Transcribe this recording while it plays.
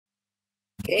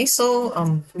Okay, so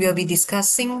we'll be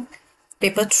discussing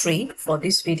paper 3 for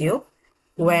this video,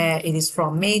 where it is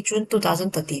from May-June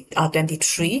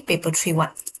 2023, paper 3-1.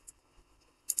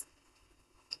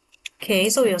 Okay,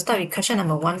 so we'll start with question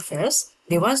number 1 first.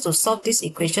 They want us to solve this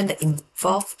equation that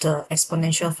involves the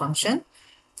exponential function.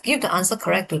 Give the answer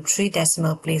correct to 3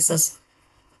 decimal places.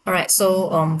 Alright,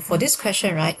 so for this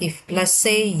question, right, if let's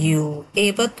say you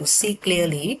able to see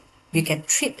clearly, you can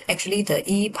treat actually the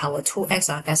e power 2x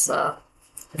as a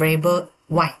variable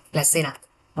y, let's say that,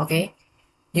 okay?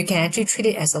 You can actually treat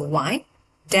it as a y,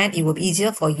 then it will be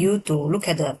easier for you to look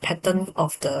at the pattern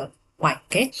of the y,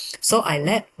 okay? So I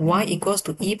let y equals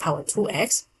to e power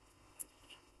 2x.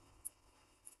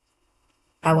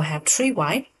 I will have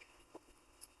 3y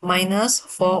minus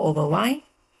 4 over y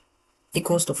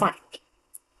equals to 5.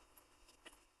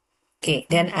 Okay,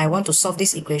 then I want to solve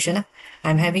this equation.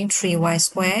 I'm having 3y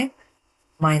squared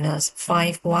minus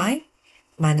 5y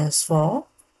minus 4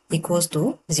 equals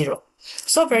to 0.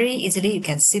 So very easily you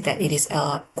can see that it is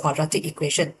a quadratic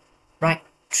equation, right?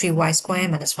 3y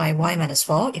squared minus 5y minus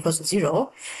 4 equals to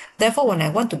 0. Therefore, when I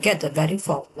want to get the value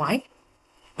for y,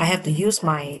 I have to use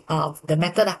my the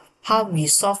method how we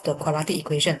solve the quadratic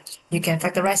equation. You can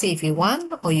factorize it if you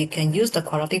want, or you can use the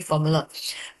quadratic formula.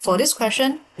 For this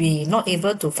question, we're not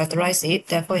able to factorize it,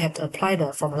 therefore you have to apply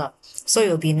the formula. So it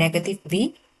will be negative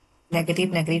b,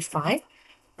 negative 5,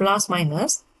 plus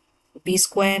minus b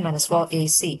squared minus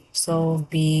 4ac. So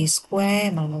b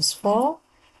squared minus 4,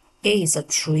 a is a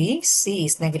 3, c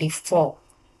is negative 4,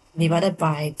 divided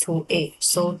by 2a.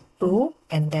 So 2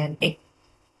 and then 8.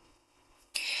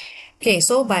 Okay,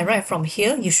 so by right from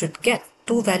here, you should get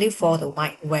two values for the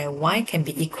y, where y can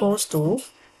be equals to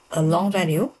a long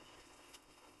value.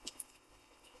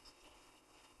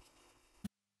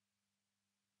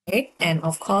 Okay, and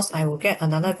of course, I will get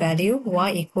another value,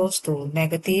 y equals to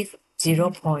negative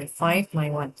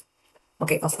 0.591.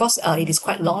 Okay, of course, it is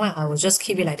quite long. I will just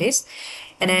keep it like this.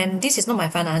 And then this is not my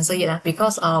final answer yet,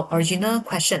 because our original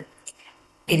question,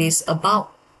 it is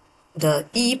about the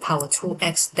e power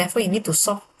 2x. Therefore, you need to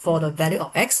solve for the value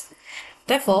of x.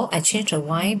 Therefore, I change the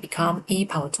y become e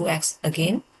power 2x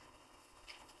again.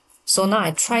 So now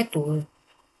I try to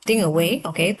think a way,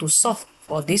 okay, to solve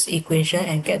for this equation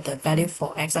and get the value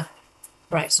for x.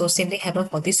 Right, so same thing happens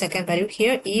for this second value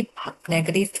here,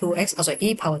 negative 2x, also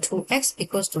e power 2x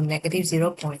equals to negative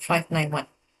 0.591.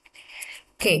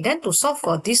 Okay, then to solve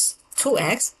for this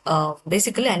 2x,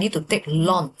 basically I need to take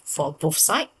ln for both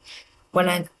sides. When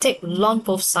I take ln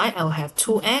both sides, I will have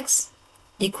 2x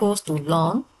equals to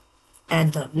ln,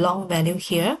 and the long value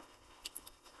here.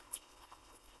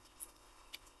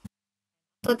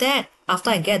 So that, after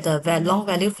I get the long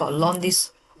value for ln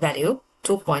this value,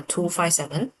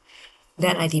 2.257,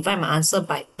 then I divide my answer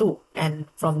by 2. And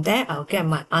from there, I'll get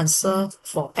my answer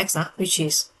for x, which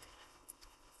is,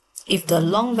 if the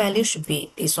long value should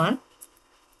be this one,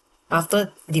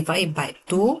 after divided by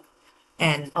 2,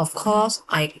 and of course,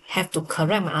 I have to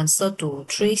correct my answer to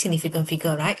 3 significant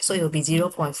figure, right? So it will be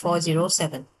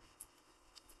 0.407.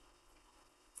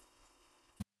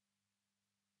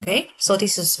 Okay, so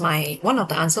this is my one of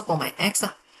the answer for my x.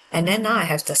 And then now I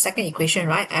have the second equation,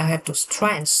 right? I have to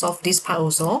try and solve this part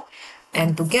also.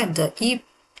 And to get the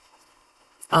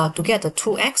to get the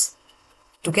 2x,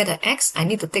 to get the x, I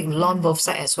need to take ln both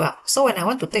sides as well. So when I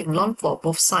want to take ln for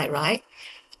both sides, right?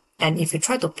 And if you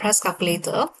try to press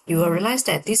calculator, you will realize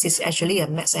that this is actually a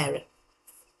math error.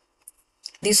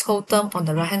 This whole term on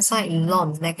the right hand side,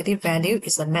 ln negative value,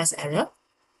 is a math error.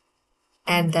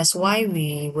 And that's why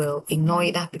we will ignore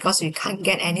it, because we can't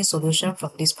get any solution from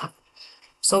this part.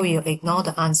 So we will ignore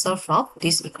the answer from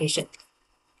this equation.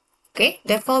 Okay,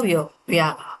 therefore we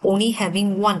are only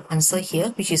having one answer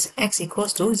here, which is x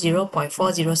equals to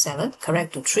 0.407,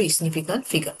 correct to 3 significant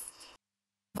figure.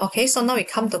 Okay, so now we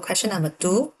come to question number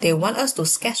 2. They want us to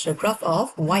sketch the graph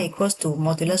of y equals to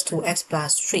modulus 2x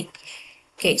plus 3.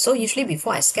 Okay, so usually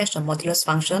before I sketch the modulus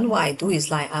function, what I do is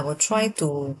like I will try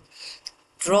to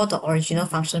draw the original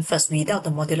function first without the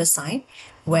modulus sign,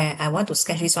 where I want to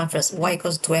sketch this one first, y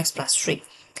equals to 2x plus 3.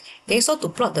 Okay, so to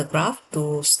plot the graph,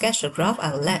 to sketch the graph,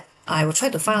 I will try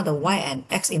to find out the y and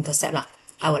x intercept.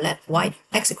 I will let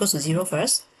x equals to 0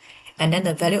 first, and then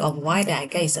the value of y that I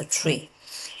get is a 3.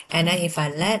 And then if I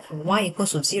let y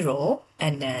equals to 0,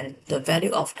 and then the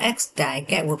value of x that I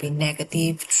get will be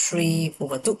negative 3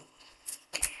 over 2.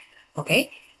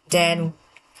 Okay, then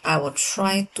I will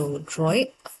try to draw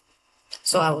it.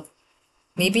 So I will,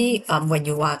 maybe when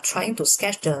you are trying to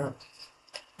sketch the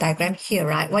diagram here,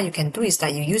 right, what you can do is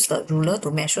that you use the ruler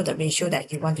to measure the ratio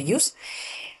that you want to use.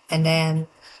 And then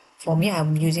for me,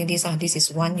 I'm using this. This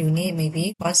is 1 unit,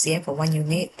 maybe 1 cm for 1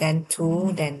 unit, then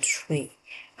 2, then 3.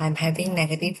 I'm having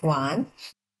 -1,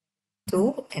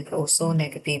 2, and also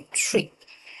 -3.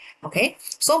 Okay,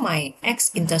 so my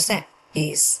x-intercept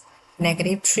is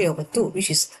 -3/2, which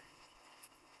is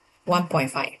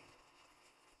 1.5.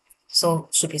 So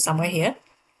should be somewhere here.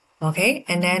 Okay,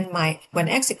 and then when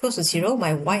x equals to 0,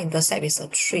 my y-intercept is a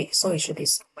 3, so it should be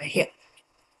somewhere here.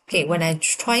 Okay, when I'm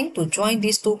trying to join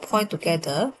these 2 points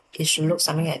together, it should look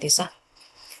something like this.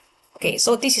 Okay,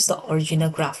 so this is the original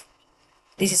graph.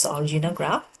 This is the original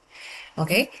graph.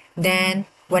 Okay, then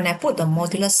when I put the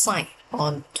modulus sign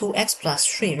on 2x plus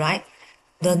 3, right,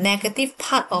 the negative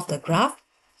part of the graph,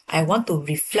 I want to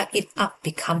reflect it up,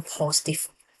 become positive.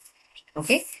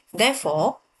 Okay,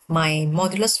 therefore, my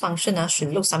modulus function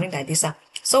should look something like this.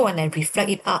 So when I reflect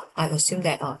it up, I assume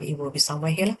that it will be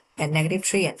somewhere here at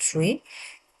 -3 and 3.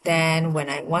 Then when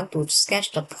I want to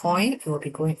sketch the point, it will be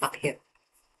going up here.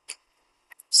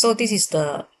 So this is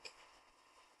the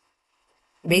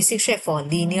basic shape for a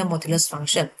linear modulus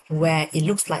function where it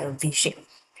looks like a V shape.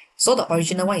 So the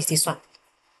original one is this one.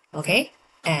 Okay,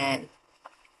 and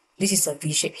this is a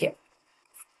V shape here.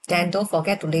 Then don't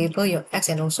forget to label your x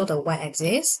and also the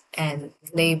y-axis and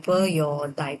label your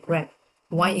diagram.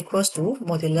 Y equals to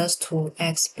modulus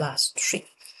 2x plus 3.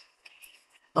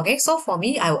 Okay, so for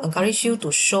me, I will encourage you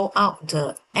to show out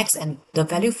the x and the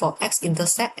value for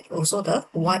x-intercept and also the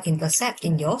y-intercept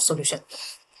in your solution.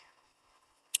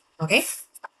 Okay,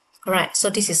 alright, so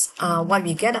this is what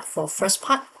we get for first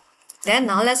part. Then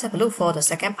now let's have a look for the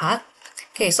second part.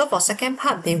 Okay, so for second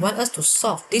part, they want us to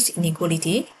solve this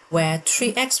inequality where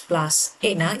 3x plus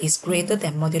 8 is greater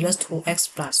than modulus 2x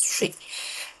plus 3.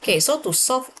 Okay, so to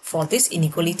solve for this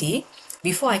inequality,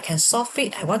 before I can solve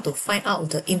it, I want to find out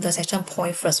the intersection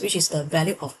point first, which is the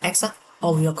value of x,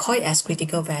 or we'll call it as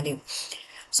critical value.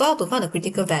 So how to find the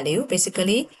critical value?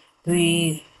 Basically,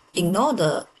 we ignore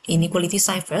the inequality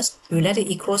sign first. We let it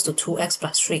equals to 2x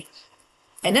plus 3.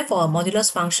 And then for a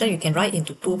modulus function, you can write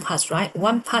into 2 parts, right?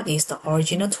 One part is the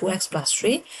original 2x plus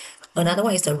 3. Another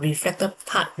one is the reflected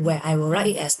part where I will write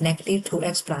it as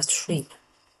 -2x plus 3.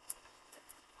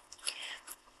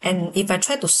 And if I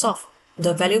try to solve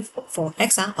the value for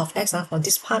x of x for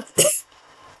this part,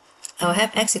 I'll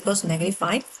have x equals to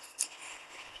 -5.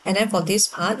 And then for this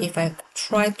part, if I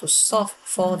try to solve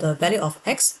for the value of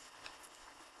x,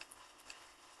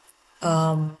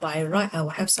 by right, I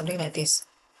will have something like this.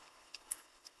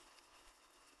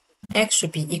 X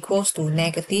should be equals to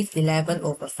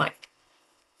 -11/5.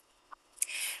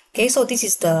 Okay, so this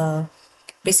is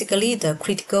basically the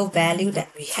critical value that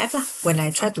we have when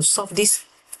I try to solve this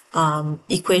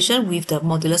equation with the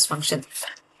modulus function.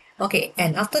 Okay,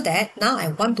 and after that, now I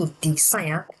want to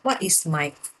decide what is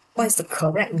the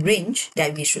correct range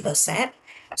that we should accept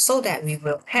so that we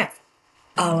will have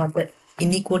the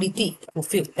inequality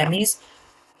fulfilled. That means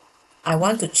I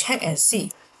want to check and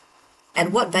see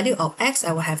at what value of x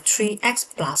I will have 3x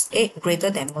plus 8 greater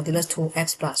than modulus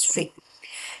 2x plus 3.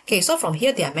 Okay, so from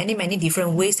here, there are many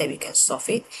different ways that we can solve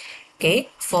it. Okay,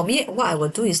 for me, what I will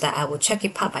do is that I will check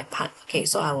it part by part. Okay,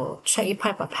 so I will check it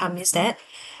part by part means that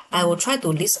I will try to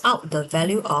list out the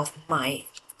value of my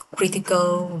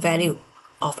critical value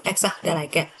of x that I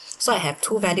get. So I have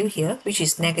two values here, which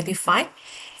is -5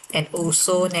 and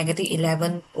also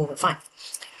 -11/5.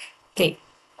 Okay,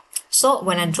 so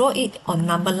when I draw it on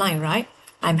number line, right,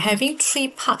 I'm having three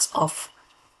parts of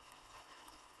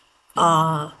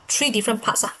three different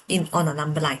parts on a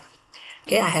number line.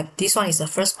 Okay, I have this one is the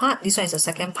first part, this one is the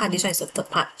second part, this one is the third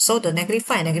part. So the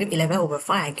 -5 and -11/5,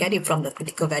 I get it from the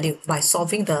critical value by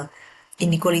solving the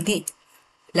inequality,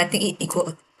 letting it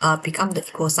equal become the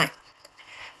equal sign.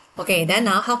 Okay, then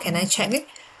now how can I check it?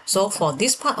 So for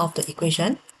this part of the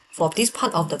equation, for this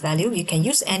part of the value, you can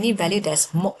use any value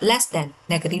that's less than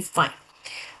 -5.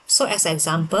 So as an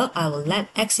example, I will let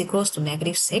x equals to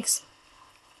 -6.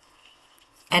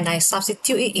 And I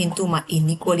substitute it into my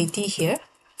inequality here,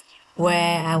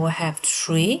 where I will have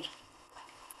 3,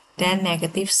 then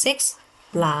 -6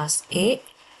 plus 8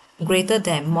 greater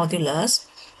than modulus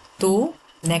 2,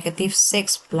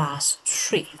 -6 plus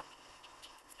 3.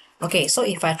 Okay, so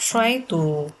if I try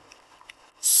to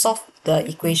solve the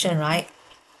equation, right,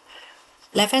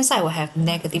 left hand side will have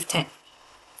 -10.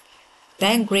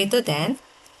 Then greater than,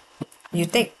 you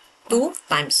take 2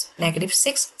 times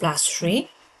 -6 plus 3.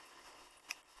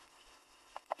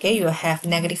 Okay, you have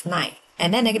 -9.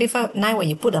 And then -9, when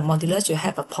you put a modulus, you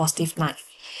have a +9.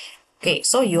 Okay,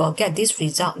 so you will get this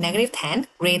result, -10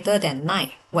 greater than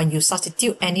 9, when you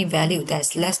substitute any value that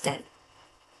is less than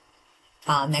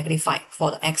 -5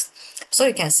 for the x. So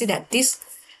you can see that this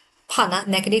part,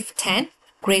 -10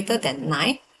 greater than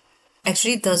 9,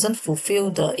 actually doesn't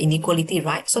fulfill the inequality,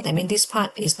 right? So that means this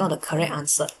part is not the correct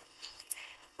answer.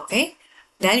 Okay,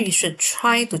 then you should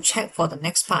try to check for the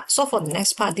next part. So for the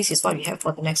next part, this is what we have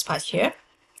for the next part here.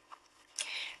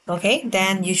 Okay,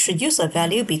 then you should use a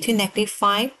value between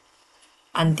 -5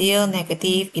 until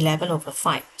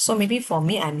 -11/5. So maybe for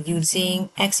me, I'm using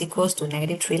x equals to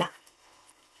 -3 lah.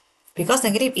 Because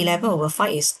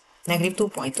 -11/5 is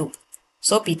 -2.2.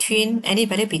 So between any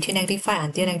value between -5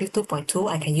 until -2.2,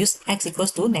 I can use x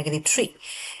equals to -3.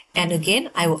 And again,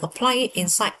 I will apply it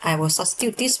inside. I will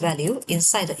substitute this value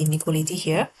inside the inequality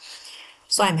here.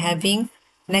 So I'm having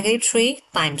 -3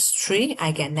 times 3,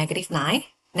 I get -9.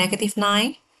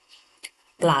 -9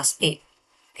 plus 8.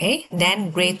 Okay,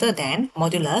 then greater than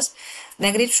modulus.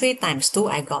 -3 times 2,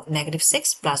 I got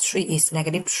 -6 plus 3 is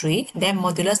 -3. Then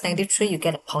modulus -3, you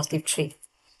get a +3.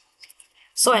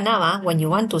 So and now when you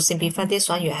want to simplify this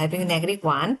one, you're having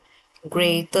 -1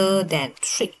 greater than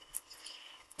 3.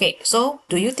 Okay, so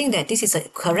do you think that this is a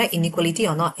correct inequality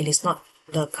or not? It is not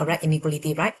the correct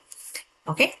inequality, right?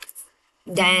 Okay,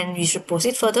 then we should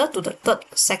proceed further to the third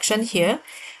section here.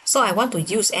 So I want to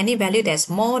use any value that's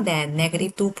more than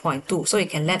 -2.2. So you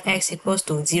can let x equals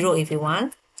to 0 if you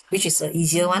want, which is the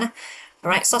easier one.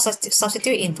 Alright, so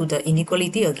substitute into the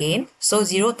inequality again. So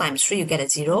 0 times 3, you get a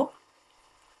 0.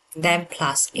 Then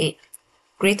plus 8.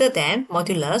 Greater than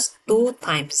modulus 2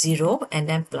 times 0 and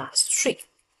then plus 3.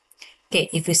 Okay,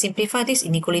 if you simplify this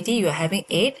inequality, you are having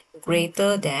 8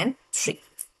 greater than 3.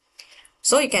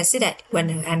 So you can see that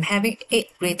when I'm having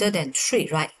 8 greater than 3,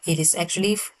 right, it is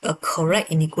actually a correct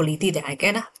inequality that I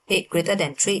get. 8 greater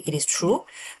than 3, it is true,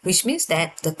 which means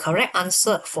that the correct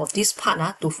answer for this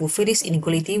part to fulfill this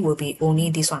inequality will be only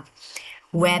this one,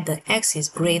 where the x is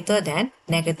greater than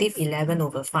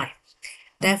 -11/5.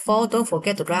 Therefore, don't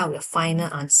forget to write out your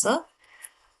final answer.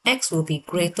 X will be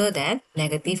greater than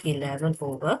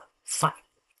 -11/5.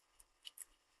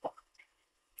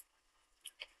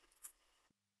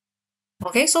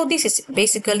 Okay, so this is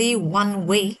basically one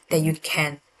way that you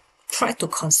can try to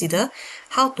consider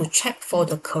how to check for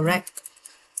the correct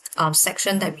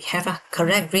section that we have a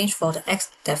correct range for the x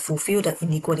that fulfill the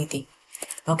inequality.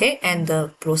 Okay, and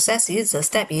the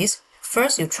step is,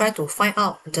 first you try to find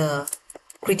out the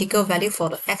critical value for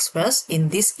the x first in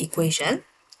this equation,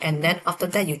 and then after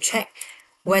that you check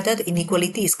whether the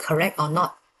inequality is correct or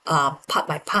not part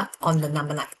by part on the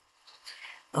number line.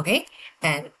 Okay,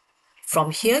 and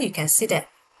from here you can see that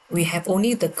we have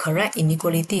only the correct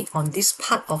inequality on this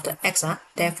part of the x.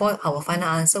 Therefore, our final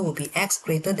answer will be x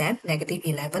greater than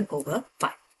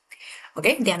 -11/5.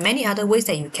 Okay, there are many other ways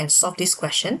that you can solve this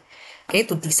question, okay,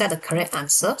 to decide the correct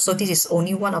answer. So this is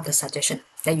only one of the suggestions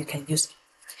that you can use.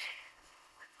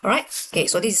 Alright, okay,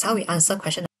 so this is how we answer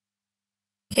question.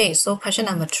 Okay, so question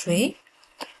number 3.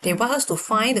 They want us to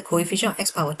find the coefficient of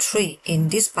x power 3 in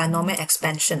this binomial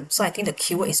expansion. So I think the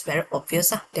keyword is very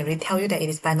obvious. They already tell you that it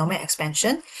is binomial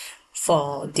expansion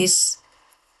for this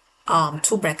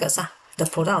two brackets, the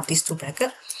product of these two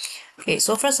brackets. Okay,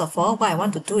 so first of all, what I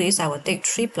want to do is I will take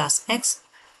 3 plus x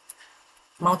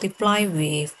multiply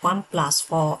with 1 plus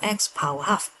 4x power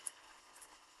half.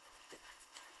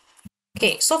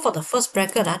 Okay, so for the first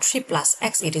bracket, 3 plus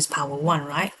x, it is power 1,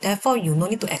 right? Therefore, you no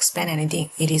need to expand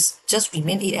anything. It is just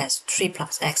remain it as 3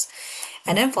 plus x.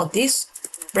 And then for this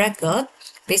bracket,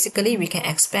 basically we can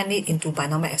expand it into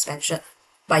binomial expansion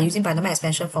by using binomial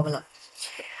expansion formula.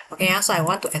 Okay, so I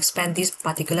want to expand this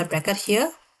particular bracket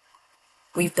here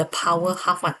with the power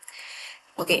half one.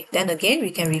 Okay, then again,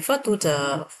 we can refer to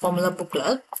the formula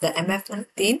booklet, the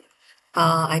MF19.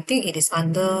 I think it is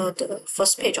under the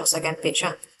first page or second page.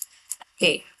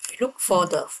 Okay, look for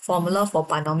the formula for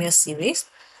binomial series.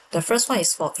 The first one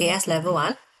is for AS level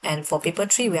 1, and for paper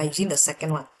 3, we are using the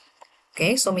second one.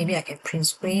 Okay, so maybe I can print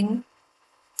screen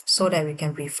so that we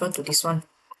can refer to this one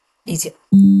easier.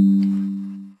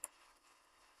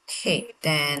 Okay,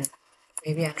 then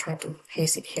maybe I try to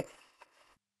paste it here.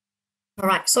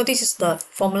 Alright, so this is the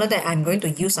formula that I'm going to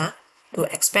use to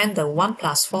expand the 1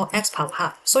 plus 4x power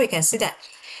half. So you can see that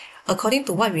according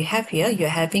to what we have here, you're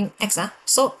having x.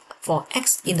 So for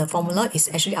x in the formula is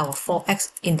actually our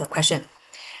 4x in the question.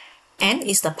 N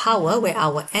is the power where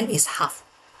our n is half.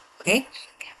 Okay,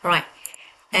 right.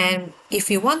 And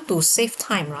if you want to save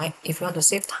time, right? If you want to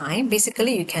save time,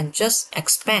 basically you can just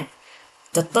expand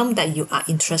the term that you are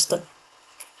interested.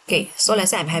 Okay, so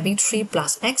let's say I'm having 3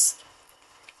 plus x.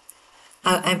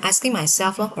 I'm asking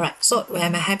myself, right? So when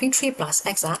I'm having 3 plus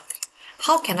x,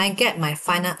 how can I get my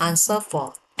final answer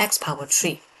for x power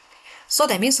 3? So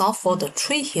that means for the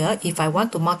 3 here, if I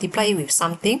want to multiply it with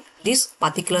something, this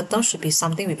particular term should be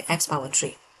something with x power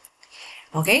 3.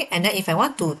 Okay, and then if I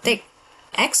want to take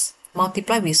x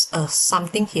multiply with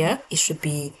something here, it should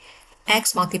be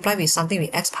x multiplied with something with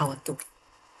x power 2.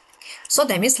 So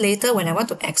that means later when I want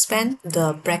to expand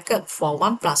the bracket for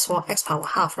 1 plus 4x power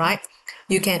half, right?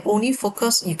 You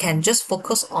can just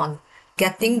focus on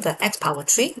getting the x power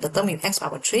 3, the term with x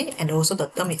power 3, and also the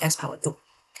term with x power 2.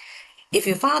 If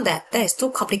you found that is too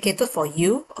complicated for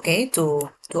you, okay, to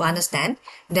understand,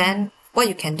 then what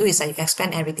you can do is that you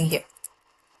expand everything here.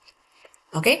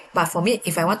 Okay, but for me,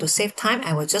 if I want to save time,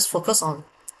 I will just focus on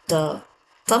the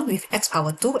term with x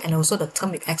power 2 and also the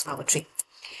term with x power 3.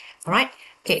 Alright,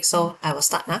 okay, so I will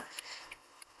start now.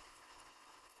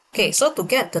 Okay, so to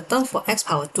get the term for x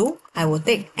power 2, I will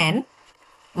take n,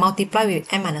 multiply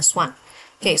with n minus 1.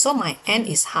 Okay, so my n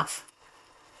is half.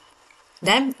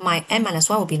 Then my n minus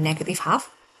 1 will be negative half,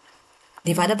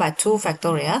 divided by 2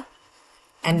 factorial,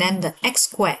 and then the x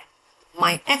squared.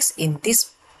 My x in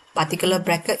this particular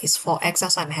bracket is 4x,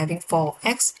 so I'm having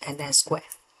 4x and then square.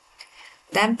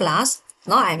 Then plus,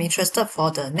 now I'm interested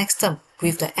for the next term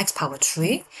with the x power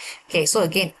 3. Okay, so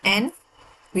again, n,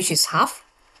 which is half,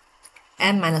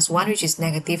 n minus 1, which is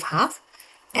negative half,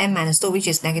 n minus 2, which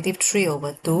is negative 3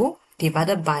 over 2,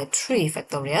 divided by 3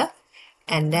 factorial,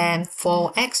 and then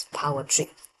 4x power 3.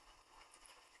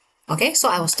 Okay, so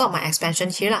I will stop my expansion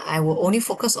here. I will only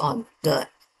focus on the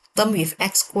term with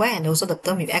x squared and also the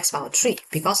term with x power 3,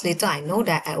 because later I know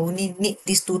that I only need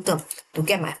these two terms to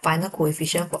get my final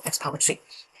coefficient for x power 3.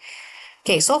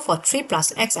 Okay, so for 3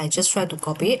 plus x, I just try to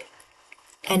copy it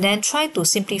and then try to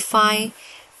simplify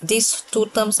these two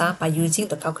terms by using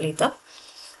the calculator.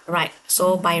 Right,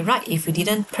 so by right, if you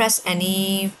didn't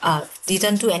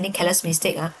didn't do any careless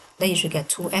mistake, then you should get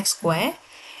 2x squared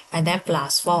and then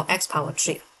plus 4x power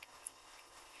 3.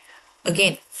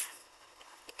 Again,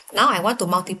 now I want to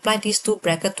multiply these two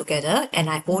brackets together and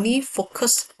I only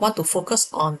want to focus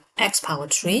on x power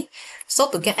 3. So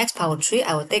to get x power 3,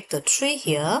 I will take the 3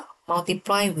 here,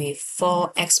 multiply with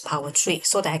 4x power 3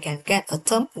 so that I can get a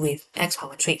term with x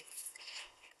power 3.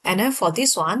 And then for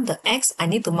this one, the x, I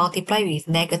need to multiply with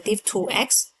negative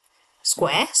 2x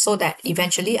square so that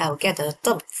eventually I will get the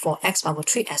term for x power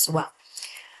 3 as well.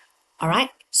 Alright,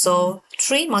 so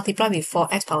 3 multiplied with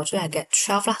 4x power 3, I get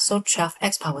 12, so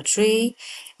 12x power 3.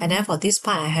 And then for this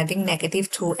part, I'm having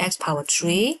negative 2x power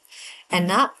 3. And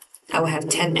now I will have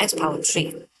 10x power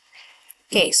 3.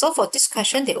 Okay, so for this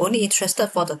question, they're only interested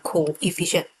for the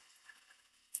coefficient.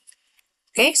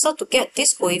 Okay, so to get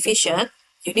this coefficient,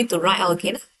 you need to write out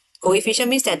again. Coefficient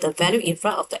means that the value in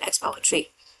front of the x power 3.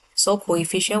 So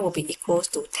coefficient will be equals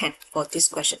to 10 for this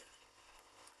question.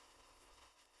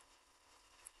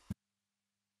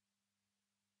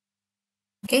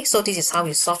 Okay, so this is how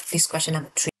we solve this question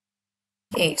number 3.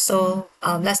 Okay, so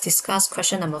let's discuss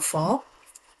question number 4.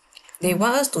 They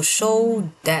want us to show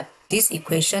that this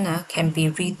equation can be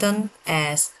written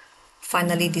as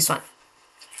finally this one.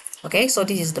 Okay, so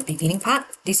this is the beginning part,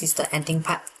 this is the ending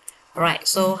part. Alright,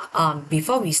 so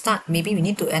before we start, maybe we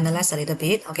need to analyze a little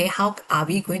bit. Okay, how are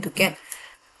we going to get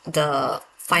the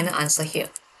final answer here?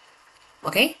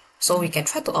 Okay, so we can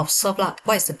try to observe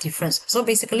what is the difference. So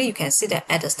basically, you can see that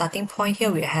at the starting point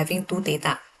here, we are having 2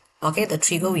 theta. Okay, the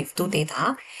trigger with 2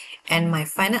 theta. And my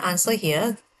final answer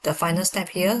here, the final step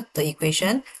here, the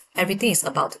equation, everything is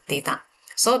about theta.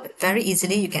 So very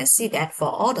easily, you can see that for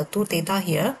all the 2 theta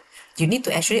here, you need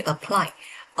to actually apply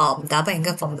double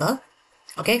angle formula,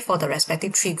 okay, for the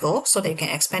respective trigo, so that you can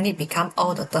expand it, become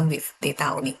all the term with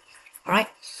theta only. Alright,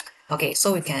 okay,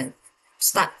 so we can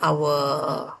start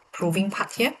our proving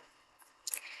part here.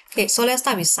 Okay, so let's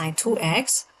start with sine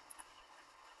 2x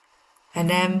and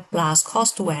then plus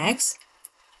cos 2x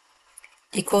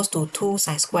equals to 2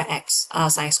 sine square x,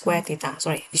 sine square theta,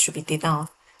 sorry, it should be theta.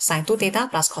 Sine 2 theta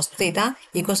plus cos 2 theta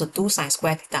equals to 2 sine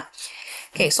square theta.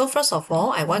 Okay, so first of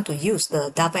all, I want to use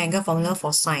the double angle formula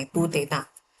for sine 2 theta.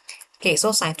 Okay,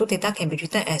 so sine 2 theta can be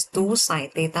written as 2 sine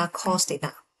theta cos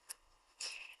theta.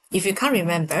 If you can't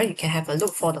remember, you can have a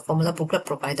look for the formula booklet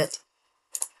provided.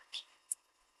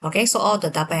 Okay, so all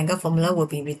the double angle formula will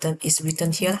be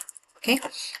written here. Okay,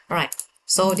 alright,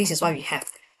 so this is what we have.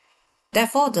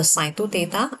 Therefore, the sine 2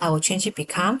 theta, I will change it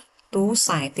become 2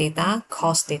 sine theta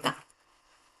cos theta.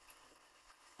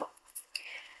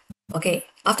 Okay,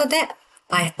 after that,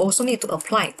 I also need to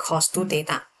apply cos 2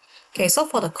 theta. Okay, so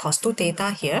for the cos 2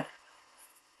 theta here,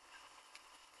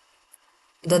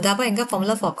 the double angle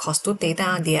formula for cos 2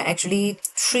 theta, there are actually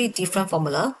 3 different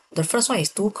formula. The first one is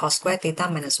 2 cos square theta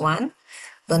minus 1.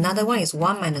 Another one is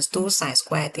 1 minus 2 sine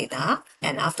square theta.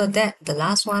 And after that, the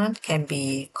last one can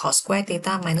be cos square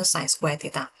theta minus sine square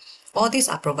theta. All these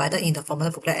are provided in the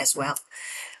formula booklet as well.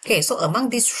 Okay, so among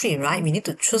these 3, right, we need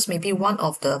to choose maybe one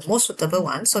of the most suitable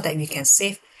ones so that we can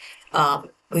save,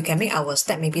 we can make our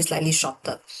step maybe slightly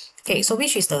shorter. Okay, so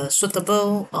which is the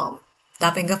suitable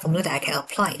double angle formula that I can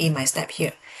apply in my step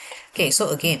here. Okay, so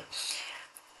again,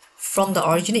 from the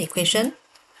original equation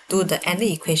to the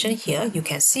ending equation here, you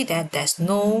can see that there's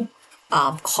no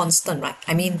constant, right?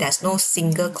 I mean, there's no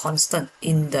single constant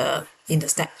in the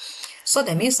step. So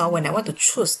that means when I want to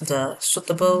choose the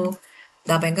suitable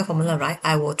double angle formula, right,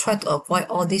 I will try to avoid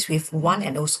all this with 1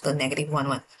 and also the negative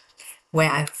 1,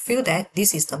 where I feel that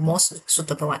this is the most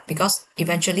suitable one, because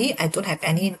eventually I don't have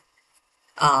any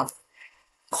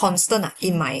constant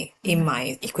in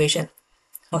my equation.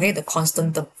 Okay, the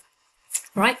constant term,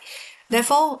 right?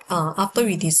 Therefore, after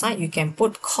we decide, you can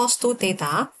put cos 2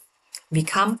 theta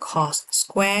become cos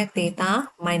square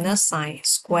theta minus sine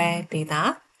square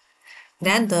theta.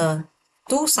 Then the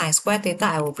 2 sine square theta,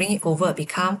 I will bring it over,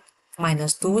 become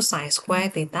minus 2 sine square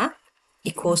theta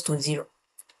equals to 0.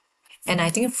 And I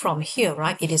think from here,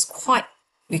 right, it is quite,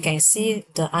 we can see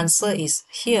the answer is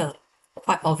here,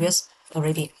 quite obvious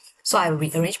already. So I will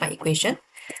rearrange my equation.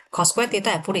 Cos square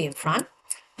theta, I put it in front.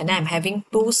 And then I'm having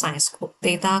 2 sine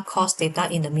theta cos theta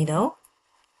in the middle.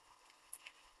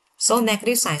 So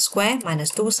negative sine square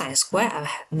minus 2 sine square, I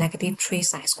have negative 3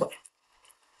 sine square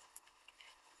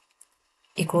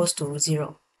equals to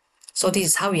 0. So this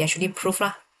is how we actually prove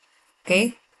lah.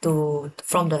 Okay,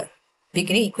 from the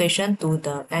beginning equation to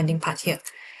the ending part here.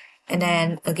 And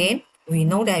then again, we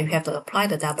know that we have to apply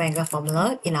the double angle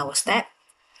formula in our step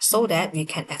so that we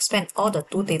can expand all the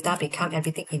 2 theta become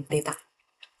everything in theta.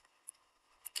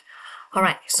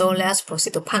 Alright, so let's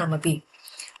proceed to part number B.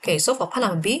 Okay, so for part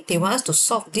number B, they want us to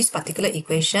solve this particular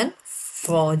equation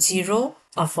for 0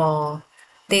 or for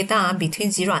theta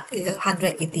between 0 and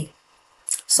 180.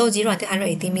 So 0 until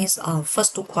 180 means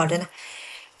first 2 quadrant.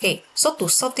 Okay, so to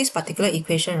solve this particular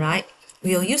equation, right,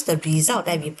 we will use the result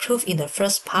that we proved in the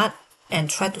first part and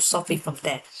try to solve it from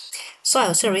there. So I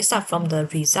will already start from the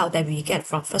result that we get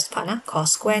from first part,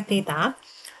 cos square theta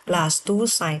plus 2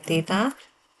 sine theta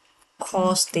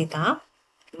cos theta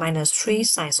minus 3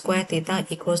 sine square theta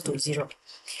equals to 0.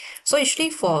 So usually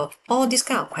for all this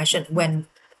kind of question, when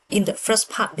in the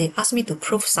first part they ask me to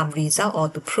prove some result or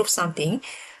to prove something,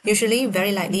 usually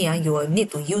very likely you will need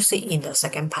to use it in the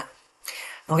second part.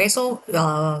 Okay, so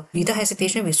without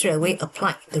hesitation, we straight away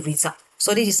apply the result.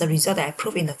 So this is the result that I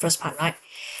proved in the first part, right?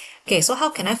 Okay, so how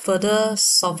can I further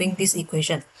solving this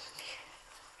equation?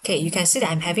 Okay, you can see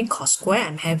that I'm having cos square,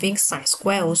 I'm having sine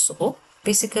square also.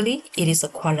 Basically, it is a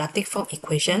quadratic form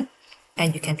equation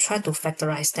and you can try to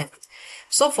factorize them.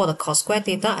 So for the cos square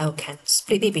theta, I can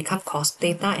split it become cos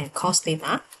theta and cos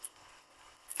theta.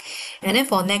 And then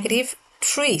for negative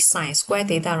 3 sine square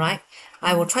theta, right,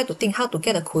 I will try to think how to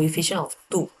get a coefficient of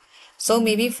 2. So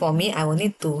maybe for me, I will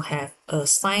need to have a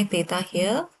sine theta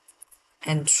here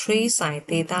and 3 sine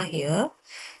theta here,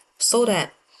 so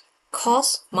that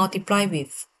cos multiply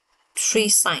with 3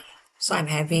 sine. So I'm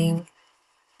having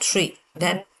 3.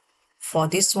 Then for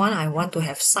this one, I want to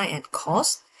have sine and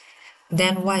cos.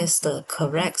 Then what is the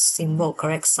correct symbol,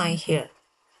 correct sign here?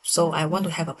 So I want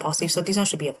to have a positive. So this one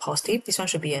should be a positive. This one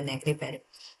should be a negative value.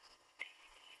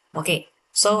 Okay,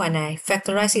 so when I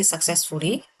factorize it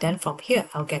successfully, then from here,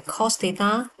 I'll get cos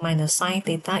theta minus sine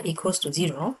theta equals to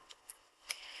 0.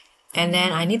 And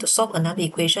then I need to solve another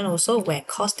equation also where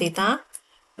cos theta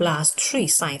plus 3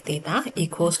 sine theta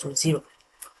equals to 0.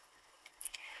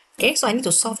 Okay, so I need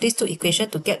to solve these two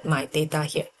equations to get my theta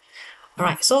here.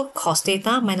 Alright, so cos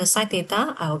theta minus sine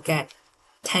theta, I'll get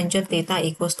tangent theta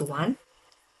equals to 1.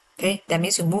 Okay, that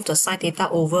means you move the sine theta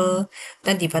over,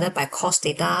 then divided by cos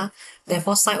theta.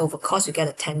 Therefore, sine over cos, you get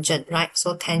a tangent, right?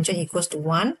 So tangent equals to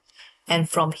 1. And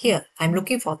from here, I'm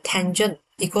looking for tangent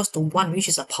equals to 1, which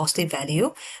is a positive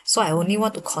value. So I only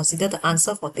want to consider the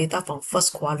answer for theta from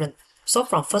first quadrant. So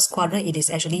from first quadrant, it is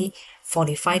actually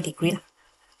 45 degrees.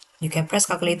 You can press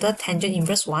calculator, tangent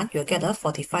inverse 1, you'll get a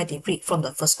 45 degree from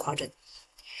the first quadrant.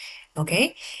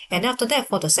 Okay, and after that,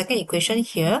 for the second equation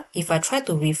here, if I try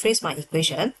to rephrase my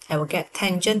equation, I will get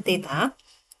tangent theta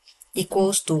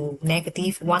equals to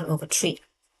negative 1 over 3.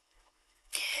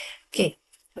 Okay,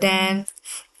 then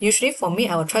usually for me,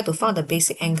 I will try to find the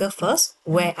basic angle first,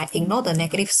 where I ignore the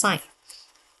negative sign.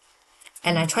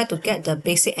 And I try to get the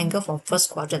basic angle from first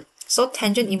quadrant. So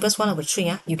tangent inverse 1 over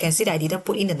 3, you can see that I didn't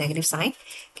put in the negative sign.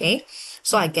 Okay,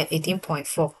 so I get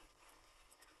 18.4.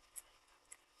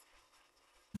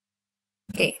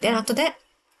 Okay, then after that,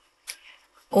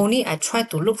 only I try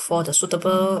to look for the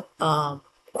suitable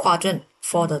quadrant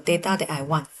for the data that I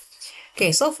want.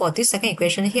 Okay, so for this second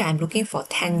equation here, I'm looking for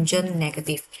tangent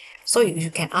negative. So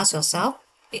you can ask yourself,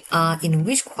 in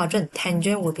which quadrant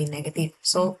tangent will be negative?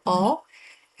 So all,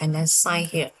 and then sine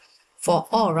here. For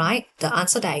all, right, the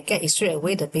answer that I get is straight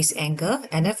away the basic angle.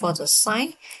 And then for the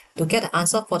sine, to get the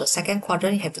answer for the second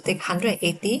quadrant, you have to take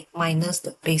 180 minus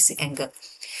the basic angle.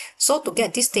 So to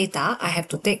get this data, I have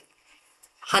to take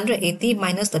 180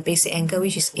 minus the basic angle,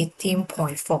 which is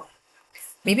 18.4.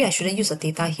 Maybe I shouldn't use the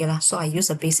data here, so I use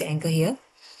the basic angle here.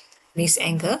 Basic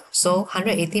angle, so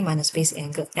 180 minus basic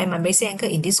angle. And my basic angle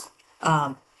in this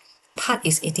part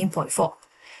is 18.4.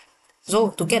 So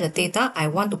to get the data, I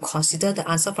want to consider the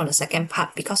answer from the second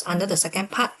part, because under the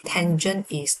second part, tangent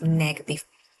is negative.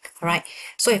 Alright,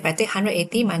 so if I take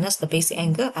 180 minus the basic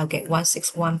angle, I'll get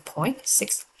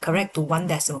 161.6, correct to one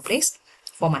decimal place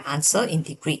for my answer in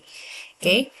degree.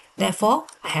 Okay, therefore,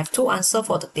 I have two answers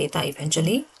for the data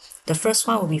eventually. The first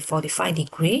one will be 45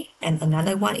 degree, and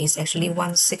another one is actually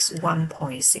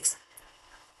 161.6.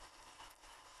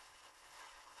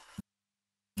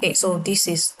 Okay, so this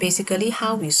is basically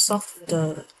how we solve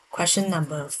the question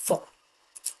number 4.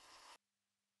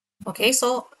 Okay,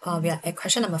 so we are at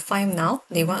question number 5 now.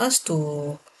 They want us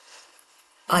to,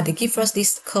 they give us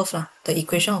this curve, the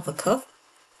equation of a curve.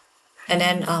 And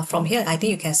then from here, I think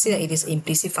you can see that it is an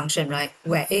implicit function, right?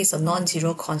 Where a is a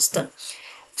non-zero constant.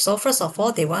 So first of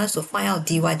all, they want us to find out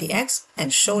dy dx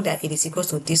and show that it is equal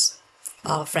to this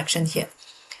fraction here.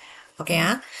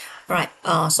 Okay, right.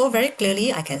 So very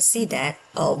clearly, I can see that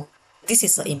this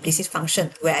is an implicit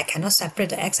function where I cannot separate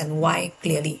the x and y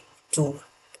clearly to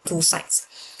two sides.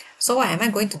 So what am I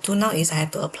going to do now is I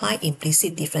have to apply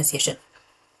implicit differentiation.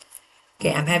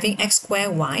 Okay, I'm having x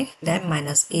squared y, then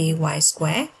minus ay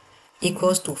squared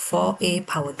equals to 4a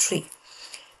power 3.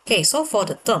 Okay, so for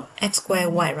the term x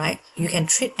squared y, right, you can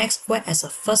treat x squared as a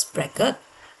first bracket,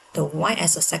 the y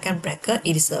as a second bracket.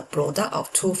 It is a product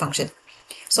of two functions.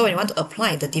 So when you want to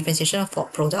apply the differentiation for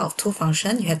product of two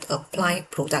functions, you have to apply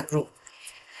product rule.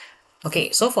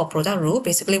 Okay, so for product rule,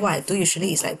 basically what I do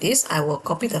usually is like this. I will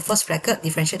copy the first bracket,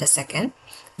 differentiate the second,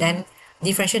 then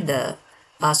differentiate the,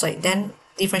 then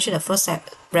differentiate the first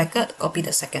bracket, copy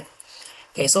the second.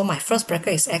 Okay, so my first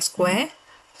bracket is x squared,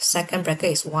 second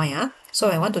bracket is y. So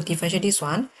I want to differentiate this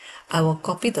one. I will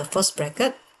copy the first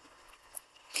bracket,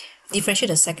 differentiate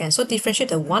the second. So differentiate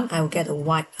the 1, I will get a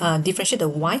y. Differentiate the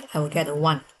y, I will get a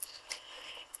 1.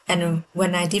 And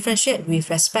when I differentiate with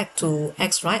respect to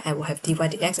x, right, I will have dy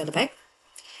dx at the back.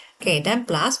 Okay, then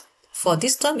plus, for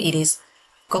this term, it is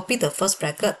copy the first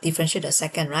bracket, differentiate the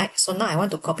second, right? So now I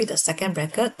want to copy the second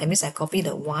bracket. That means I copy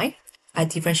the y. I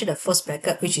differentiate the first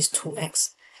bracket, which is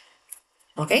 2x.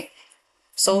 Okay,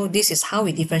 so this is how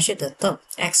we differentiate the term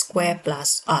x squared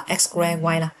plus x squared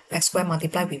y, x squared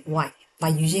multiplied with y by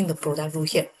using the product rule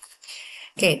here.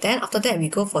 Okay, then after that, we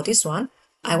go for this one.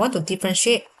 I want to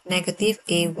differentiate negative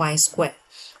ay squared.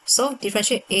 So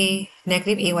differentiate a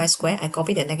negative ay squared, I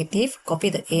copy the negative, copy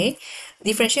the a,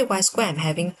 differentiate y squared, I'm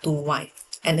having 2y.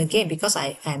 And again, because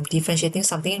I am differentiating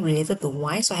something related to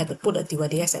y, so I have to put the dy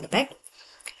dx at the back.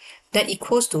 That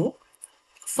equals to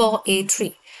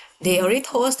 4a3. They already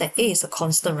told us that a is a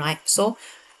constant, right? So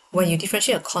when you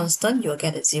differentiate a constant, you'll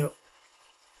get a 0.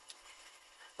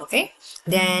 Okay,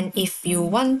 then if you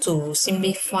want to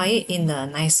simplify it in a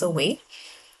nicer way,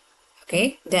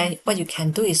 okay, then what you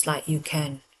can do is like you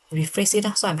can rephrase it.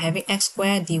 So I'm having x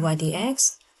squared dy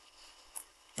dx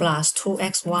plus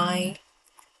 2xy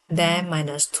then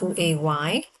minus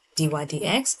 2ay dy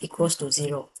dx equals to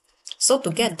 0. So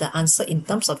to get the answer in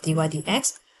terms of dy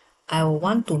dx, I will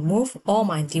want to move all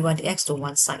my dy dx to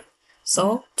one side.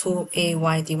 So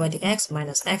 2ay dy dx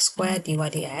minus x squared dy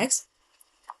dx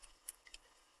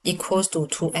equals to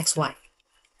 2xy.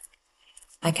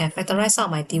 I can factorize out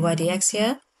my dy dx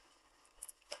here.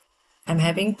 I'm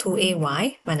having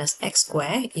 2ay minus x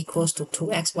squared equals to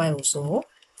 2xy also.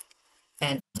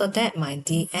 And after that, my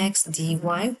dx dy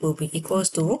will be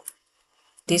equals to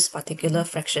this particular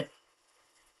fraction.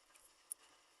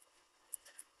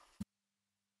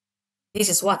 This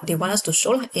is what they want us to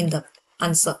show in the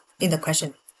answer, in the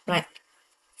question, right?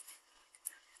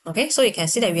 Okay, so you can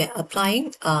see that we are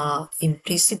applying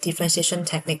implicit differentiation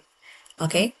technique,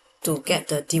 okay, to get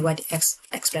the dy dx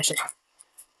expression.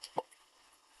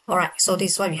 Alright, so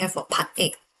this is what we have for part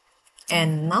A.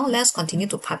 And now let's continue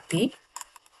to part B.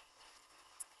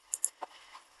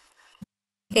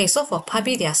 Okay, so for part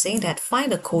B, they are saying that find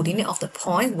the coordinate of the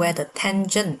point where the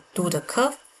tangent to the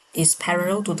curve is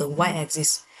parallel to the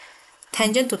y-axis.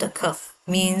 Tangent to the curve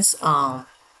means dy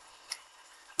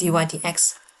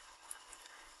dx.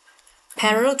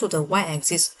 Parallel to the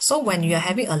y-axis. So when you are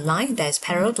having a line that is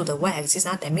parallel to the y-axis,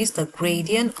 that means the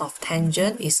gradient of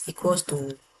tangent is equals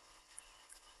to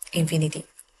infinity.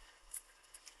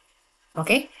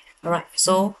 Okay, alright,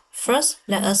 so first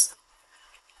let us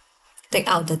take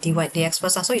out the dy dx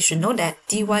first. So you should know that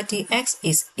dy dx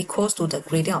is equals to the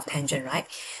gradient of tangent, right?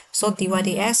 So dy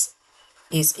dx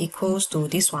is equals to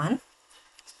this one.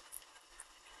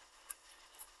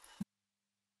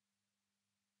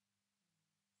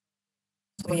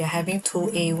 So you're having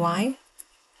 2ay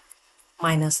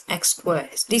minus x squared.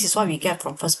 This is what we get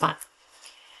from first part.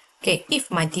 Okay, if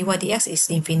my dy dx is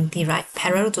infinity, right,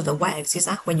 parallel to the y-axis,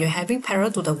 when you're having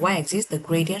parallel to the y-axis, the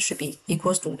gradient should be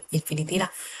equals to infinity.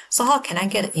 So how can I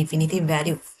get the infinity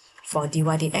value for dy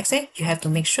dx? You have to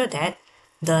make sure that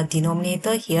the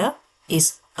denominator here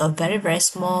is a very, very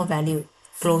small value,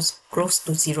 close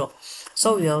to 0.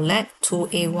 So we'll let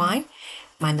 2ay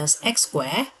minus x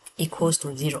squared equals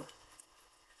to 0.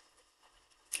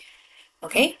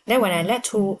 Okay, then when I let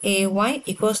 2ay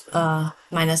equals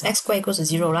minus x squared equals to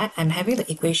 0, right, I'm having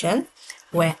the equation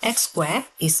where x squared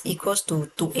is equals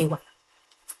to 2ay.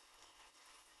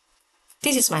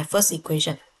 This is my first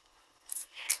equation.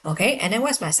 Okay, and then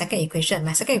what's my second equation?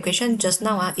 My second equation just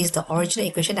now is the original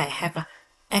equation that I have.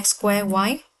 X squared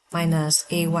y minus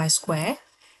ay squared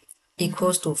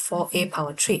equals to 4a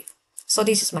power 3. So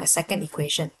this is my second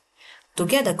equation. To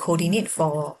get the coordinate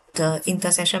for the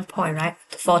intersection point, right,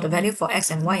 for the value for x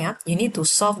and y, you need to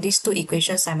solve these two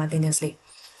equations simultaneously.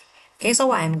 Okay, so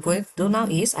what I'm going to do now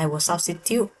is I will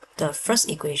substitute the first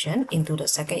equation into the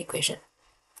second equation.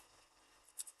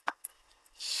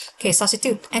 Okay,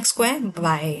 substitute x squared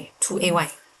by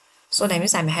 2ay. So that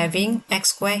means I'm having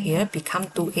x squared here become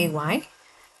 2ay,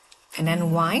 and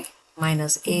then y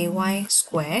minus ay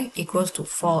squared equals to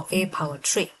 4a power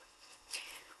 3.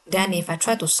 Then if I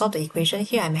try to solve the equation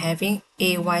here, I'm having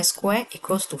ay squared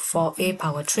equals to 4a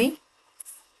power 3.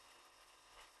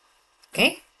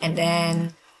 Okay, and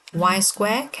then y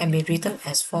squared can be written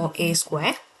as 4a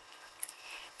squared.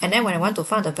 And then when I want to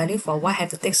find the value for y, I have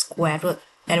to take square root.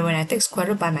 And when I take square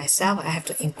root by myself, I have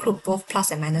to include both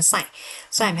plus and minus sign.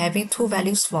 So I'm having two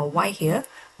values for y here.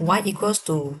 Y equals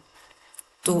to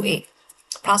 2a,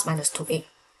 plus minus 2a.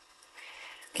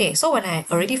 Okay, so when I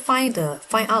already find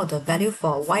out the value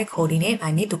for y coordinate,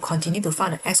 I need to continue to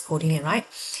find the x coordinate, right?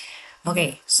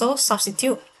 Okay, so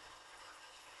substitute.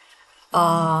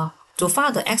 To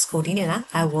find the x coordinate,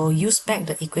 I will use back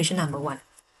the equation number 1.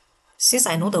 Since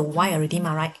I know the y already,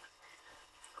 right?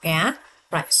 Okay,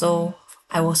 right, so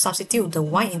I will substitute the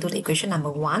y into the equation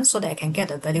number 1 so that I can get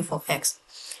the value for x.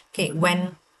 Okay,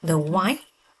 when the y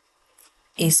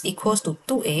is equals to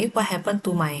 2a, what happened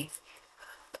to my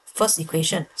first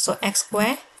equation? So x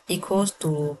squared equals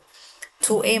to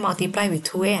 2a multiplied with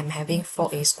 2a, I'm having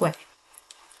 4a squared.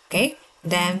 Okay,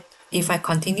 then if I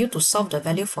continue to solve the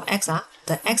value for x,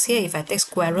 the x here, if I take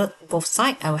square root both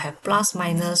sides, I will have plus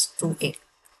minus 2a.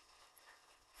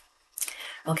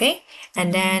 Okay,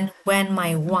 and then when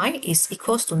my y is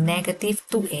equals to negative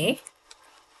 2a,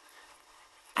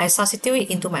 I substitute it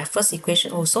into my first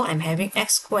equation also. I'm having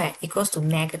x squared equals to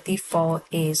negative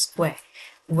 4a squared,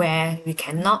 where we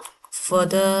cannot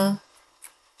further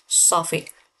solving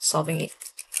it.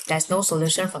 There's no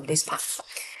solution from this part.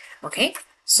 Okay,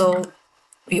 so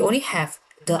we only have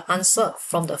the answer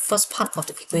from the first part of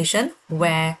the equation,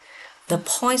 where the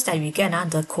points that we get,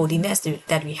 the coordinates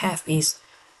that we have is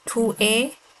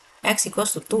 2a, x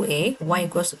equals to 2a, y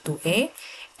equals to 2a,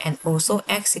 and also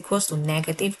x equals to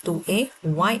negative 2a,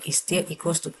 y is still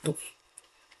equals to 2a.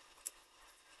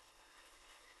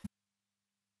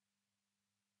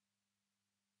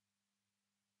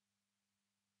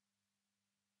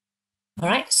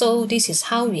 Alright, so this is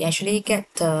how we actually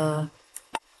get the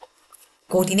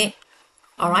coordinate,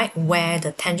 alright, where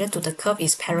the tangent to the curve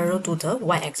is parallel to the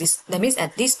y-axis. That means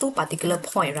at these two particular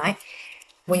points, right,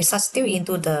 when you substitute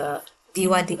into the dy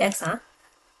dx,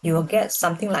 you will get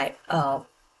something like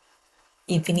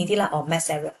infinity or mass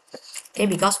error. Okay,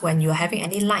 because when you're having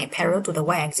any line parallel to the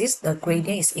y-axis, the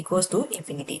gradient is equals to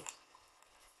infinity.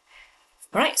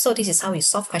 Alright, so this is how we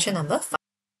solve question number 5.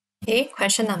 Okay,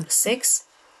 question number 6.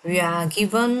 We are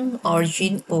given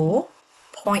origin O,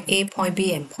 point A, point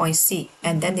B, and point C,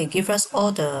 and then they give us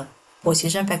all the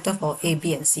position vector for A,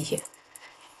 B, and C here.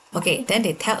 Okay, then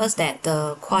they tell us that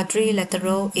the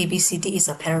quadrilateral ABCD is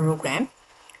a parallelogram.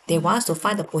 They want us to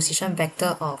find the position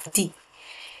vector of D.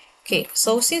 Okay,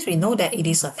 so since we know that it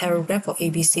is a parallelogram for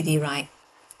ABCD, right?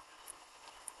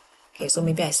 Okay, so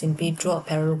maybe I simply draw a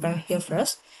parallelogram here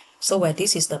first. So where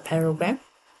this is the parallelogram.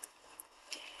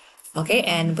 Okay,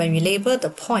 and when we label the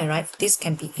point, right, this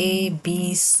can be A,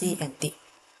 B, C, and D.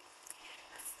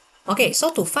 Okay,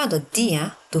 so to find the D,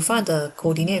 to find the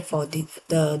coordinate for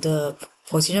the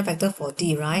position vector for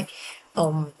D, right,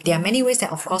 there are many ways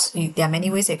that, of course, there are many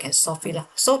ways that you can solve it.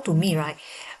 So to me, right,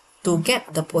 to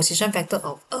get the position vector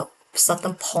of a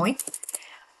certain point,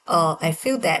 I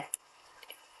feel that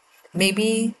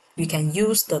maybe we can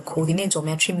use the coordinate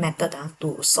geometry method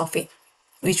to solve it,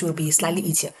 which will be slightly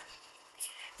easier.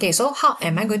 Okay, so how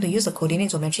am I going to use the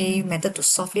coordinate geometry method to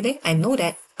solve it? I know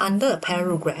that under a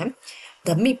parallelogram,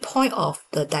 the midpoint of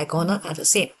the diagonal are the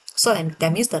same. So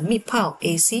that means the midpoint of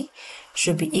AC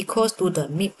should be equals to the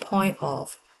midpoint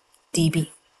of DB.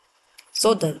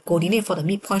 So the coordinate for the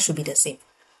midpoint should be the same.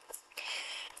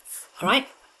 Alright,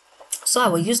 so I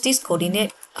will use this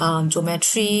coordinate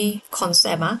geometry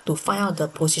concept to find out the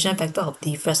position vector of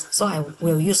D first. So I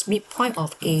will use midpoint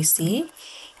of AC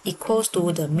equals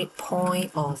to the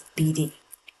midpoint of BD.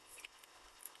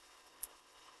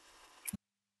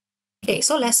 Okay,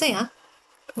 so let's say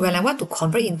when I want to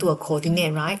convert into a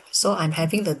coordinate, right? So I'm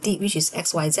having the D, which is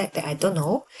x, y, z that I don't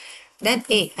know. Then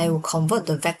I will convert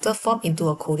the vector form into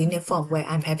a coordinate form where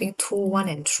I'm having 2, 1,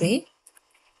 and 3.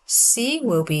 C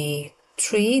will be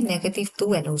 3, negative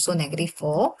 2, and also negative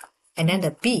 4. And then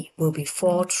the B will be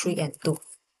 4, 3, and 2.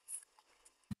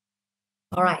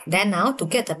 Alright, then now to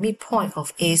get the midpoint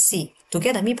of AC. To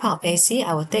get the midpoint of AC,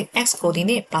 I will take x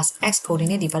coordinate plus x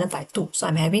coordinate divided by 2. So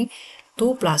I'm having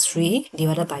 2 plus 3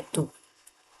 divided by 2.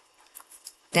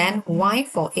 Then y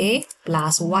for A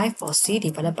plus y for C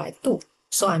divided by 2.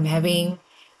 So I'm having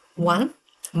 1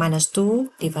 minus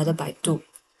 2 divided by 2.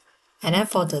 And then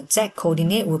for the z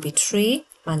coordinate will be 3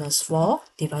 minus 4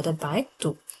 divided by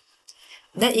 2.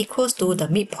 That equals to the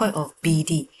midpoint of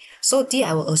BD. So D,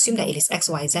 I will assume that it is x,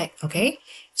 y, z, okay?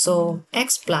 So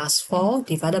x plus 4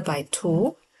 divided by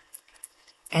 2.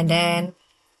 And then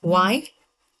y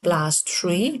plus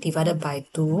 3 divided by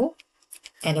 2.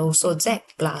 And also z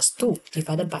plus 2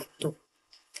 divided by 2.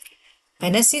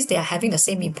 And then since they are having the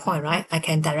same midpoint, right, I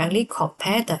can directly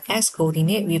compare the x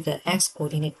coordinate with the x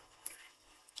coordinate.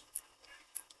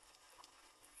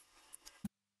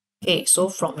 Okay, so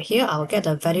from here, I'll get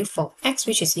the value for x,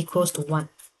 which is equals to 1.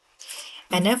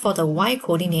 And then for the y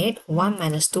coordinate, 1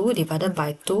 minus 2 divided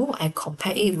by 2, I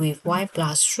compare it with y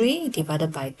plus 3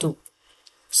 divided by 2.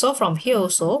 So from here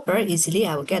also, very easily,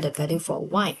 I will get the value for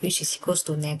y, which is equals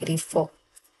to negative 4.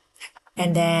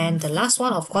 And then the last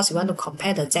one, of course, we want to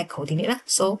compare the z coordinate.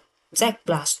 So z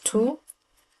plus 2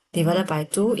 divided by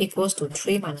 2 equals to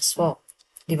 3 minus 4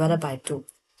 divided by 2.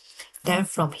 Then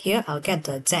from here, I'll get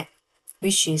the z,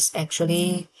 which is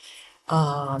actually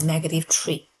negative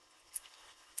 3.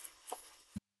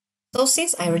 So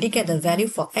since I already get the value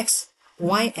for x,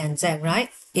 y, and z, right?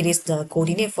 It is the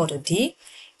coordinate for the D.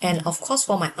 And of course,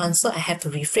 for my answer, I have to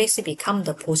rephrase it become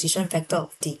the position vector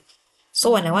of D.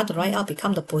 So when I want to write out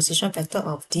become the position vector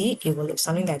of D, it will look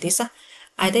something like this.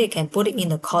 Either you can put it in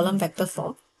the column vector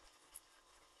form,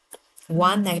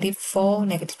 1, negative 4,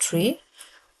 negative 3,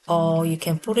 or you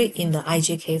can put it in the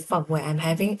IJK form where I'm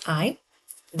having I,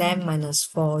 then minus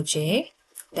 4J,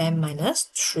 then minus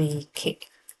 3K.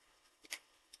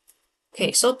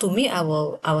 Okay, so to me, I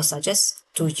will suggest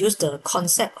to use the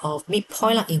concept of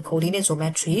midpoint in coordinate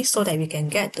geometry so that we can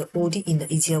get the OD in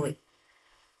the easier way.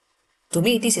 To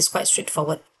me, this is quite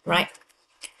straightforward, right?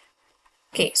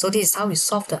 Okay, so this is how we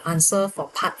solve the answer for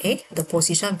part A, the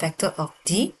position vector of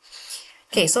D.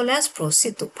 Okay, so let's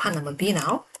proceed to part number B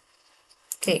now.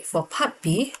 Okay, for part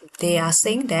B, they are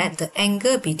saying that the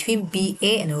angle between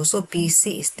BA and also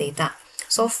BC is theta.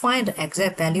 So find the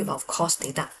exact value of cos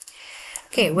theta.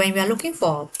 Okay, when we are looking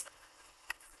for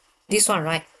this one,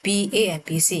 right, BA and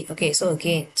BC. Okay, so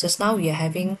again, just now we are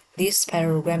having this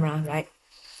parallelogram, right?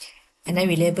 And then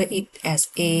we label it as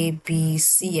A, B,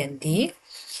 C, and D.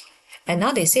 And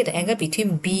now they say the angle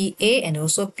between BA and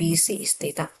also BC is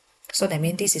theta. So that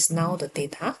means this is now the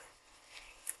theta.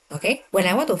 Okay, when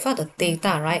I want to find the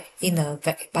theta, right,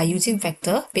 by using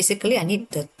vector, basically I need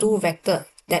the two vector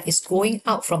that is going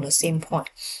out from the same point.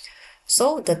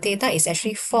 So the theta is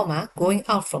actually formed going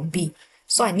out from B.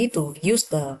 So I need to use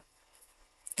the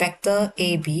vector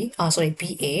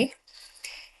BA,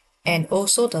 and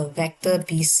also the vector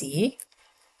BC,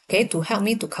 okay, to help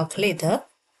me to calculate the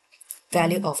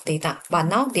value of theta. But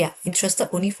now they are interested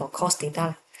only for cos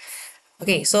theta.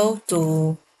 Okay, so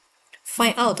to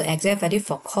find out the exact value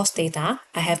for cos theta,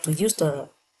 I have to use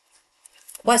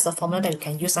what's the formula that you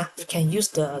can use? You can use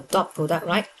the dot product,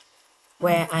 right?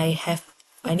 Where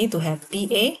I need to have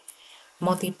BA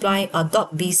multiply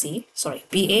dot BC,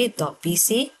 BA dot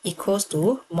BC equals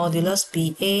to modulus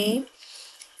BA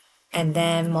and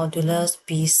then modulus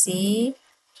BC,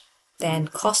 then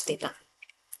cos theta.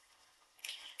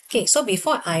 Okay, so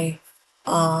before I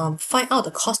find out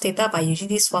the cos theta by using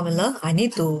this formula, I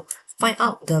need to find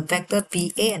out the vector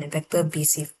BA and the vector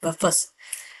BC first.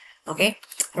 Okay,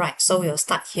 right, so we'll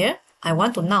start here. I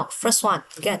want to now, first one,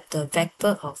 get the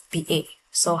vector of BA.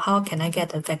 So how can I get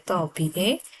the vector of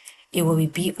BA? It will be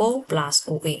BO plus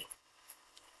OA.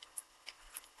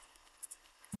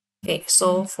 Okay,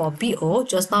 so for BO,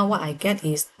 just now what I get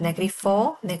is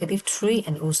 -4, -3,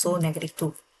 and also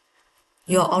 -2.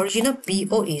 Your original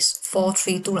BO is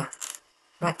 432 lah,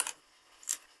 right?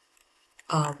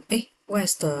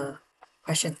 Where's the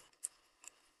question?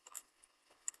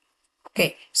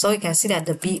 Okay, so you can see that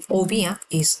the BOB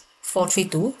is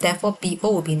 432, therefore BO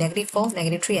will be -4,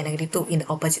 -3, and -2 in the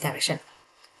opposite direction.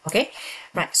 Okay,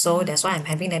 right, so that's why I'm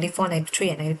having -4,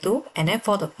 -3, and -2. And then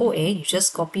for the OA, you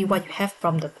just copy what you have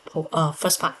from the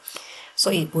first part. So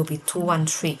it will be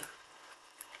 213.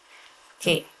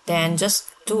 Okay, then just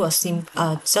do a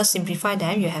just simplify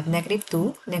them. You have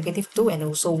 -2, -2, and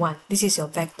also 1. This is your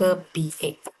vector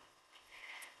BA.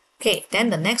 Okay, then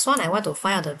the next one, I want to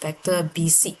find out the vector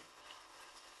BC.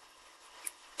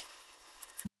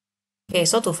 Okay,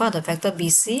 so to find the vector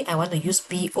BC, I want to use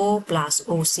BO plus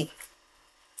OC.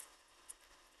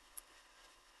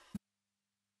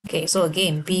 Okay, so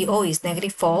again, BO is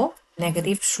 -4,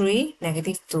 -3,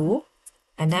 -2,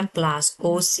 and then plus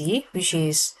OC, which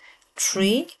is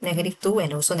 3, -2,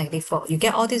 and also -4. You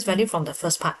get all this value from the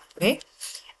first part, okay?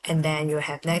 And then you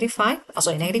have -5,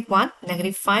 also -1,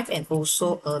 -5, and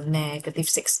also a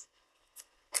 -6.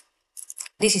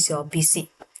 This is your BC.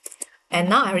 And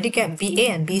now I already get BA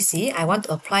and BC. I want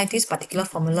to apply this particular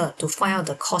formula to find out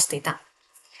the cos theta.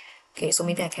 Okay, so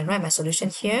maybe I can write my solution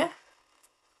here.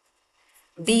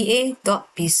 BA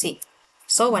dot BC.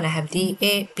 So when I have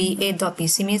BA dot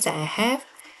BC means that I have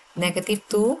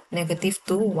 -2,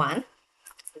 -2, 1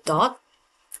 dot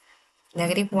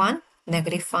 -1,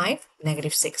 -5,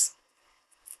 -6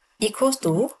 equals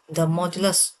to the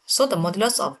modulus. So the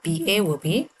modulus of BA will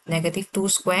be -2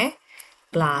 square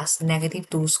plus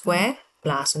 -2 square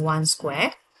plus 1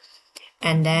 square.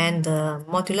 And then the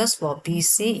modulus for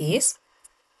BC is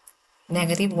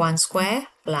 -1 square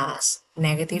plus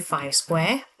 -5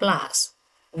 square plus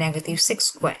 -6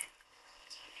 square.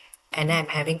 And then I'm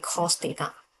having cos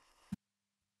theta.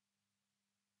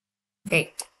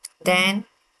 Okay, then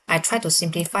I try to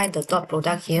simplify the dot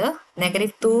product here.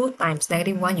 -2 times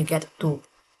 -1, you get 2.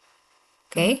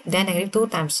 Okay, then -2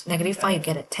 times -5, you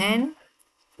get a 10.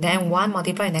 Then 1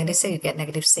 multiplied by -6, you get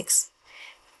 -6.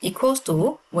 Equals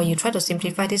to, when you try to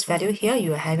simplify this value here,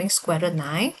 you are having square root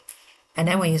 9. And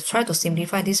then when you try to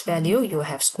simplify this value, you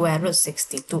have square root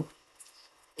 62.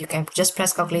 You can just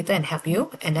press calculator and help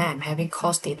you. And then I'm having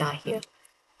cos theta here.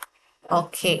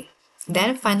 Okay.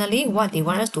 Then finally, what they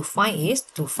want us to find is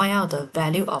to find out the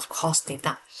value of cos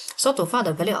theta. So to find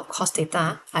the value of cos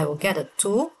theta, I will get a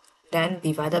 2, then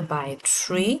divided by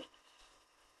 3.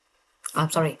 I'm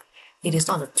sorry, it is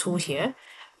not a 2 here.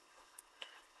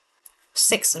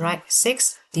 6, right?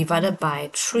 6 divided by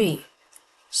 3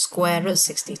 square root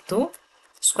 62.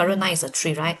 Square root 9 is a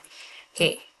 3, right?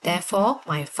 Okay, therefore,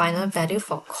 my final value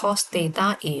for cos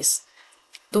theta is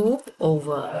 2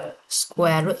 over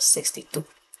square root 62.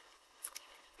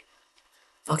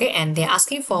 Okay, and they're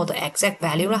asking for the exact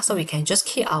value, so we can just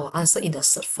keep our answer in the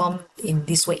third form in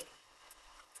this way.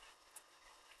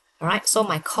 Alright, so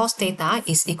my cos theta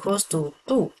is equals to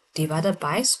 2 divided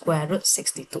by square root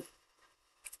 62.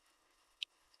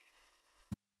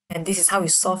 And this is how we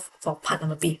solve for part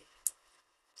number B.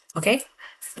 Okay,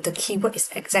 the keyword is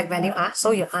exact value,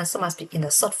 so your answer must be in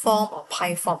the third form or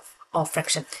pi form or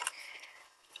fraction.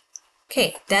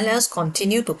 Okay, then let us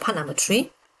continue to part number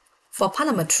 3. For part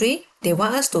number 3, they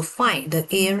want us to find the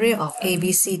area of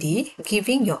ABCD,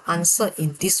 giving your answer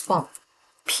in this form,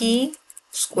 P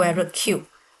square root Q,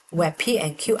 where P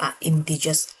and Q are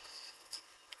integers.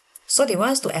 So they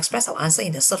want us to express our answer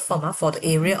in the third form for the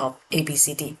area of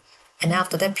ABCD. And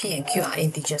after that, P and Q are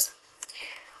integers.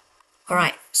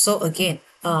 Alright, so again,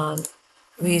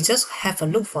 we just have a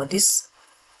look for this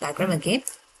diagram again.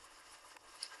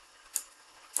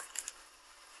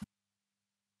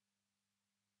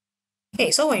 Okay,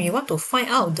 so when you want to find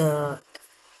out the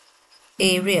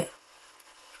area,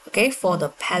 okay, for the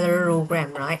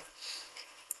parallelogram, right?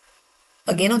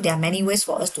 Again, there are many ways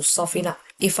for us to solve it up.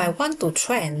 If I want to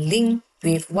try and link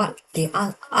with what they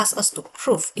asked us to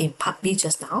prove in part B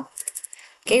just now,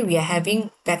 okay, we are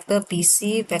having vector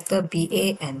BC, vector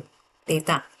BA, and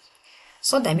theta.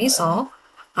 So that means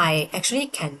I actually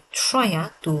can try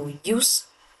to use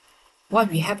what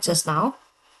we have just now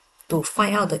to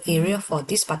find out the area for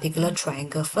this particular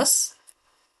triangle first.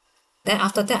 Then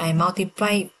after that, I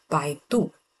multiply by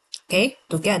 2, okay,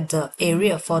 to get the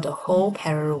area for the whole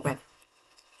parallelogram.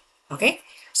 Okay,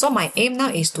 so my aim now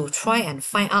is to try and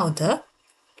find out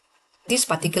this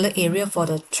particular area for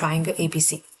the triangle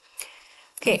ABC.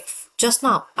 Okay, just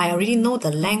now, I already know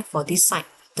the length for this side.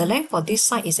 The length for this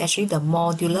side is actually the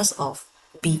modulus of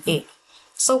BA.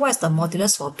 So what is the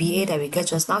modulus for BA that we get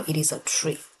just now? It is a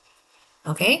 3.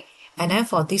 Okay, and then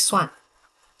for this one,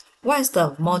 what is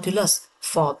the modulus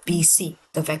for BC,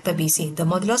 the vector BC? The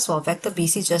modulus for vector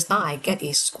BC just now I get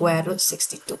is square root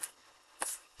 62.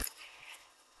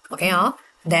 Okay,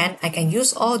 then I can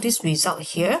use all this result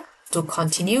here to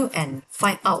continue and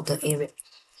find out the area.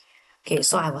 Okay,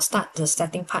 so I will start the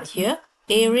starting part here.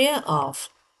 Area of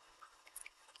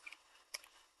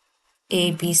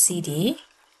ABCD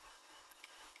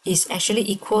is actually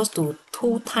equals to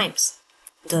 2 times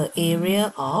the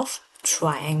area of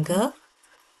triangle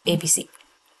ABC.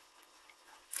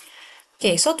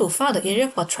 Okay, so to find the area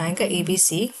for triangle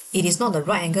ABC, it is not the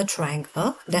right angle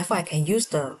triangle, therefore I can use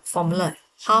the formula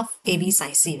half AB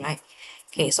sine C, right?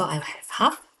 Okay, so I have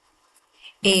half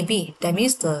AB, that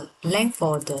means the length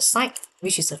for the side,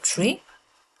 which is a 3,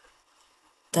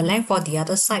 the length for the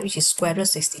other side, which is square root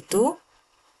 62,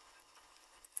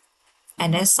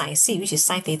 and then sine C, which is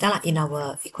sine theta in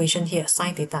our equation here,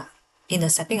 sine theta. In the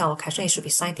setting our question, it should be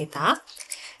sine theta.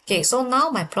 Okay, so now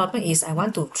my problem is I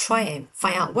want to try and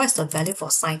find out what's the value for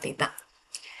sine theta.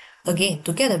 Again,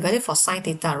 to get the value for sine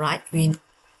theta, right, we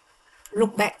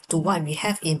look back to what we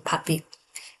have in part B.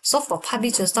 So for part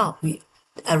B just now, we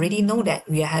already know that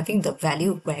we are having the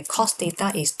value where cos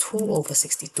theta is 2 over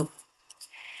 62.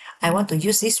 I want to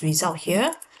use this result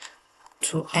here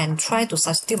and try to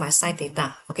substitute my sine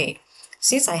theta. Okay,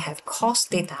 since I have cos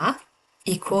theta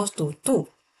equals to 2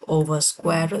 over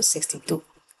square root 62.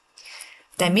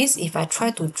 That means if I try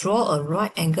to draw a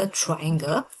right angle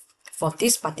triangle for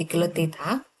this particular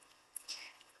theta,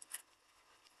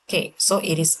 okay, so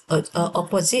it is it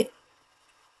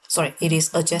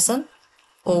is adjacent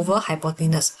over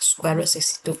hypotenuse square root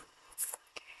 62.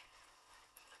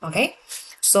 Okay,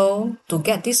 so to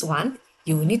get this one,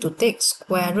 you need to take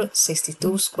square root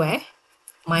 62 square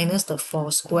minus the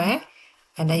 4 square,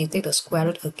 and then you take the square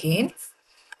root again,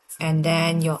 and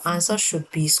then your answer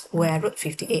should be square root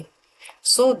 58.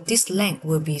 So this length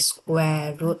will be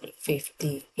square root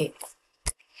 58.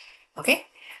 Okay,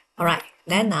 alright,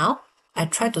 then now I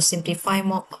try to simplify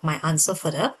more my answer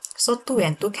further. So 2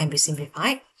 and 2 can be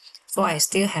simplified. So I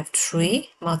still have 3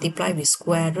 multiplied with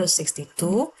square root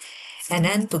 62. And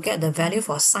then to get the value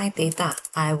for sine theta,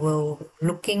 I will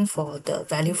looking for the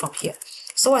value from here.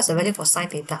 So what's the value for sine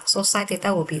theta? So sine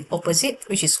theta will be opposite,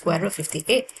 which is square root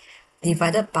 58,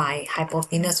 divided by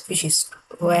hypotenuse, which is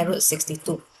square root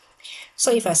 62.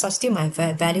 So if I substitute my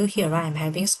value here, right, I'm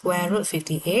having square root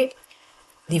 58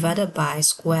 divided by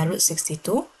square root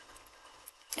 62.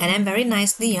 And then very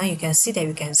nicely, you can see that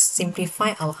we can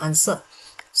simplify our answer,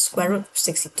 square root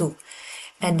 62.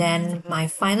 And then my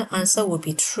final answer will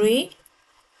be 3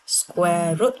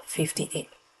 square root 58.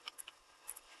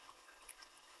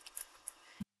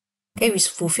 Okay, we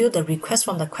fulfill the request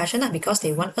from the questioner because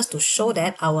they want us to show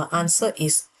that our answer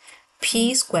is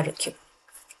p square root cube.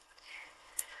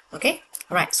 Okay,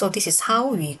 alright, so this is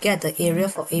how we get the area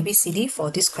for ABCD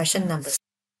for this question number.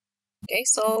 Okay,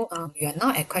 so we are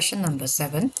now at question number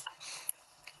 7.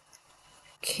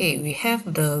 Okay, we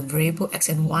have the variable x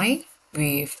and y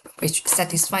which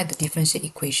satisfy the differential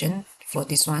equation for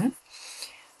this one.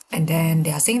 And then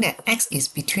they are saying that x is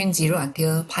between 0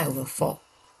 until pi over 4.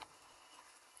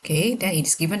 Okay, then it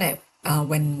is given that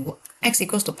when x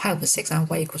equals to pi over 6 and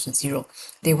y equals to 0,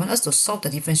 they want us to solve the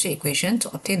differential equation to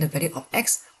obtain the value of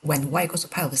x when y equals to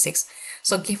pi over 6.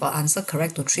 So give our answer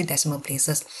correct to 3 decimal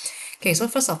places. Okay, so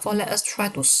first of all, let us try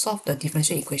to solve the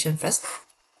differential equation first.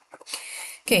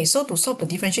 Okay, so to solve the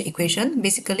differential equation,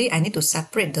 basically I need to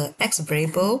separate the x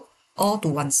variable all to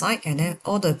one side and then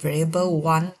all the variable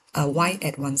y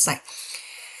at one side.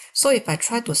 So if I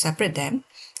try to separate them,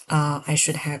 I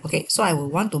should have, okay, so I will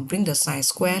want to bring the sine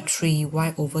square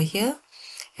 3y over here,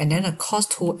 and then the cos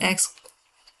 2x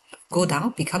go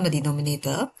down, become the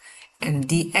denominator, and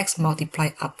dx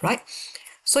multiply up, right?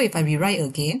 So if I rewrite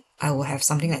again, I will have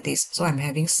something like this. So I'm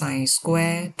having sine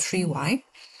square 3y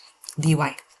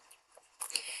dy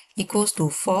equals to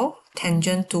 4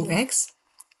 tangent 2x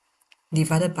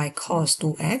divided by cos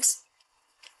 2x,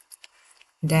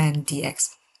 then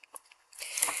dx.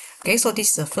 Okay, so this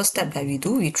is the first step that we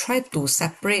do. We try to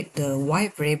separate the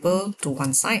y variable to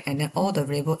one side and then all the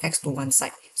variable x to one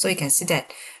side. So you can see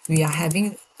that we are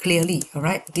having clearly, all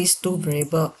right, these two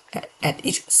variables at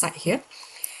each side here.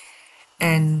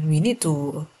 And we need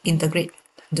to integrate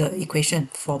the equation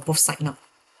for both sides now.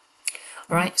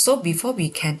 Alright, so before we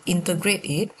can integrate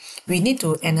it, we need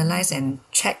to analyze and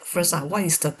check first what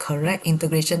is the correct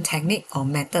integration technique or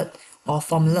method or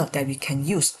formula that we can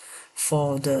use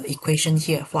for the equation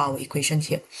here, for our equation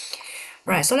here.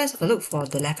 Right, so let's have a look for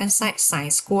the left hand side, sine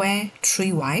square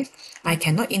 3y. I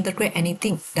cannot integrate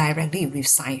anything directly with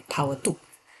sine power 2.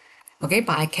 Okay,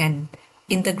 but I can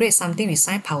integrate something with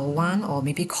sine power 1 or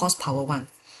maybe cos power 1.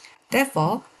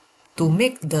 Therefore, to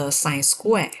make the sine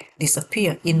square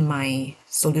disappear in my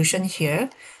solution here,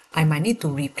 I might need to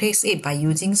replace it by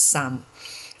using some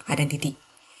identity.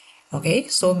 Okay,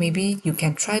 so maybe you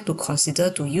can try to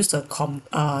consider to use the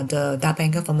double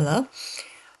angle formula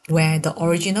where the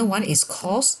original one is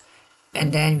cos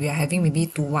and then we are having maybe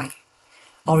 2y.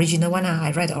 Original one,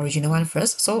 I write the original one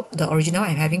first. So the original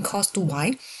I'm having cos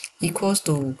 2y equals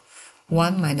to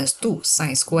 1 minus 2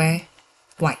 sine square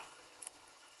y.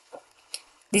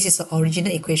 This is the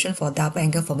original equation for double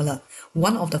angle formula.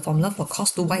 One of the formula for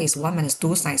cos 2y is 1 minus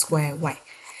 2 sine square y.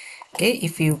 Okay,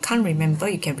 if you can't remember,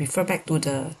 you can refer back to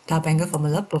the double angle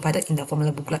formula provided in the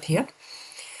formula booklet here.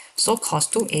 So cos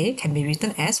 2a can be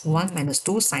written as 1 minus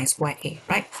 2 sine square a,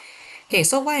 right? Okay,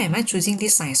 so why am I choosing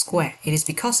this sine square? It is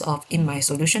because of in my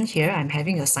solution here, I'm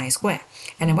having a sine square.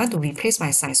 And I want to replace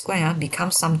my sine square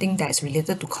become something that is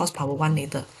related to cos power 1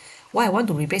 later. Why I want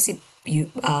to replace it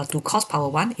to cos power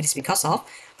 1? It is because of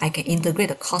I can integrate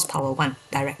the cos power 1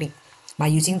 directly by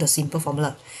using the simple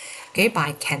formula. Okay, but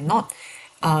I cannot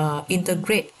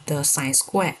integrate the sine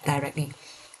square directly.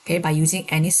 Okay, by using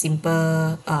any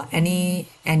simple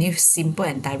simple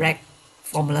and direct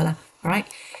formula, right?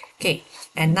 Okay,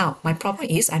 and now my problem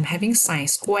is I'm having sine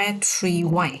square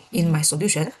 3y in my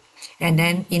solution, and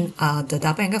then in the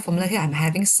double angle formula here I'm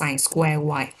having sine square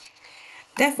y.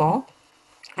 Therefore,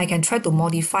 I can try to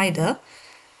modify the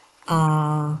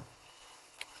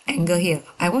angle here.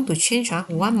 I want to change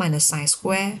 1 minus sine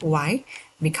square y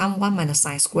become 1 minus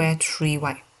sine square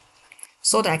 3y,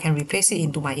 so that I can replace it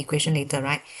into my equation later,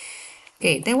 right?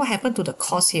 Okay, then what happened to the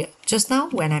cos here? Just now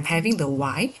when I'm having the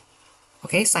y,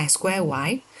 okay, sine square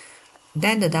y,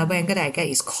 then the double angle that I get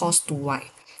is cos 2y.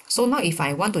 So now if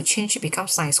I want to change it become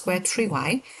sine square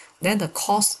 3y, then the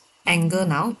cos angle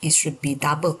now it should be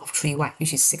double of 3y,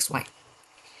 which is 6y.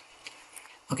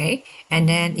 Okay, and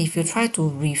then if you try to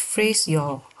rephrase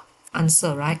your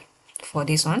answer, right, for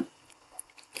this one,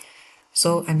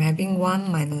 so I'm having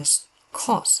 1 minus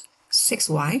cos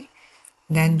 6y,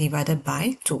 then divided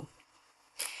by 2.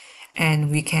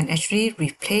 And we can actually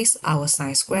replace our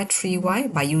sine square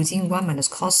 3y by using 1 minus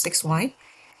cos 6y,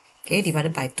 okay,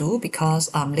 divided by 2, because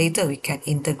later we can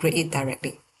integrate it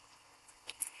directly.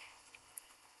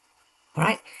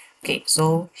 Alright, okay,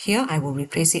 so here I will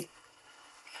replace it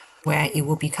where it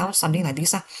will become something like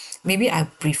this. Maybe I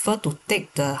prefer to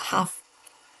take the half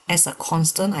as a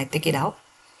constant, I take it out.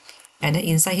 And then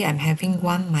inside here I'm having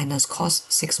 1 minus cos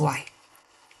 6y.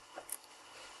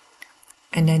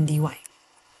 And then dy.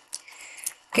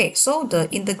 Okay, so the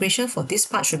integration for this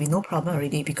part should be no problem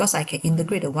already because I can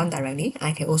integrate the 1 directly.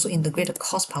 I can also integrate the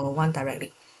cos power 1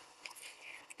 directly.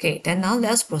 Okay, then now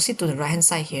let's proceed to the right hand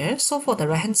side here. So for the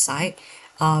right hand side,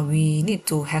 we need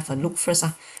to have a look first.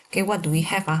 Okay, what do we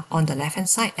have on the left hand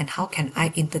side and how can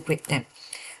I integrate them?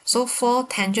 So for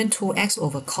tangent 2x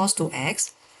over cos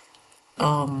 2x,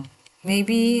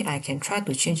 maybe I can try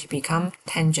to change it become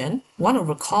tangent. 1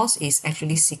 over cos is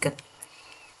actually secant.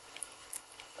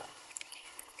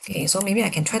 Okay, so maybe I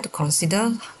can try to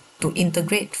consider to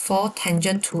integrate for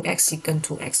tangent 2x secant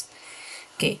 2x.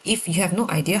 Okay, if you have no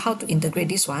idea how to integrate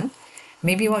this one,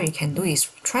 maybe what you can do is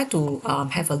try to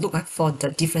have a look for the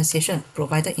differentiation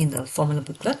provided in the formula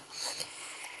booklet.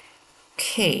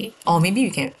 Okay, or maybe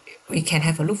we can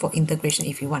have a look for integration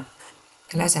if you want.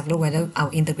 Let's have a look whether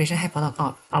our integration have or not,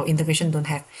 or our integration don't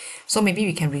have. So maybe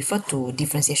we can refer to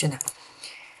differentiation.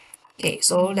 Okay,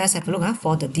 so let's have a look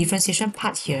for the differentiation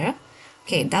part here.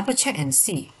 Okay, double check and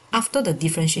see. After the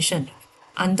differentiation,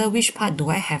 under which part do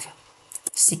I have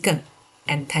secant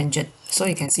and tangent? So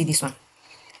you can see this one.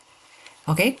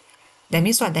 Okay, that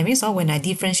means what? That means when I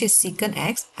differentiate secant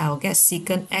x, I will get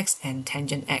secant x and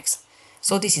tangent x.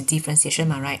 So this is differentiation,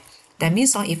 right? That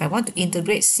means if I want to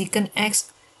integrate secant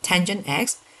x, tangent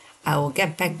x, I will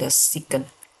get back the secant.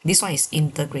 This one is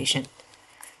integration.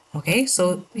 Okay,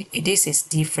 so this is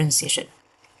differentiation.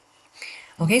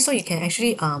 Okay, so you can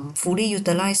actually fully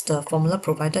utilize the formula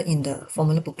provided in the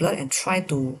formula booklet and try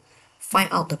to find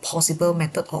out the possible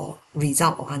method or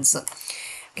result or answer.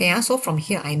 Okay, so from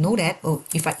here I know that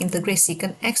if I integrate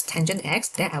secant x tangent x,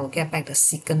 then I will get back the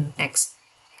secant x.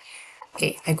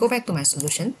 Okay, I go back to my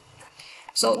solution.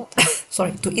 So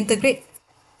sorry, to integrate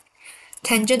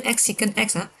tangent x secant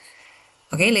x,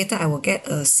 okay, later I will get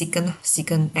a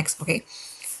secant x. Okay,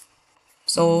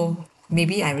 so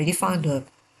maybe I already found the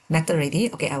method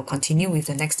already. Okay, I will continue with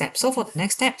the next step. So for the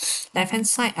next step, left hand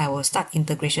side I will start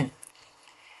integration.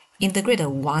 Integrate the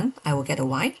 1, I will get a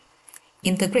y.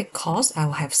 integrate cos, I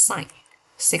will have sine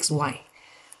 6y.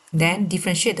 Then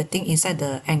differentiate the thing inside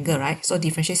the angle, right? So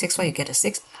differentiate 6y, you get a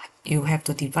 6. You have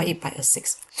to divide it by a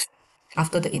 6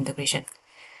 after the integration.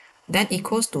 Then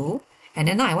equals to, and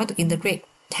then now I want to integrate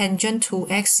tangent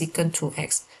 2x secant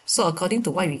 2x. So according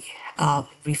to what we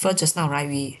referred just now, right,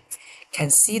 we can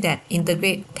see that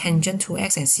integrate tangent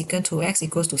 2x and secant 2x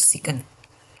equals to secant.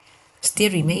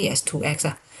 Still remain as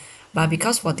 2x. But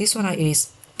because for this one, it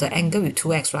is the angle with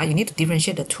 2x, right? You need to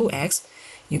differentiate the 2x,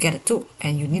 you get a 2,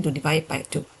 and you need to divide it by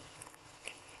 2.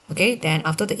 Okay, then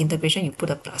after the integration, you put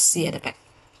a plus c at the back.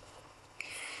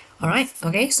 Alright,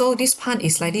 okay, so this part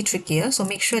is slightly trickier, so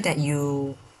make sure that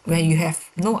when you have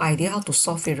no idea how to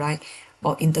solve it, right,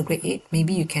 or integrate it,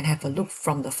 maybe you can have a look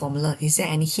from the formula. Is there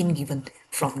any hint given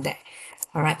from there?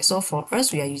 Alright, so for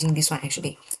us, we are using this one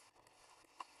actually.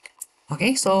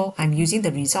 Okay, so I'm using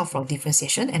the result from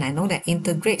differentiation, and I know that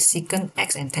integrate secant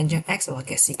x and tangent x, I will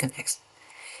get secant x.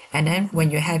 And then when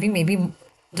you're having maybe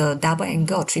the double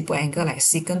angle or triple angle like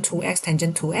secant 2x,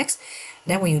 tangent 2x,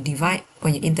 then when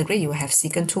you integrate, you will have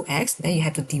secant 2x, then you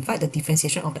have to divide the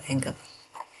differentiation of the angle.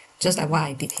 Just like what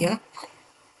I did here.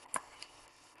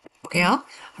 Okay,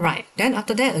 right. Then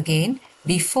after that again,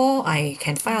 before I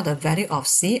can find out the value of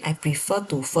c, I prefer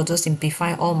to further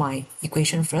simplify all my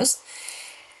equation first.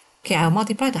 Okay, I'll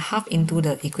multiply the half into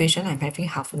the equation. I'm having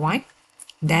half y,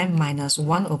 then minus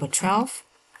 1 over 12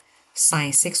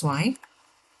 sine 6y.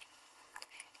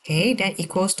 Okay, then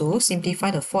equals to, simplify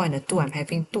the 4 and the 2, I'm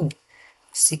having 2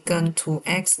 secant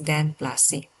 2x, then plus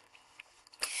c.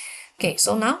 Okay,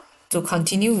 so now to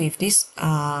continue with this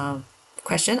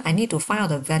question, I need to find out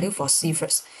the value for c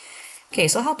first. Okay,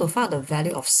 so how to find out the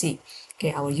value of c?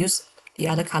 Okay, I will use the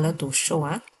other color to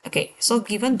show. Okay, so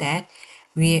given that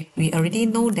we already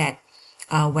know that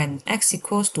when x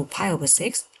equals to pi over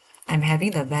 6, I'm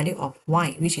having the value of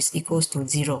y, which is equals to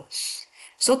 0.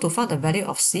 So to find the value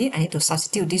of c, I need to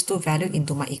substitute these two values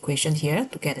into my equation here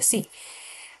to get a c.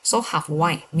 So half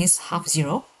y means half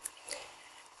 0.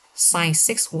 Sine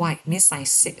 6y means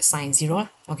sine 0.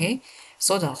 Okay,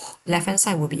 so the left hand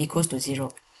side will be equals to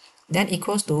 0. Then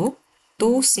equals to 2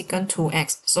 secant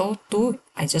 2x. So 2,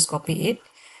 I just copy it.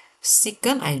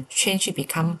 Secant, I change it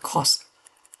become cos.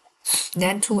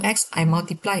 Then 2x, I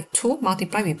multiply 2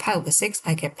 multiply with pi over 6,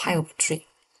 I get pi over 3.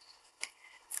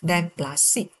 Then plus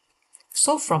c.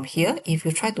 So from here, if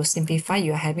you try to simplify,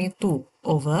 you're having 2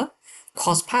 over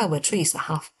cos pi over 3 is a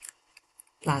half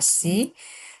plus c.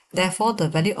 Therefore, the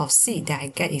value of c that I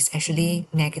get is actually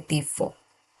negative 4.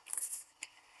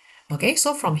 Okay,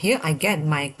 so from here, I get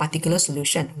my particular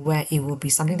solution where it will be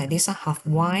something like this, half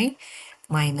y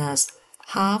minus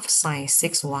half sine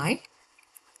 6y,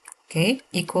 okay,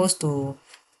 equals to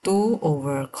 2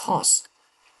 over cos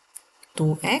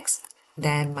 2x,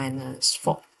 then minus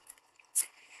 4.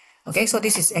 Okay, so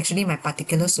this is actually my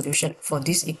particular solution for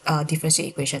this differential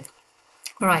equation.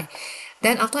 Alright,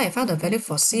 then after I found the value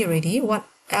for c already, what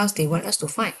else they want us to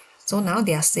find? So now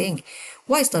they are saying,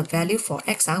 what is the value for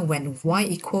x when y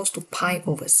equals to pi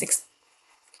over 6?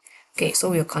 Okay,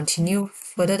 so we'll continue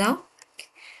further down.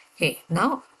 Okay,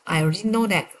 now I already know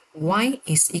that y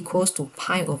is equals to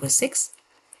pi over 6,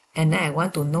 and then I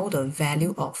want to know the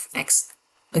value of x.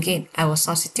 Again, I will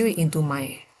substitute it into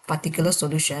my particular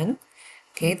solution,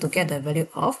 okay, to get the value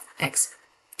of x.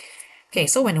 Okay,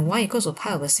 so when y equals to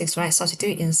pi over 6, right,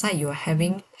 substitute inside, you are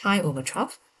having pi over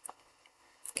 12.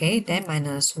 Okay, then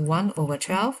minus 1 over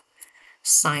 12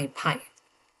 sine pi.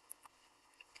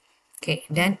 Okay,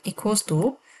 then equals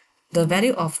to the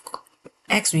value of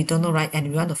x we don't know, right, and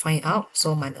we want to find it out,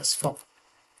 so minus 4.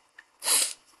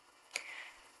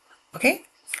 Okay,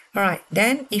 alright,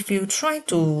 then if you try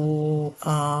to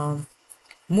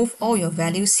move all your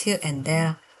values here and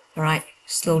there, alright,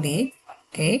 slowly,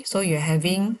 okay, so you're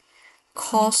having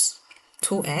cos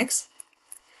 2x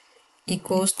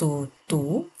equals to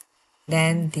 2,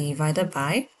 then divided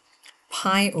by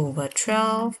pi over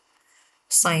 12,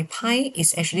 sine pi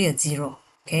is actually a 0.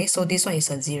 Okay, so this one is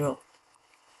a 0.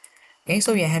 Okay,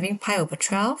 so we are having pi over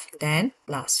 12, then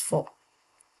plus 4.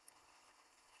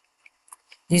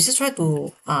 You just try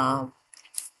to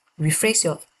rephrase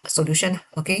your solution,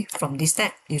 okay, from this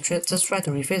step. You just try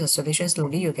to rephrase the solution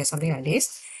slowly, you get something like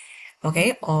this.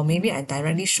 Okay, or maybe I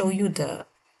directly show you the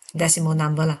decimal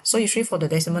number. So usually for the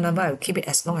decimal number, I will keep it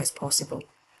as long as possible.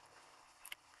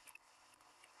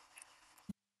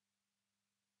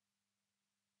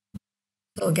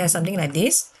 So get something like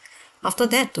this. After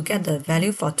that, to get the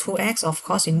value for 2x, of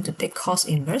course, you need to take cos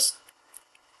inverse.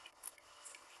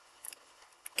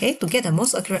 Okay, to get the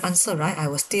most accurate answer, right, I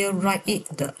will still write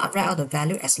out the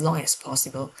value as long as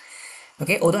possible.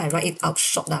 Okay, although I write it out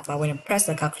short, but when I press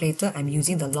the calculator, I'm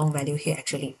using the long value here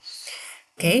actually.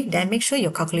 Okay, then make sure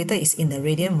your calculator is in the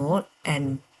radian mode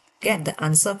and get the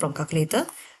answer from calculator,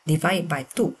 divide it by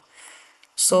 2.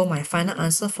 So my final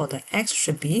answer for the x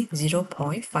should be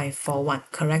 0.541,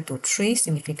 correct to 3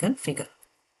 significant figure.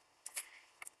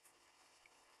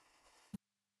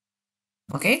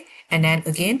 Okay, and then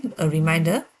again, a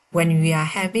reminder, when we are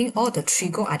having all the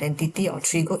trigo identity or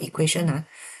trigo equation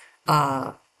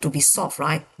to be solved,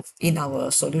 right, in our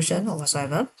solution or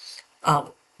whatsoever,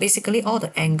 basically all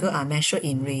the angle are measured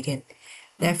in radian.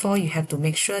 Therefore, you have to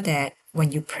make sure that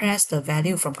when you press the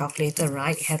value from calculator,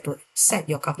 right, you have to set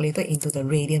your calculator into the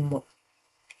radian mode.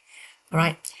 All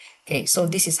right. Okay, so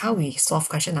this is how we solve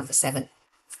question number 7.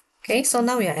 Okay, so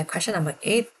now we are at question number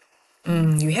 8.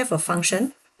 You have a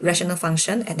function, rational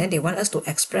function, and then they want us to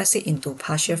express it into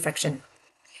partial fraction.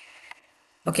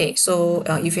 Okay, so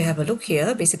if you have a look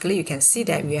here, basically you can see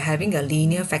that we are having a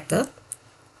linear factor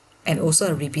and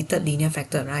also a repeated linear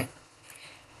factor, right?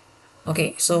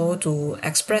 Okay, so to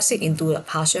express it into a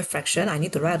partial fraction, I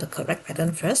need to write the correct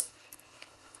pattern first.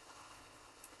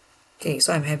 Okay,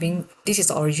 so I'm having, this is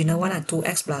the original one,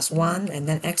 2x plus 1 and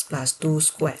then x plus 2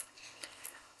 squared.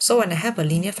 So when I have a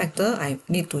linear factor, I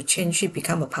need to change it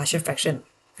become a partial fraction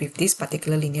with this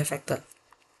particular linear factor.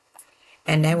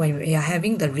 And then when we are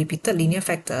having the repeated linear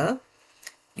factor,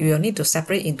 you will need to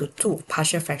separate into 2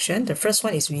 partial fractions. The first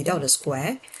one is without the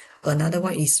square, another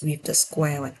one is with the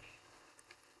square one.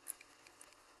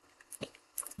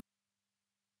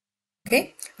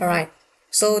 Okay, alright.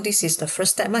 So this is the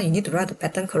first step. You need to write the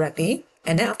pattern correctly.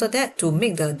 And then after that, to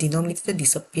make the denominator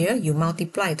disappear, you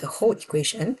multiply the whole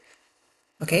equation.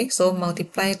 Okay, so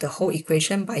multiply the whole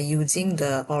equation by using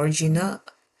the original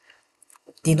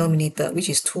denominator, which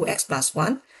is 2x plus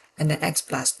 1 and then x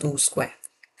plus 2 squared.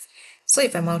 So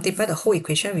if I multiply the whole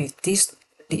equation with this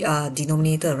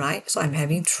denominator, right? So I'm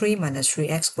having 3 minus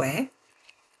 3x squared.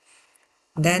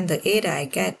 Then the a that I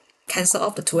get, cancel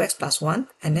off the 2x plus 1,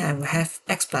 and then I will have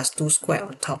x plus 2 squared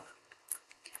on top.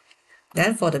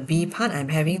 Then for the b part, I'm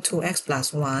having 2x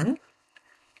plus 1,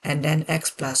 and then x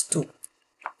plus 2.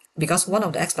 Because one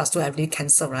of the x plus 2 I already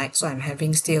cancel, right? So I'm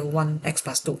having still 1x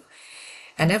plus 2.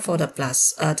 And then for the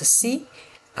the c,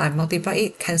 I multiply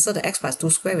it, cancel the x plus 2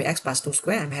 square with x plus 2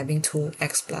 square, I'm having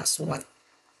 2x plus 1.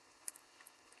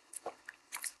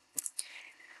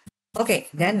 Okay,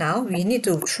 then now we need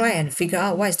to try and figure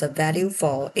out what is the value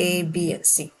for a, b, and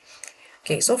c.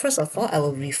 Okay, so first of all, I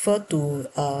will refer to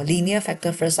linear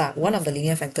factor first. One of the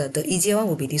linear factor, the easier one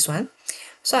will be this one.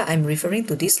 So I'm referring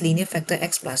to this linear factor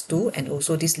x plus 2 and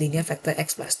also this linear factor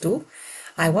x plus 2.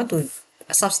 I want to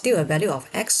substitute a value of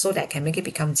x so that I can make it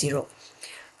become 0.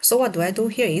 So what do I do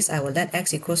here is I will let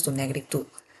x equals to negative 2.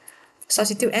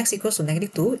 Substitute x equals to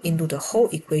negative 2 into the whole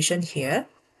equation here.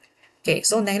 Okay,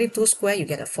 so negative 2 square, you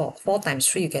get a 4. 4 times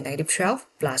 3, you get negative 12.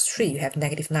 Plus 3, you have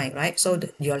negative 9, right? So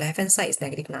your left-hand side is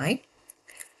negative 9.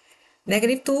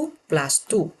 Negative 2 plus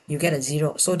 2, you get a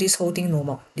 0. So this whole thing no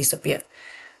more, disappear.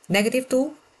 Negative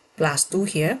 2 plus 2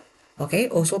 here, okay,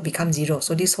 also become 0.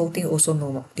 So this whole thing also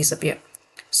no more, disappear.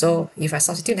 So if I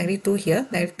substitute negative 2 here,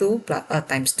 negative 2 plus,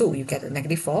 times 2, you get a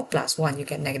negative 4 plus 1, you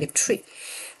get negative 3.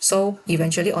 So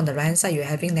eventually on the right hand side, you're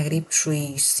having negative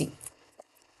 3c.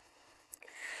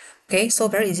 Okay, so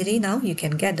very easily now you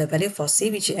can get the value for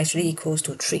c, which is actually equals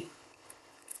to 3.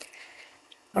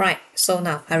 Alright, so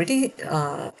now I already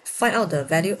find out the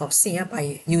value of c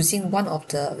by using one of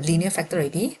the linear factor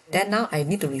already. Then now I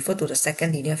need to refer to the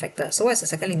second linear factor. So what is the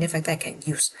second linear factor I can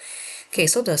use? Okay,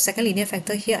 so the second linear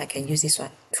factor here, I can use this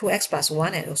one, 2x plus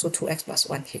 1 and also 2x plus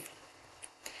 1 here.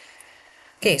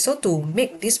 Okay, so to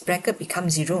make this bracket become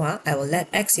 0, I will let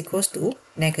x equals to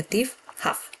negative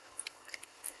half.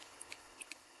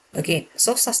 Again,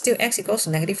 so substitute x equals to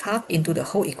negative half into the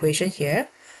whole equation here.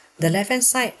 The left hand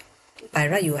side, by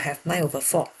right, you will have 9 over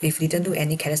 4 if you didn't do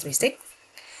any careless mistake.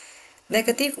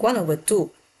 Negative 1 over 2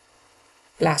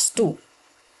 plus 2.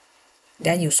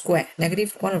 Then you square.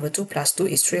 Negative 1 over 2 plus 2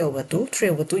 is 3 over 2. 3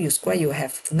 over 2 you square, you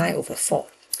have 9 over 4.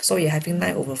 So you're having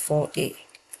 9 over 4a.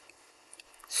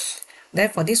 Then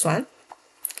for this one,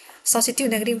 substitute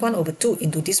negative 1 over 2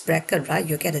 into this bracket, right?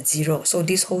 You get a 0. So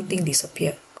this whole thing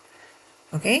disappear.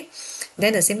 Okay,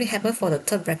 then the same thing happen for the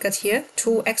third bracket here,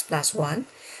 2x plus 1.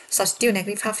 Substitute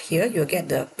negative half here, you'll get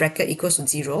the bracket equals to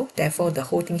 0. Therefore, the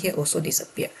whole thing here also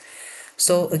disappear.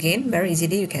 So again, very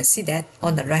easily you can see that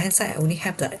on the right hand side, I only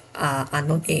have the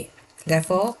unknown a.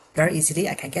 Therefore, very easily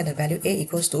I can get the value a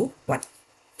equals to 1.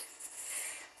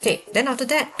 Okay, then after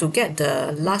that, to get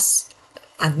the last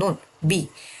unknown b,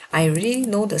 I already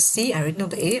know the C, I already know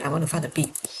the A, I want to find the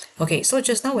B. Okay, so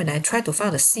just now when I try to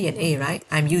find the C and A, right,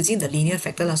 I'm using the linear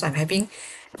factor, so I'm having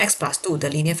x plus 2, the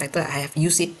linear factor, I have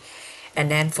used it.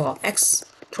 And then for x,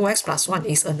 2x plus 1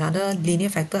 is another linear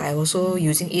factor, I also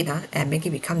using it and make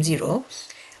it become 0.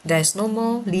 There's no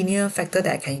more linear factor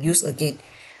that I can use again,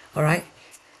 all right,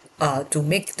 to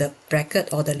make the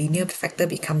bracket or the linear factor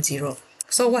become 0.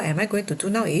 So what am I going to do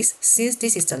now is, since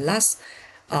this is the last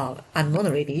unknown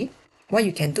already, what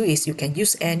you can do is you can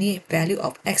use any value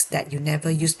of x that you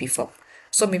never used before.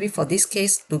 So maybe for this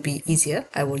case, to be easier,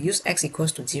 I will use x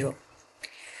equals to 0.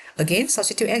 Again,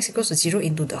 substitute x equals to 0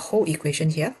 into the whole equation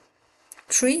here.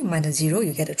 3 minus 0,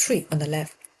 you get a 3 on the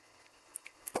left.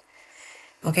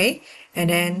 Okay, and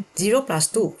then 0 plus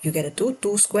 2, you get a 2.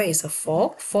 2 square is a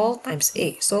 4. 4 times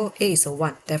a, so a is a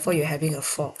 1. Therefore, you're having a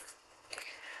 4.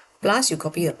 Plus, you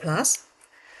copy the plus.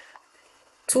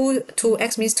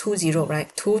 2x means 2, 0,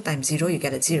 right? 2 times 0, you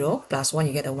get a 0. Plus 1,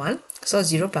 you get a 1. So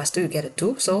 0 plus 2, you get a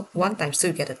 2. So 1 times 2,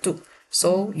 you get a 2.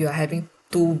 So you are having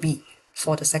 2b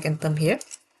for the second term here.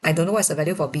 I don't know what's the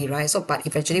value for b, right? So, but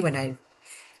eventually when I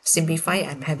simplify,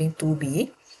 I'm having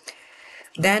 2b.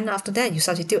 Then after that, you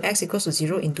substitute x equals to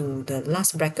 0 into the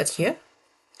last bracket here,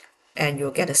 and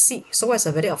you'll get a c. So what's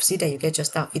the value of c that you get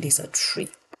just now? It is a 3.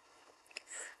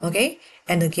 Okay,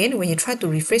 and again, when you try to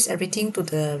rephrase everything to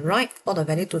the right, or the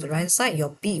value to the right side, your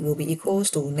b will be equals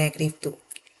to negative 2.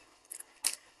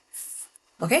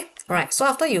 Okay, alright, so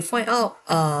after you find out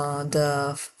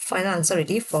the final answer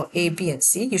already for A, B, and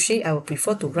C, usually I would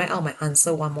prefer to write out my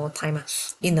answer one more time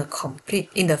in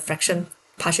the fraction,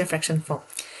 partial fraction form.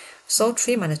 So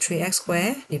 3 minus 3x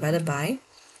squared divided by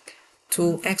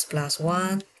 2x plus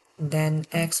 1, then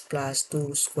x plus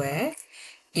 2 squared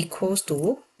equals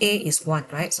to, A is 1,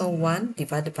 right? So 1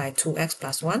 divided by 2x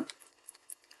plus 1.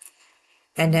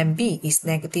 And then B is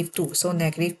negative 2. So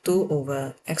negative 2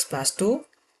 over x plus 2.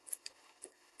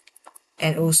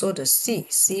 And also the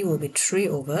C will be 3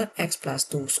 over x plus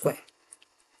 2 squared.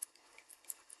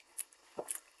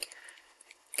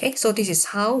 Okay, so this is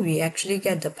how we actually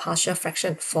get the partial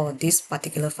fraction for this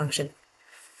particular function.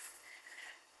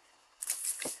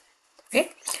 Okay,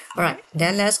 alright,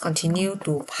 then let's continue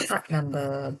to part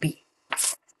number B.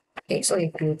 Okay, so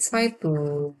if you try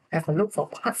to have a look for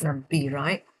part number B,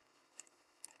 right?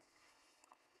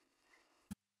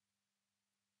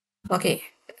 Okay,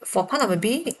 for part number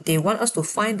B, they want us to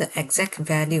find the exact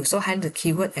value, so hence the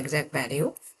keyword exact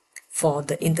value for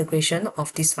the integration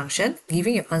of this function,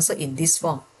 giving your answer in this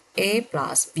form, a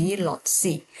plus b log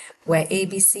c, where a,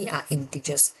 b, c are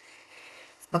integers.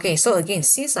 Okay, so again,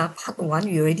 since part 1,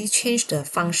 we already changed the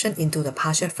function into the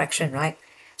partial fraction, right?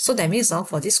 So that means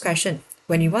for this question,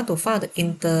 when you want to find the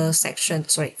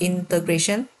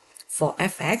integration for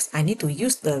fx, I need to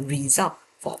use the result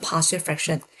for partial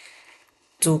fraction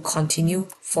to continue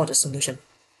for the solution.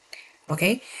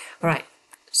 Okay, alright,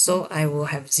 so I will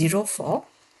have 0, 4.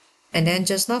 And then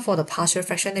just now for the partial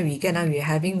fraction that we get now, we're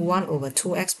having 1 over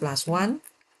 2x plus 1.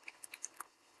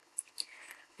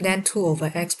 Then 2 over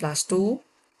x plus 2.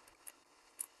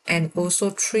 And also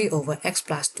 3 over x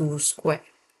plus 2 squared.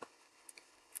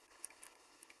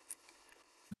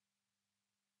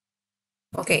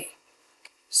 Okay,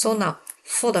 so now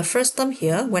for the first term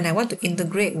here, when I want to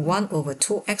integrate 1 over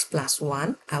 2x plus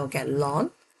 1, I will get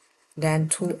ln. Then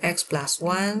 2x plus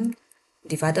 1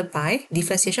 divided by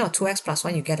differentiation of 2x plus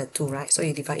 1, you get a 2, right? So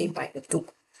you divide it by the 2.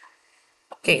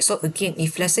 Okay, so again,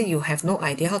 if let's say you have no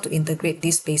idea how to integrate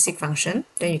this basic function,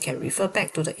 then you can refer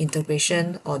back to the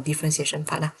integration or differentiation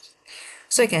part.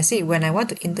 So you can see when I want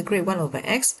to integrate 1 over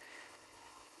x,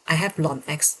 I have ln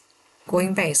x.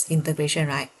 Going back is integration,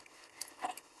 right?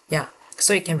 Yeah,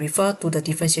 so you can refer to the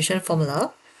differentiation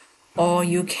formula, or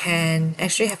you can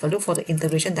actually have a look for the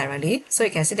integration directly. So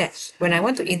you can see that when I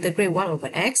want to integrate 1 over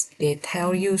x, they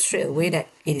tell you straight away that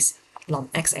it is ln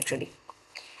x actually.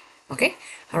 Okay,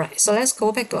 alright, so let's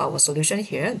go back to our solution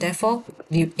here. Therefore,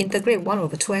 you integrate 1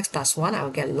 over 2x plus 1, I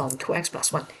will get ln 2x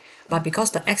plus 1. But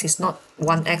because the x is not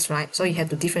 1x, right, so you have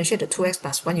to differentiate the 2x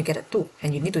plus 1, you get a 2,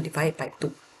 and you need to divide it by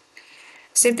 2.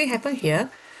 Same thing happened here.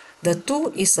 The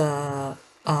 2 is a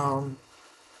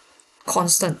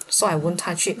constant, so I won't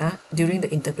touch it during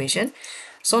the integration.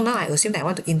 So now I assume that I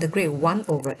want to integrate 1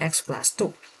 over x plus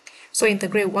 2. So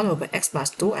integrate 1 over x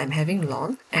plus 2, I'm having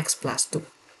ln x plus 2.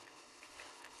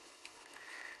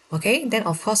 Okay, then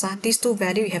of course, these two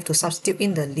values you have to substitute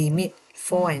in the limit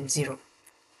 4 and 0.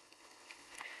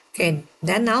 Okay,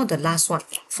 then now the last one.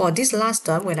 For this last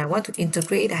term, when I want to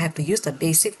integrate it, I have to use the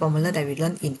basic formula that we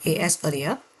learned in AS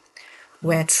earlier,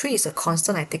 where 3 is a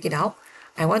constant, I take it out.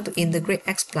 I want to integrate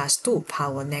x plus 2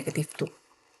 power negative 2.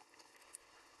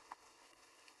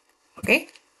 Okay,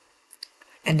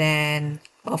 And then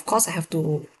of course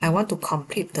I want to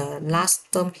complete the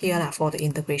last term here for the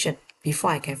integration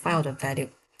before I can find out the value.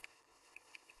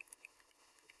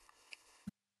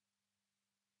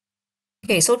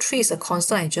 Okay, so 3 is a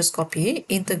constant, I just copy.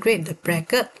 Integrate the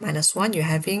bracket minus 1, you're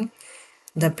having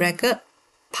the bracket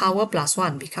power plus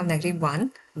 1 become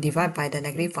 -1, divide by the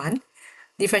 -1.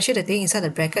 Differentiate the thing inside the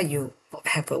bracket, you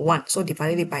have a 1, so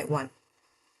divide it by 1.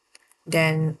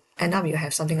 Then end up you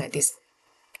have something like this.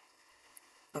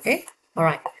 Okay,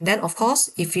 alright. Then of course,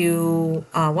 if you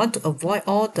want to avoid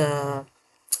all the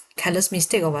careless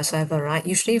mistake or whatsoever, right?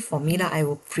 Usually for me, I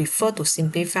would prefer to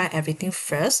simplify everything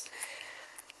first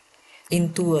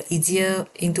into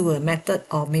a method,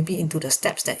 or maybe into the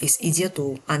steps that is easier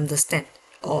to understand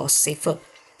or safer.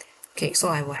 Okay, so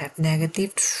I will have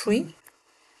 -3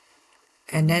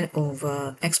 and then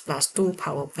over x plus 2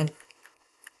 power 1.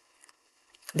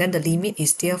 Then the limit is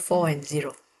still 4 and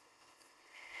 0.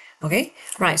 Okay,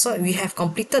 right, so we have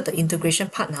completed the integration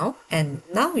part now, and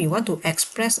now we want to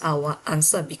express our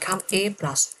answer become a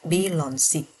plus b ln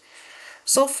c.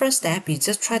 So first step, we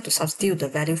just try to substitute the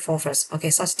value 4 first.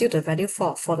 Okay, substitute the value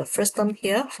 4 for the first term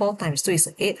here. 4 times 2 is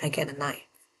 8, I get a 9.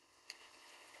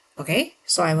 Okay,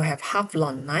 so I will have half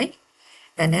ln 9.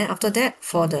 And then after that,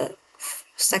 for the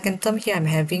second term here, I'm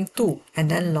having 2.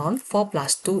 And then ln 4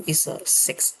 plus 2 is a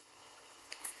 6.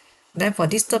 Then for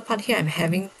this third part here, I'm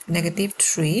having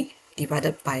 -3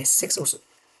 divided by 6 also.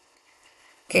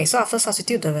 Okay, so after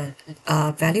substitute the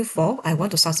value 4, I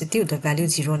want to substitute the value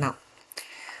 0 now.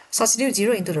 Substitute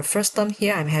 0 into the first term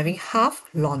here, I'm having half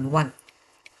ln 1.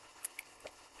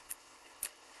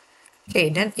 Okay,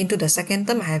 then into the second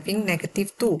term, I'm having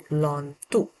 -2 ln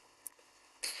 2.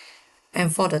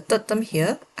 And for the third term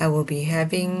here, I will be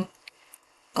having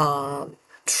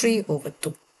 3 over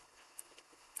 2.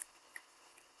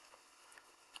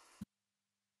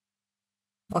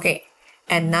 Okay,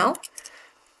 and now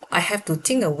I have to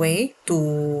think a way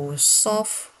to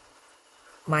solve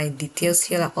my details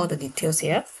here, all the details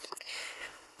here.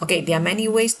 Okay, there are many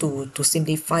ways to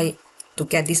simplify to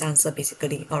get this answer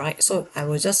basically. Alright, so I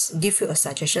will just give you a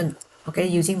suggestion, okay,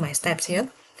 using my steps here,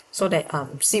 so that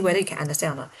see whether you can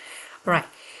understand or not. Alright,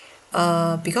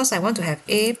 because I want to have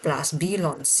a plus b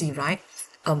ln c, right?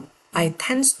 I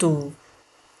tend to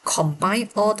combine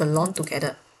all the ln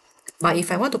together. But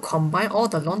if I want to combine all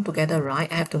the ln together,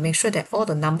 right, I have to make sure that all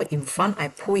the number in front, I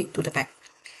pull it to the back.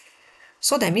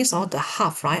 So that means all the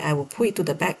half, right, I will pull it to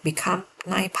the back, become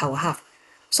 9 power half.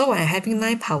 So when I'm having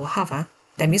 9 power half,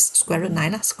 that means square root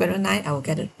 9. Square root 9, I will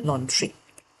get a ln 3.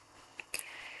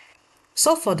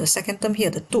 So for the second term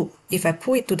here, the 2, if I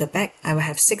pull it to the back, I will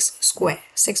have 6 square,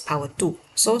 6 power 2.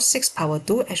 So 6 power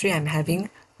 2, actually I'm having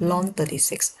ln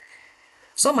 36.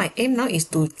 So my aim now is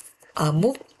to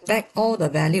move back all the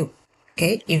value,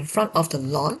 okay, in front of the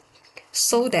ln,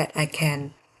 so that I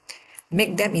can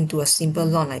make them into a simple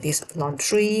ln like this, ln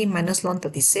 3 minus ln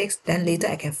 36, then later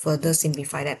I can further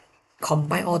simplify that,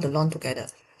 combine all the ln together,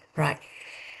 right?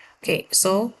 Okay,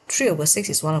 so 3 over 6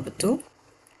 is 1 over 2.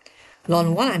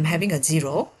 Ln 1, I'm having a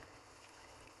 0.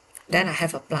 Then I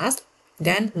have a plus.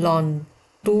 Then ln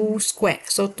 2 square.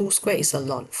 So 2 square is a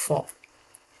ln 4.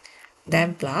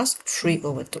 Then plus 3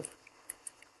 over 2.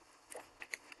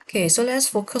 Okay, so let's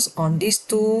focus on these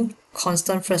two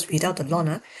constants first without the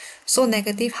ln. So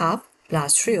 -half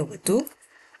plus 3 over 2.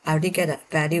 I already get a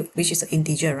value which is an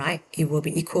integer, right? It will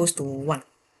be equals to 1.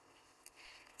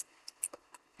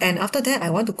 And after that,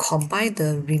 I want to combine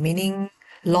the remaining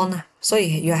ln. So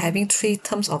you're having 3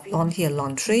 terms of ln here,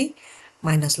 ln 3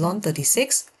 minus ln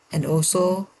 36 and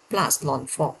also plus ln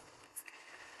 4.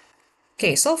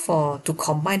 Okay, so to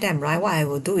combine them, right, what I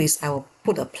will do is I will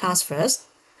put a plus first.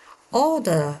 All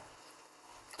the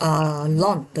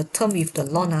ln, the term with the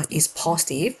ln is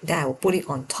positive, then I will put it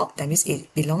on top. That means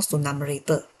it belongs to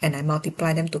numerator and I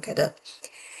multiply them together.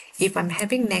 If I'm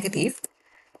having negative,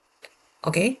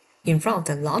 okay, in front of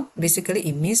the ln, basically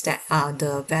it means that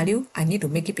the value, I need to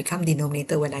make it become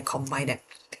denominator when I combine them.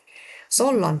 So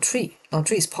ln 3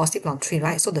 is positive ln 3,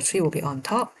 right? So the 3 will be on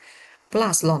top,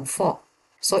 plus ln 4.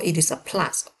 So it is a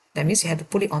plus. That means you have to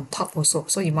put it on top also.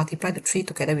 So you multiply the 3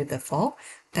 together with the 4,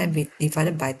 then we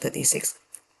divided by 36.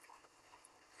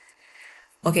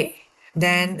 Okay,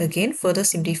 then again, further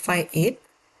simplify it.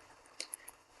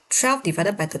 12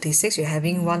 divided by 36, you're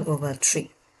having 1 over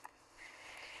 3.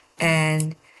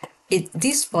 And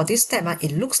for this step,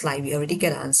 it looks like we already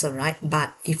get an answer, right?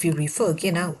 But if you refer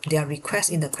again, their request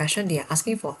in the question, they are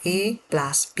asking for a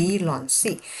plus b ln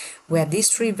c, where these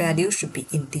 3 values should be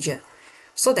integer.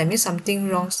 So that means something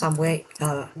wrong somewhere.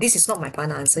 This is not my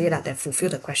final answer yet that fulfill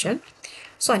the question.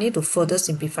 So I need to further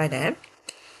simplify them.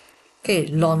 Okay,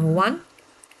 ln 1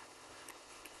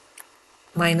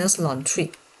 minus ln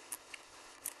 3.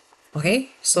 Okay,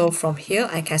 so from here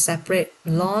I can separate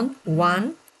ln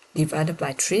 1 divided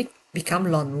by 3 become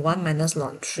ln 1 minus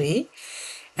ln 3.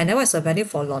 And then what's the value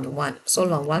for ln 1? So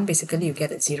ln 1 basically you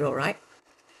get a 0, right?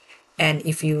 And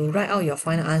if you write out your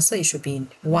final answer, it should be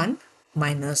 1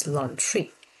 minus ln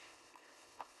 3.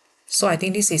 So I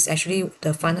think this is actually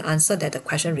the final answer that the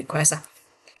question requests.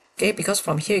 Okay, because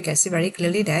from here you can see very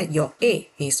clearly that your A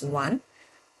is 1,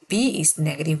 B is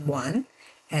 -1,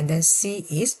 and then C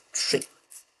is 3.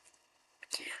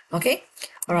 Okay,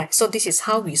 alright, so this is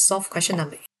how we solve question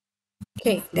number 8.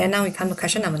 Okay, then now we come to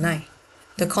question number 9.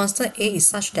 The constant A is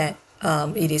such that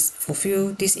it is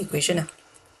fulfill this equation.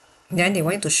 Then they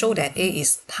want you to show that A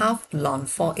is half ln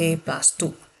 4A plus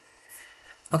 2.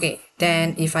 Okay,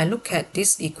 then if I look at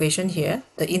this equation here,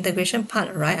 the integration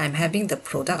part, right, I'm having the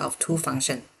product of two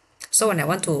functions. So when I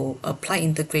want to apply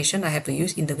integration, I have to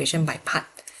use integration by part.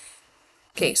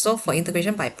 Okay, so for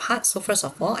integration by part, so first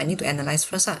of all, I need to analyze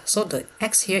first. So the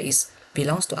x here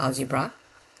belongs to algebra.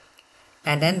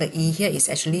 And then the e here is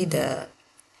actually the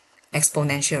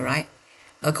exponential, right?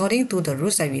 According to the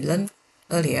rules that we learned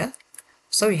earlier,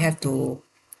 so we have to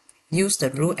use the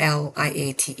rule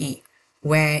LIATE,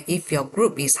 where if your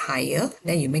group is higher,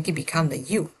 then you make it become the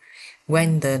u.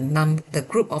 When the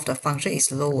group of the function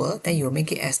is lower, then you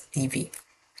make it as dv.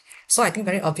 So I think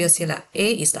very obvious here, like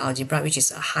A is the algebra, which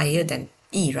is higher than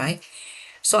E, right?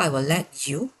 So I will let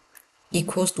U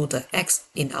equals to the X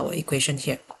in our equation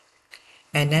here.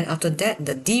 And then after that,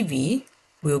 the dV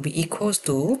will be equals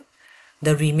to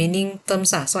the remaining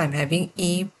terms. So I'm having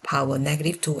E power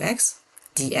 -2x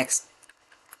dx.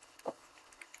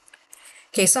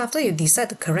 Okay, so after you decide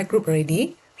the correct group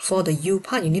already, for the U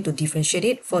part, you need to differentiate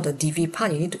it. For the dV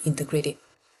part, you need to integrate it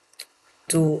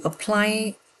to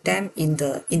apply them in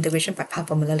the integration by part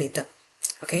formula later.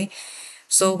 Okay,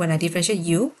 so when I differentiate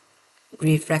U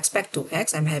with respect to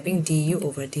x, I'm having du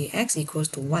over dx equals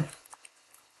to 1.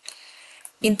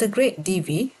 Integrate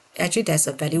dv, actually there's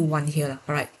a value 1 here,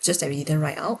 alright, just that we didn't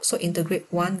write out. So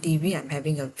integrate 1 dv, I'm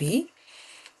having a v.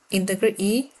 Integrate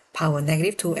e power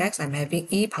 -2x, I'm having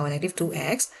e power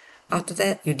 -2x. After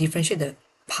that, you differentiate the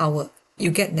power,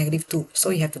 you get -2, so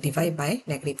you have to divide by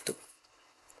 -2.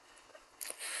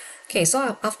 Okay,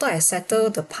 so after I settle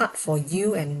the part for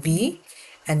u and v,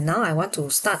 and now I want to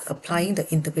start applying the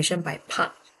integration by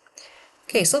part.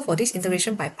 Okay, so for this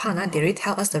integration by part, they already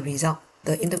tell us the result.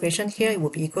 The integration here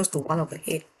will be equals to 1 over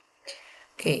 8.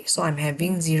 Okay, so I'm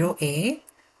having 0a,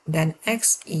 then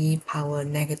x e power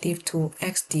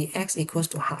 -2x dx equals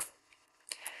to half.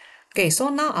 Okay, so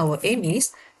now our aim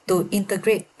is to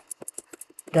integrate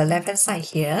the left-hand side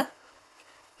here,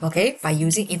 okay, by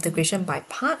using integration by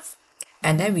part,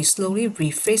 and then we slowly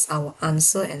rephrase our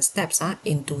answer and steps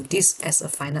into this as a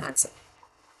final answer.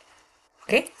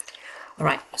 Okay,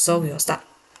 alright, so we will start.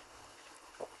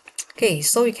 Okay,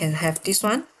 so we can have this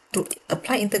one. To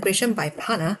apply integration by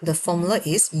part, the formula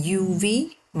is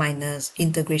uv minus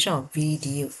integration of v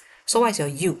du. So what is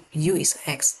your u? U is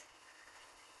x.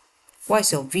 What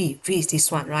is your v? V is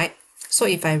this one, right? So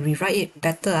if I rewrite it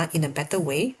better, in a better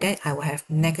way, then I will have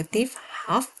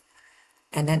 -half,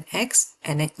 and then x,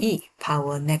 and then e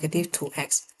power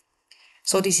 -2x.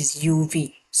 So this is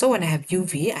uv. So when I have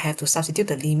uv, I have to substitute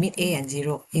the limit a and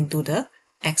 0 into the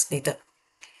x later.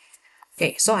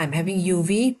 Okay, so I'm having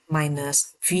uv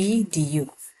minus v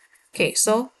du. Okay,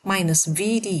 so minus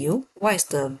v du, what is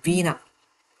the v now?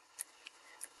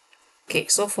 Okay,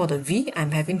 so for the v,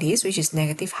 I'm having this, which is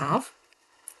 -half,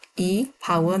 e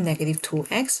power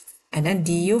 -2x, and then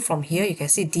du from here, you can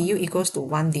see du equals to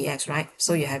 1 dx, right?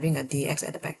 So you're having a dx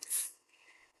at the back.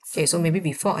 Okay, so maybe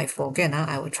before I forget,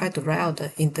 I will try to write out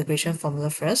the integration formula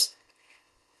first.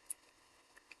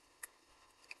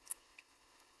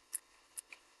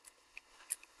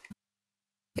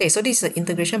 Okay, so this is the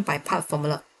integration by part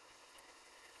formula.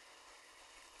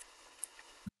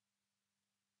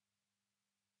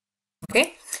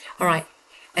 Okay, alright,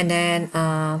 and then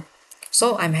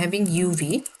so I'm having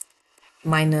uv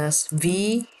minus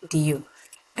v du,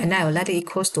 and I will let it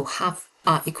equals to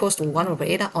equals to 1 over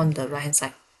 8 on the right hand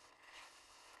side.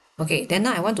 Okay, then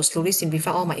now I want to slowly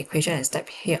simplify all my equation and step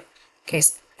here. Okay,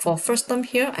 for first term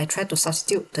here, I try to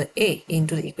substitute the a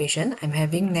into the equation. I'm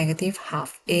having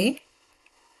 -half a,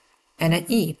 and then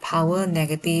e power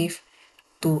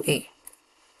 -2a.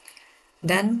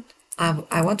 Then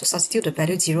I want to substitute the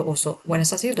value 0 also. When I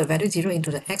substitute the value 0 into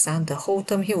the x, the whole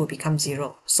term here will become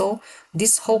 0. So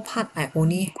this whole part, I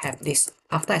only have this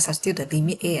after I substitute the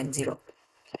limit a and 0.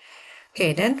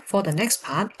 Okay, then for the next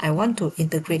part, I want to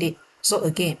integrate it. So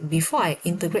again, before I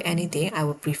integrate anything, I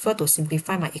would prefer to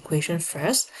simplify my equation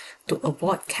first to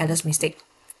avoid careless mistake.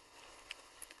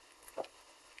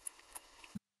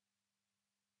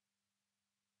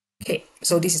 Okay,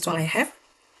 so this is what I have.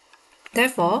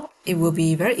 Therefore, it will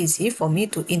be very easy for me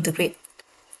to integrate.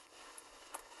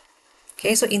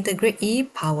 Okay, so integrate e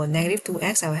power negative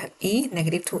 2x, I will have e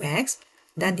negative 2x,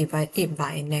 then divide it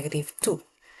by negative 2.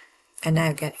 And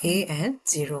then I get a and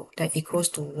 0, that equals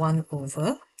to 1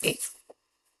 over 8.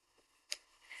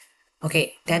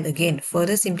 Okay, then again,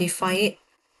 further simplify it.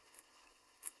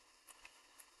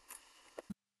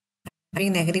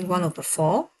 Having negative 1 over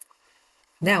 4.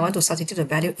 Then I want to substitute the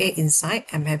value a inside.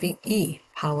 I'm having e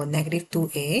power negative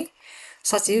 2a.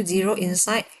 Substitute 0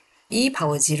 inside. E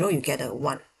power 0, you get a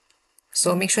 1.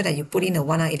 So make sure that you put in a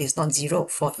 1, it is not 0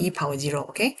 for e power 0,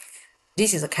 okay?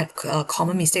 This is a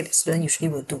common mistake that students usually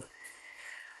will do.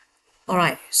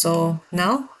 Alright, so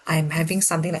now I'm having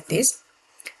something like this.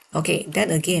 Okay, then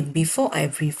again, before I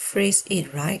rephrase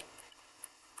it, right,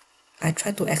 I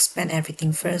try to expand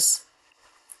everything first.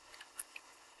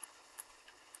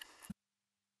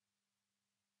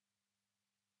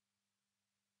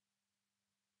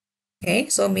 Okay,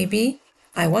 so maybe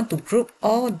I want to group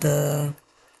all the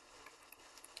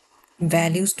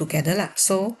values together lah.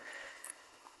 So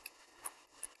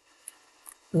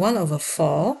 1 over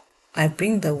 4, I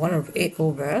bring the 1 over 8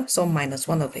 over, so minus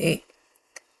 1 over 8.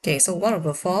 Okay, so 1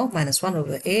 over 4 minus 1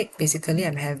 over 8, basically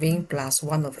I'm having plus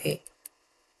 1 over 8.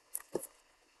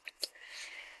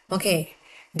 Okay,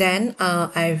 then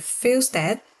I feel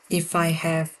that if I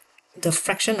have the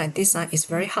fraction like this, it's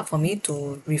very hard for me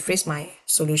to rephrase my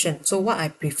solution. So what I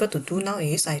prefer to do now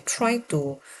is I try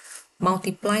to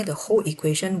multiply the whole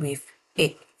equation with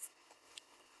 8.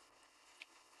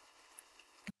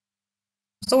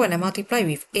 So when I multiply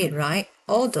with 8, right,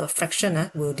 all the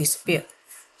fraction will disappear.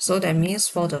 So that means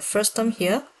for the first term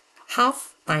here,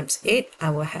 half times 8, I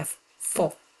will have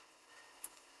 4.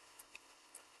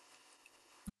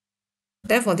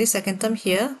 Then for this second term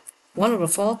here, 1 over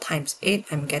 4 times 8,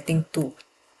 I'm getting 2.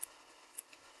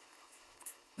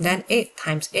 Then 8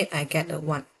 times 8, I get a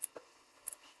 1.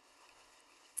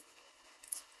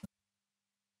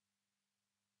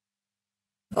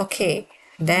 Okay,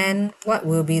 then what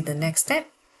will be the next step?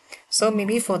 So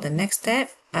maybe for the next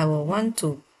step, I will want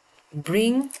to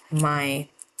bring my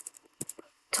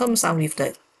terms out with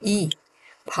the e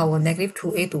power negative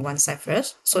 2a to one side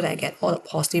first, so that I get all the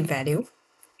positive value,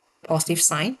 positive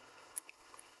sign.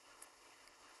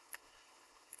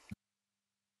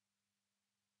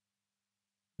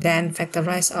 Then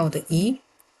factorize out the e.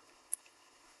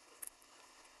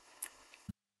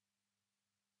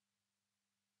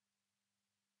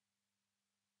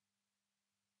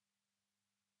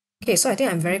 Okay, so I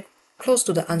think I'm very close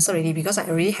to the answer already because I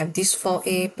already have this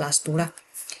 4a plus 2 lah.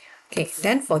 Okay,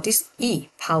 then for this e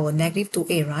power negative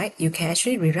 2a, right, you can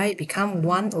actually rewrite it become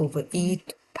 1 over e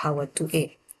power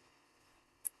 2a.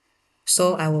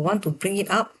 So I will want to bring it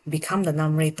up, become the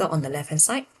numerator on the left hand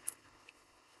side.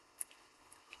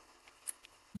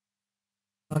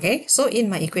 Okay, so in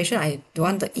my equation, I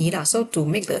want the e lah. So to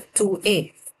make the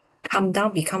 2a come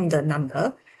down, become the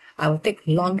number, I will take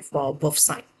ln for both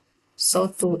sides. So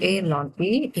 2a ln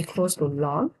e equals to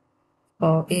ln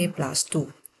 4a plus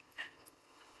 2.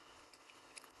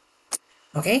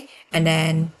 Okay, and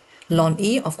then ln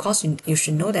e, of course, you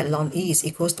should know that ln e is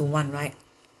equals to 1, right?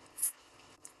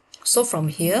 So from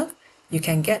here, you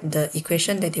can get the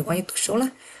equation that they want you to show lah,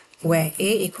 where a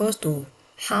equals to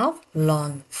half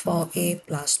ln 4a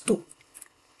plus 2.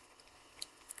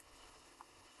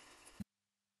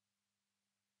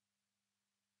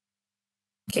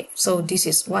 Okay, so this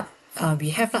is what we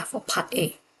have for part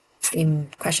A in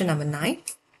question number 9.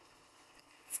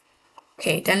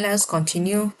 Okay, then let's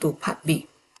continue to part B.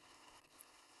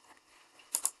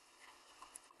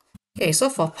 Okay, so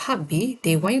for part B,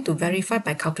 they want you to verify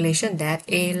by calculation that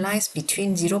A lies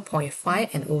between 0.5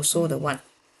 and also the 1.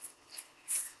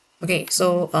 Okay,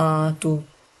 so to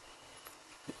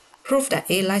prove that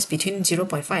A lies between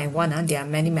 0.5 and 1, there are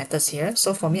many methods here.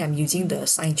 So for me, I'm using the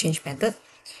sign change method.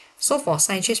 So for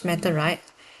sign change method, right,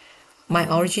 my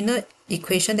original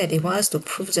equation that they want us to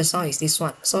prove just now is this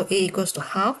one. So A equals to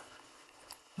half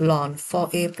ln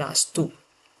 4a plus 2.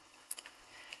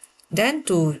 Then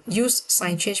to use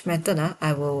sign change method,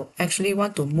 I will actually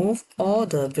want to move all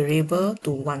the variable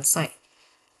to one side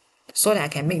so that I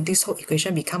can make this whole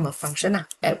equation become a function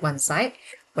at one side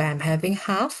where I'm having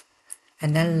half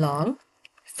and then ln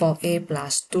 4a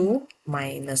plus 2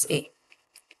 minus a.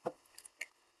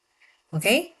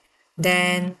 Okay,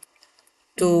 then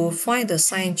to find the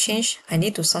sign change, I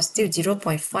need to substitute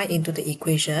 0.5 into the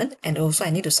equation, and also I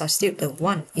need to substitute the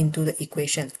 1 into the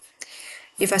equation.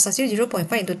 If I substitute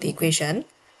 0.5 into the equation,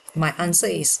 my answer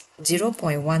is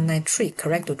 0.193,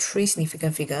 correct to 3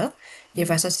 significant figure. If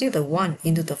I substitute the 1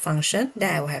 into the function,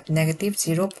 then I will have negative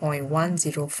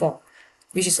 0.104,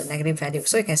 which is a negative value.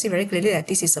 So you can see very clearly that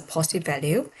this is a positive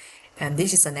value and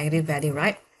this is a negative value,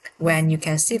 right? When you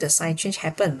can see the sign change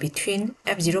happen between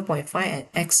f0.5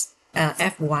 and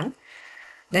f1,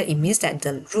 then it means that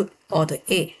the root or the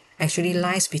a actually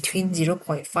lies between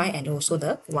 0.5 and also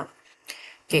the 1.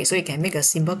 Okay, so you can make a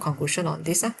simple conclusion on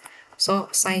this. So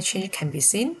sign change can be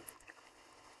seen,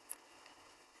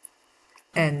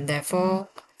 and therefore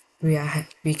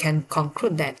we can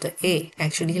conclude that the a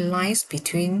actually lies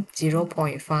between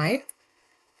 0.5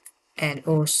 and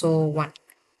also 1.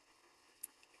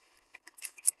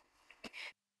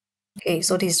 Okay,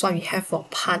 so this is what we have for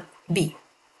part B.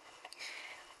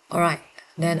 Alright,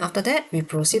 then after that we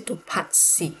proceed to part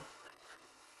C.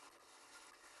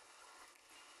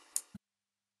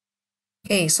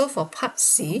 Okay, so for part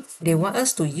C, they want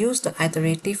us to use the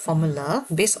iterative formula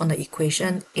based on the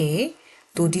equation A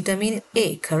to determine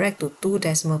A correct to 2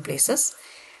 decimal places.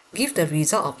 Give the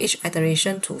result of each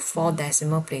iteration to 4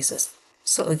 decimal places.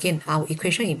 So again, our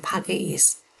equation in part A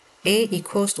is A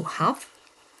equals to half,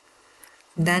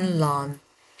 then ln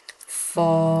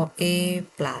 4A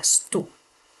plus 2.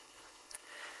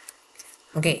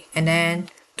 Okay, and then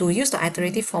to use the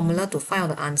iterative formula to find out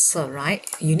the answer, right,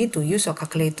 you need to use your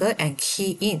calculator and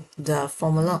key in the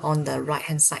formula on the right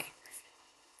hand side.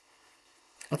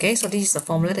 Okay, so this is the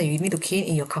formula that you need to key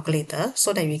in your calculator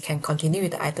so that we can continue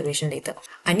with the iteration later.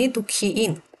 I need to key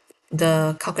in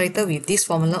the calculator with this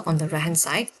formula on the right hand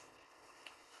side.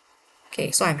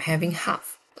 Okay, so I'm having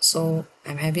half. So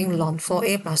I'm having ln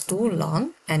 4a plus 2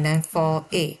 ln, and then for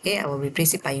a I will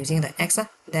replace it by using the x,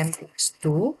 then plus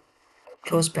 2,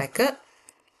 close bracket,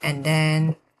 and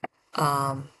then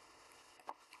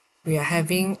we are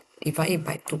having divided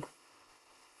by 2.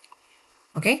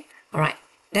 Okay, all right.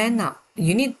 Then now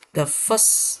you need the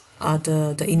first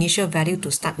the initial value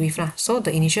to start with lah. So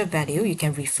the initial value you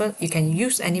can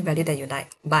use any value that you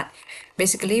like, but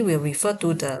basically we'll refer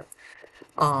to the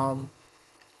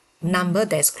number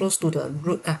that's close to the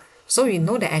root. So we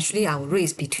know that actually our root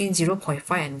is between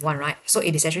 0.5 and 1, right? So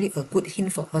it is actually a good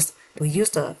hint for us to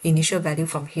use the initial value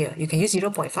from here. You can use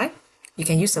 0.5, you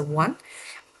can use a 1,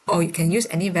 or you can use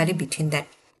any value between that.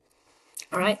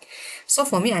 Alright, so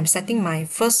for me, I'm setting my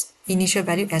first initial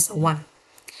value as a 1.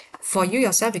 For you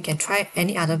yourself, you can try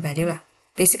any other value.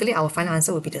 Basically, our final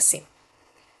answer will be the same.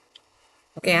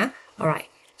 Okay, alright.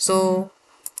 So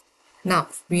now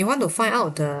we want to find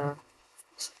out the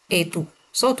A2.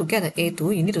 So to get the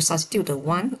A2, you need to substitute the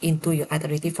 1 into your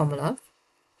iterative formula.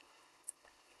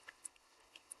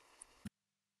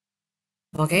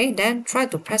 Okay, then try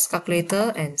to press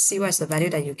calculator and see what's the value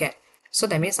that you get. So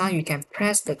that means you can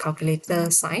press the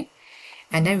calculator sign,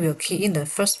 and then we'll key in the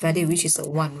first value, which is a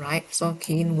 1, right? So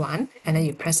key in 1, and then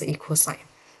you press the equal sign.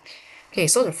 Okay,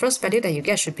 so the first value that you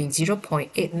get should be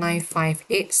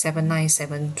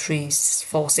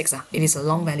 0.89587973646. It is a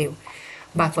long value.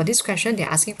 But for this question, they're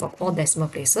asking for 4 decimal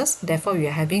places. Therefore, we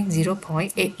are having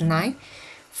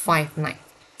 0.8959.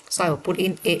 So I will put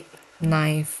in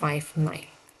 8959.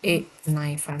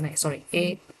 8959, sorry,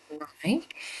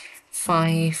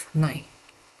 8959.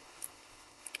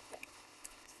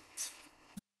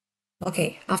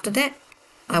 Okay, after that,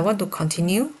 I want to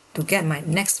continue to get my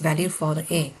next value for the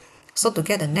A. So to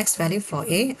get the next value for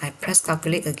A, I press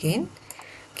calculate again,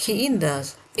 key in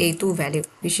the A2 value,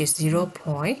 which is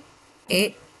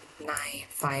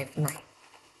 0.8959.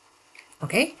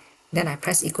 Okay, then I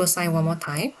press equal sign one more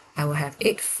time. I will have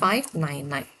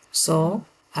 8599. So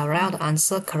I write out the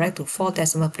answer correct to 4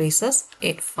 decimal places,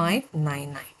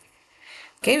 8599.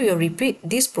 Okay, we will repeat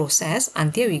this process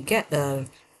until we get the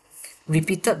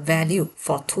repeated value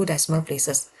for 2 decimal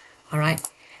places. Alright.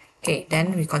 Okay,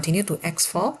 then we continue to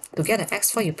x4. To get the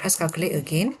x4, you press calculate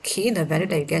again. Key in the value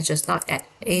that you get just now at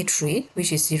A3,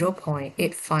 which is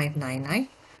 0.8599.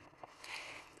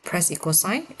 Press equal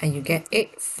sign, and you get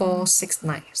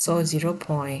 8469. So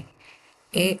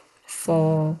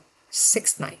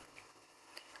 0.8469.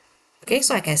 Okay,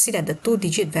 so I can see that the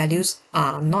 2-digit values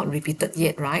are not repeated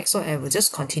yet, right? So I will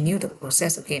just continue the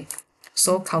process again.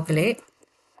 So calculate.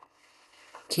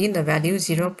 Key in the value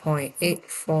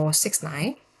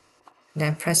 0.8469,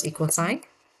 then press equal sign,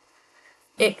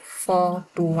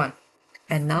 8421,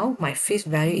 and now my fifth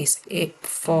value is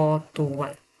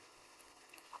 8421.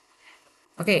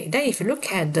 Okay, then if you look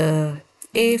at the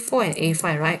A4 and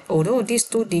A5, right, although these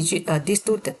two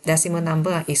decimal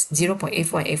number is 0.84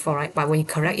 and A4, right, but when you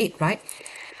correct it, right,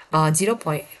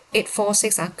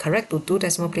 0.846 correct to 2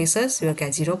 decimal places, you will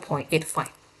get 0.85.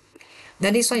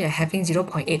 Then this one you're having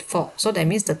 0.84. So that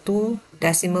means the 2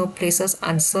 decimal places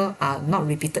answer are not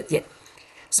repeated yet.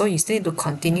 So you still need to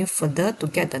continue further to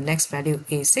get the next value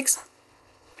is 6.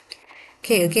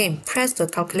 Okay, again, press the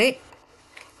calculate,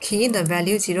 key in the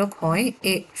value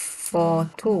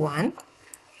 0.8421,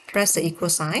 press the equal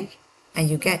sign, and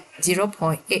you get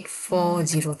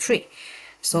 0.8403.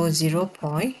 So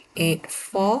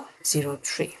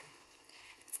 0.8403.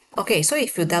 Okay, so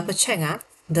if you double check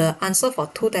the answer for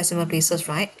 2 decimal places,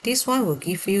 right? This one will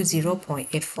give you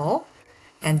 0.84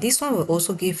 and this one will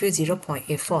also give you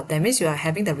 0.84. That means you are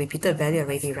having the repeated value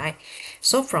already, right?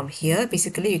 So from here,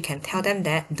 basically you can tell them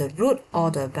that the root or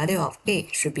the value of A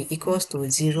should be equals to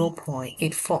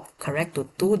 0.84, correct, to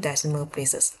 2 decimal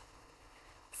places.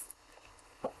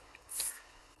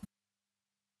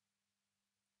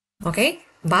 Okay,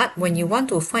 but when you want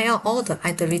to find out all the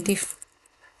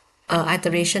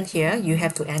iteration here, you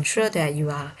have to ensure that you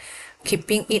are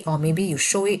keeping it, or maybe you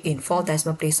show it in 4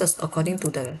 decimal places according to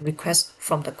the request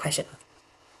from the question.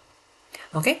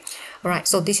 Okay, all right,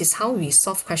 so this is how we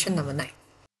solve question number 9.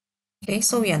 Okay,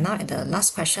 so we are now at the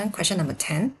last question, question number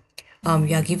 10.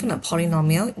 We are given a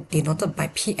polynomial denoted by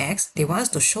px. They want us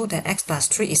to show that x plus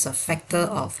 3 is a factor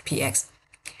of px.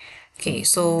 Okay,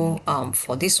 so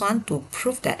for this one, to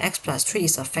prove that x plus 3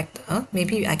 is a factor,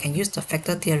 maybe I can use the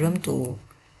factor theorem to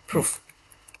prove.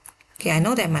 Okay, I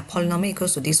know that my polynomial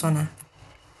equals to this one.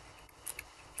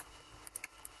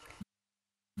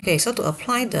 Okay, so to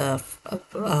apply the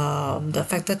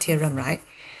factor theorem, right?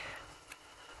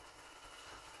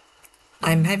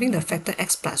 I'm having the factor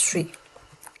x plus 3.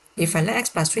 If I let x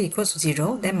plus 3 equals to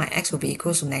 0, then my x will be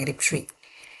equals to negative 3.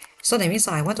 So that means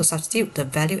I want to substitute the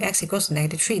value x equals to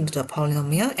negative 3 into the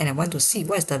polynomial, and I want to see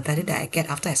what is the value that I get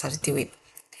after I substitute it.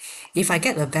 If I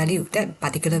get a value, that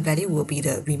particular value will be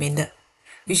the remainder,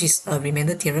 which is a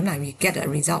remainder theorem, and we get a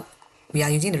result. We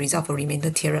are using the result for remainder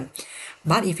theorem.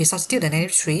 But if we substitute the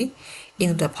negative 3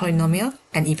 into the polynomial,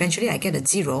 and eventually I get a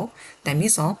 0, that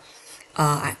means I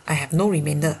have no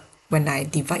remainder when I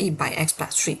divide it by x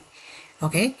plus 3.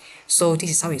 Okay, so this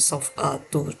is how we solve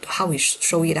how we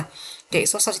show it. Okay,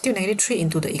 so substitute negative 3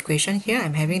 into the equation here.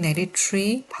 I'm having negative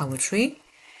 3 power 3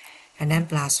 and then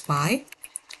plus 5,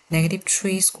 negative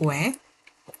 3 square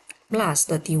plus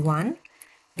 31,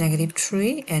 negative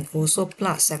 3 and also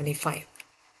plus 75.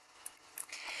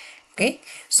 Okay,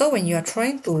 so when you are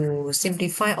trying to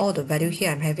simplify all the value here,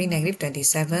 I'm having negative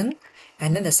 27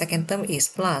 and then the second term is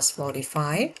plus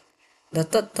 45. The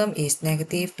third term is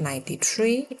negative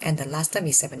 93 and the last term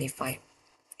is 75.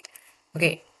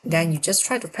 Okay, then you just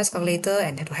try to press calculator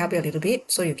and to help you a little bit,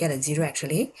 so you get a 0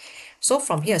 actually. So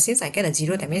from here, since I get a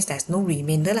 0, that means there's no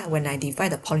remainder when I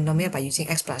divide the polynomial by using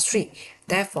x plus 3.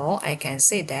 Therefore, I can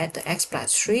say that the x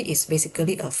plus 3 is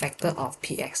basically a factor of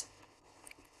px.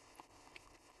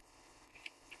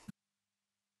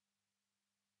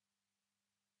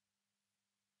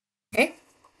 Okay,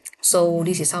 so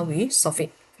this is how we solve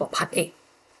it for part A.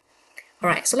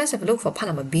 Alright, so let's have a look for part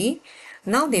number B.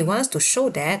 Now they want us to show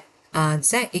that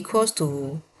z equals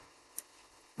to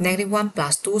negative 1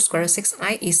 plus 2 square root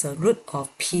 6i is a root of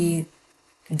p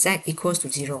z equals to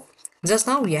 0. Just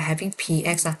now we are having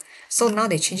px, so now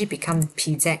they change it become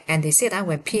pz, and they said that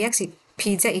when pz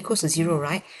equals to 0,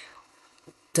 right,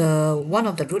 the one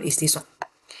of the root is this one.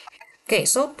 Okay,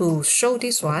 so to show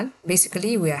this one,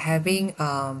 basically we are having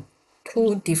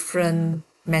two different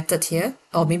methods here,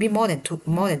 or maybe more than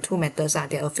two methods.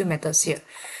 There are a few methods here.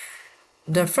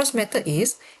 The first method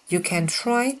is you can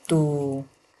try to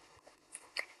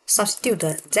substitute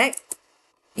the z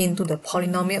into the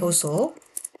polynomial also,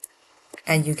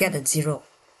 and you get a 0.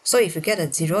 So if you get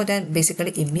a 0, then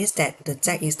basically it means that the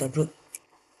z is the root.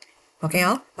 Okay,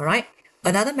 alright.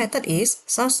 Another method is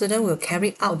some students will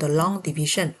carry out the long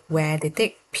division where they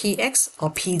take px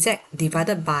or pz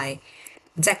divided by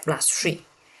z plus 3.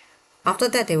 After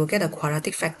that, they will get a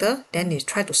quadratic factor, then they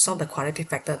try to solve the quadratic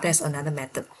factor. That's another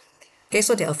method. Okay,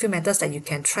 so there are a few methods that you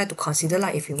can try to consider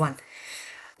if you want.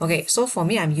 Okay, so for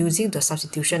me, I'm using the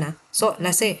substitution. So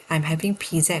let's say I'm having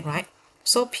pz, right?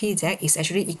 So pz is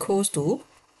actually equals to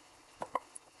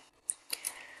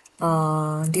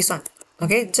this one.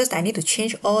 Okay, just I need to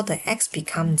change all the x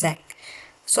become z.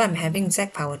 So I'm having z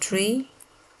power 3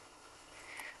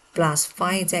 plus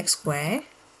 5z squared.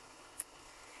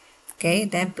 Okay,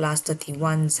 then plus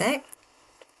 31z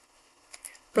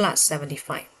plus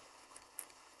 75.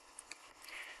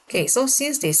 Okay, so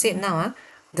since they said now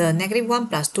the negative 1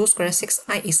 plus 2 square root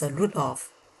 6i is the root of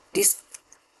this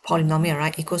polynomial,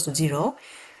 right, equals to 0.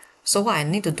 So what I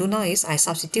need to do now is I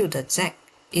substitute the z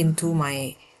into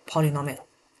my polynomial.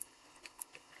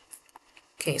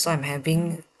 Okay, so I'm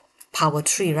having power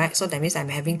 3, right? So that means I'm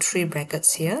having 3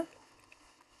 brackets here.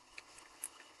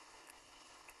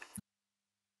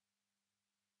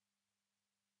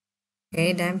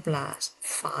 Okay, then plus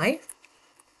 5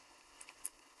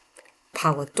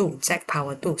 power 2, z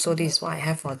power 2. So this is what I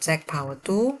have for z power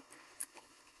 2.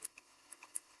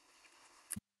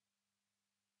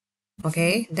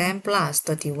 Okay, then plus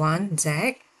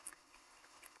 31z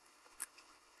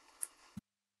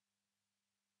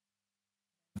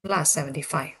plus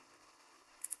 75.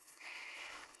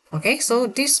 Okay, so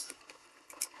this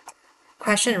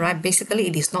question, right, basically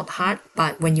it is not hard,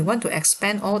 but when you want to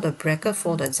expand all the bracket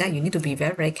for the z, you need to be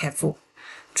very, very careful.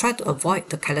 Try to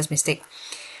avoid the careless mistake.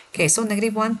 Okay, so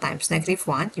negative 1 times negative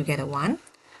 1, you get a 1.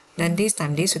 Then this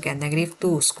time this, you get negative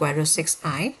 2 square root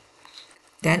 6i.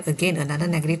 Then again another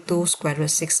negative 2 square root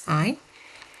 6i.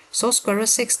 So square root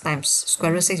 6 times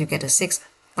square root 6, you get a 6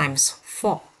 times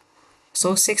 4.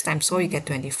 So 6 times 4, you get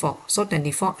 24. So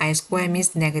 24i square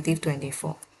means negative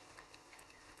 24.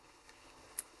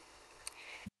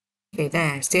 Okay,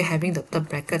 then I'm still having the third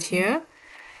bracket here.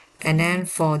 And then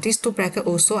for these two brackets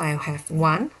also, I have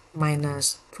 1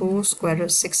 minus 2 square root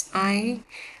 6i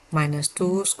minus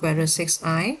 2 square root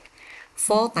 6i.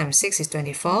 4 times 6 is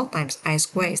 24 times I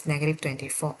square is negative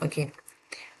 24 again.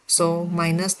 So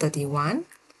minus 31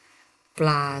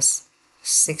 plus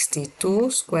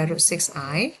 62 square root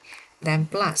 6i, then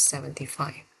plus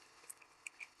 75.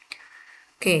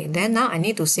 Okay, then now I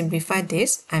need to simplify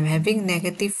this. I'm having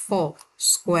negative 4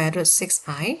 square root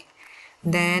 6i.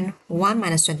 Then 1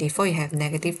 minus 24, you have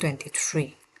negative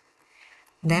 23.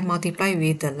 Then multiply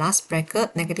with the last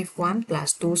bracket, negative 1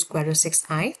 plus 2 square root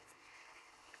 6i.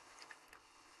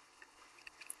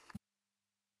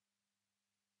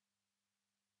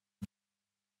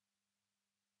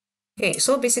 Okay,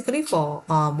 so basically for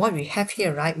what we have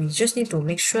here, right, we just need to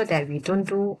make sure that we don't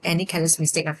do any careless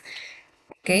mistake.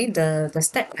 Okay, the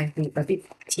step might be a bit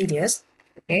tedious,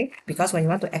 okay, because when you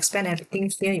want to expand everything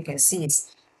here, you can see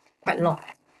it's quite long.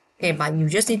 Okay, but you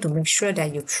just need to make sure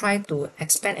that you try to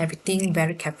expand everything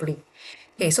very carefully.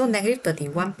 Okay, so negative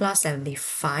 31 plus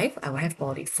 75, I will have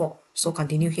 44. So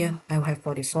continue here, I will have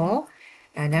 44,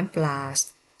 and then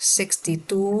plus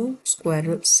 62 square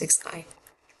root 6i.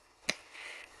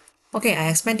 Okay, I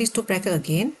expand these two brackets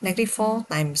again. Negative 4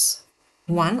 times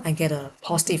 1, I get a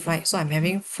positive, right? So I'm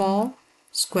having 4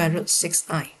 square root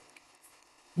 6i.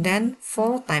 Then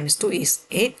 4 times 2 is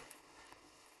 8.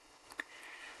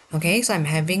 Okay, so I'm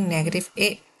having negative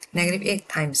 8. Negative 8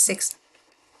 times 6.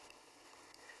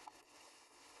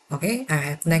 Okay, I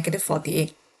have negative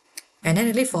 48. And then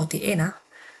negative 48,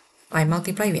 I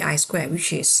multiply with I squared,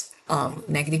 which is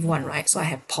negative 1, right? So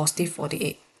I have positive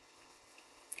 48.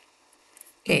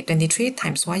 Okay, 23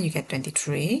 times 1, you get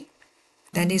 23.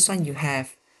 Then this one you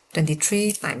have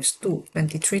 23 times 2.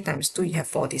 23 times 2, you have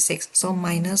 46. So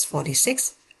minus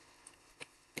 46.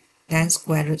 Then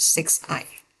square root 6i.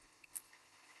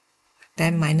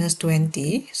 Then minus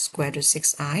 20 square root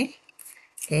 6i.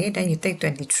 Okay, then you take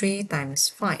 23 times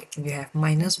 5. You have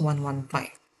minus 115.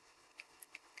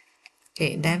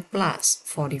 Okay, then plus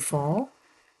 44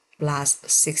 plus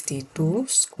 62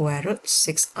 square root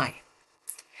 6i.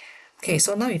 Okay,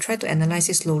 so now you try to analyze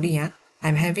it slowly.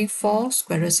 I'm having 4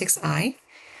 square root 6i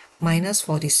minus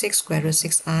 46 square root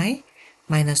 6i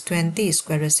minus 20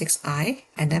 square root 6i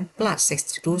and then plus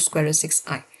 62 square root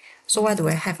 6i. So what do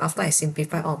I have after I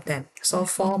simplify all of them? So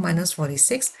 4 minus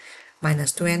 46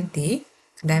 minus 20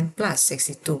 then plus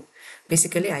 62.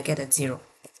 Basically, I get a 0.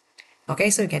 Okay,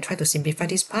 so you can try to simplify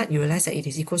this part. You realize that it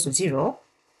is equal to 0.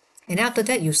 And after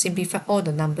that, you simplify all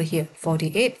the number here.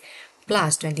 48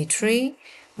 plus 23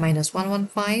 minus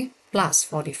 115 plus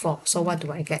 44. So what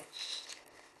do I get?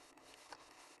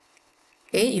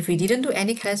 Okay, if we didn't do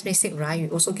any careless mistake, right, you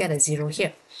also get a 0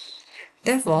 here.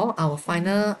 Therefore, our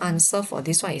final answer for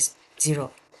this one is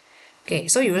 0. Okay,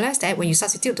 so you realize that when you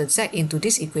substitute the z into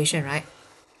this equation, right?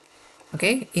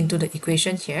 Okay, into the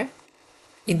equation here,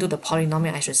 into the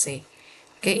polynomial, I should say.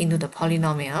 Okay, into the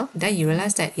polynomial, then you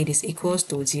realize that it is equals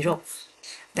to 0.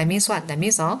 That means what? That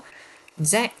means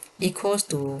z equals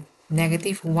to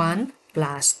negative 1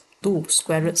 plus 2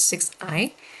 square root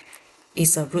 6i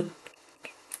is a root.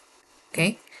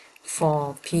 Okay,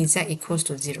 for pz equals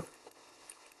to 0.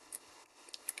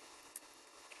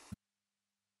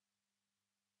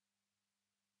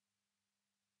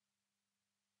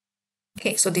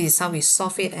 Okay, so this is how we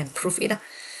solve it and prove it.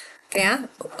 Okay,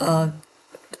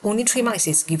 only 3 marks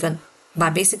is given,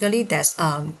 but basically that's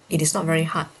it is not very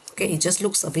hard. Okay, it just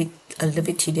looks a little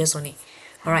bit tedious only.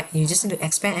 All right, you just need to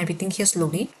expand everything here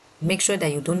slowly. Make sure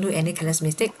that you don't do any careless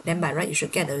mistake. Then by right, you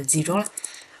should get a 0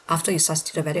 after you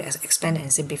substitute the value as expand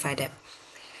and simplify them.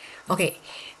 Okay,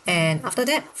 and after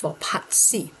that for part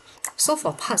C. So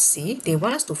for part C, they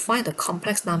want us to find the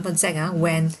complex number z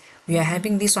when we are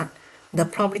having this one. the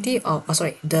probability of,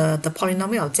 the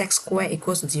polynomial of z squared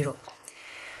equals to 0.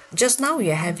 Just now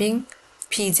we are having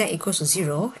pz equals to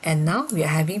 0, and now we are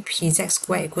having pz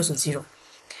squared equals to 0.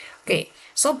 Okay,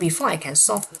 so before I can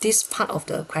solve this part of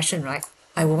the question, right,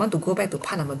 I will want to go back to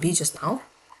part number B just now.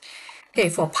 Okay,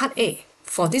 for part A,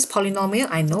 for this polynomial,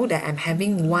 I know that I'm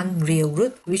having one real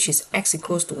root, which is x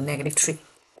equals to -3.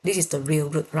 This is the real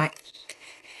root, right?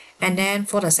 And then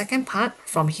for the second part,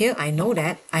 from here, I know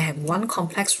that I have one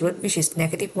complex root, which is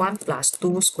 -1 plus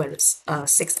 2 square root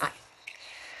 6i.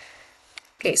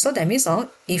 Okay, so that means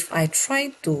if I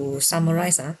try to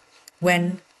summarize,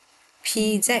 when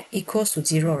pz equals to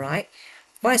 0, right,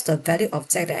 what is the value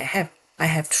of z that I have? I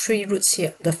have three roots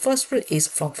here. The first root is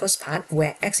from first part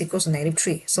where x equals to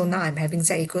 -3. So now I'm having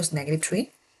z equals to -3.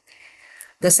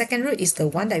 The second root is the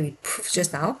one that we proved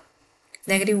just now,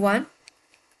 -1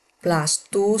 plus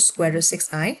 2 square root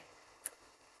 6i.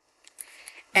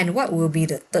 And what will be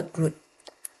the third root?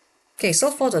 Okay, so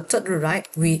for the third root, right,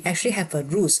 we actually have a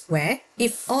rule where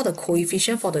if all the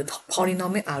coefficients for the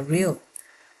polynomial are real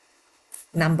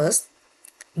numbers,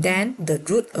 then the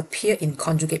root appear in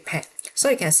conjugate pair. So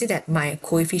you can see that my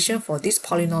coefficient for this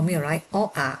polynomial, right,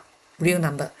 all are real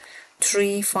number.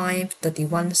 3, 5,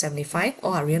 31, 75,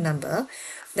 all are real number.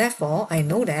 Therefore, I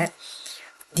know that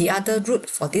the other root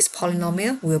for this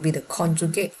polynomial will be the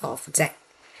conjugate of z.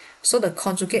 So the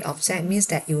conjugate of z means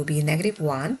that it will be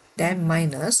 -1, then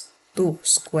minus 2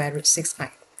 square root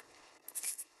 6i.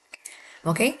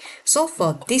 Okay, so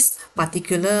for this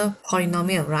particular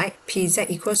polynomial, right, pz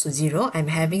equals to 0, I'm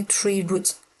having three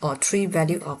roots or three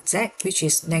value of z, which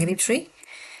is -3,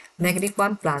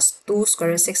 -1 plus 2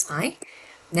 square root 6i,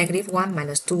 -1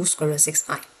 minus 2 square root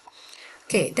 6i.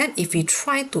 Okay, then if we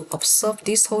try to observe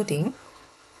this whole thing,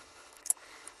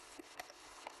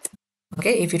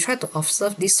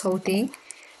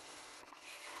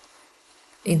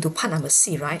 into part number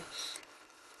C, right?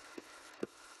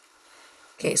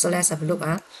 Okay, so let's have a look.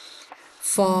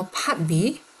 For part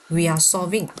B, we are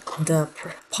solving the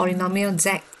polynomial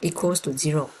z equals to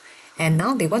 0. And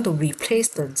now they want to replace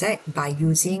the z by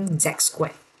using z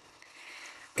squared.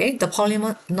 Okay, the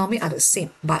polynomial are the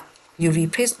same, but you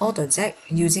replace all the z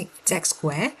using z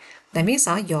squared. That means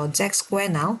your z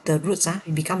squared now, the roots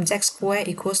become z squared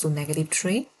equals to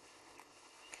 -3.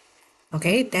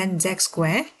 Okay, then z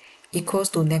squared equals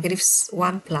to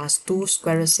 -1 plus 2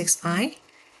 square root 6i.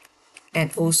 And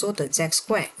also the z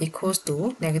squared equals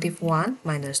to -1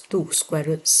 minus 2 square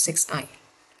root 6i.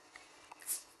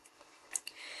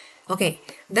 Okay,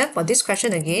 then for this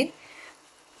question again,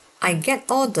 I get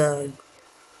all the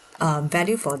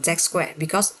value for z squared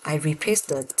because I replaced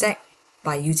the z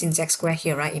by using z squared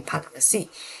here, right, in part number C.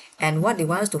 And what they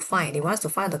want us to find? They want us to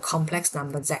find the complex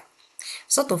number z.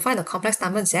 So to find the complex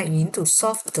number z, you need to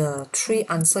solve the three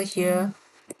answers here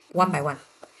one by one.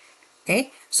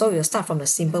 Okay, so we'll start from the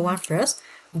simple one first.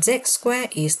 Z squared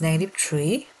is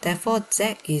 -3, therefore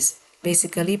z is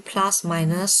basically plus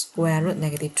minus square root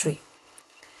 -3.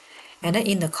 And then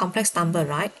in the complex number,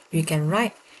 right, we can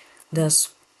write the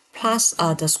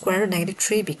the square root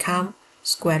 -3 become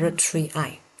square root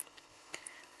 3i.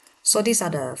 So these are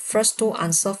the first two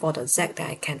answers for the z that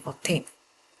I can obtain.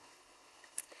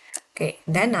 Okay,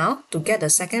 then now to get the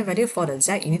second value for the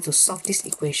z, you need to solve this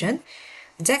equation.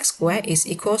 Z squared is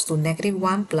equals to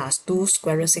 -1 plus 2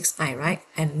 square root 6i, right?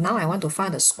 And now I want to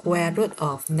find the square root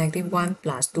of -1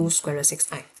 plus 2 square root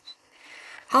 6i.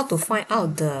 How to find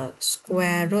out the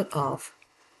square root of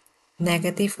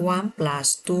 -1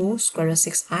 plus 2 square root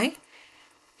 6i?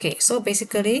 Okay, so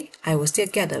basically, I will still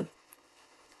get the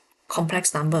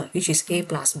complex number, which is a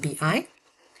plus bi.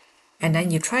 And then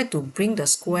you try to bring the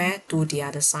square to the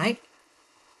other side.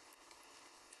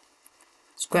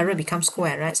 Square root becomes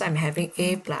square, right? So I'm having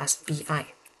a plus bi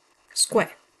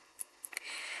square.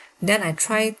 Then I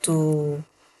try to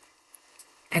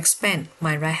expand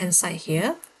my right hand side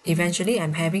here. Eventually,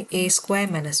 I'm having a square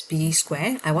minus b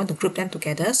square. I want to group them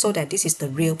together so that this is the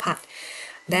real part.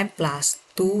 Then plus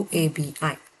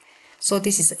 2abi. So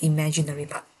this is the imaginary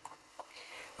part.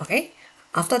 Okay.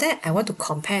 After that, I want to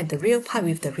compare the real part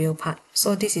with the real part.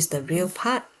 So this is the real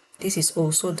part. This is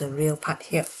also the real part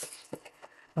here.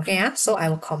 Okay, so I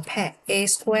will compare a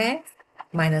square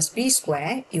minus b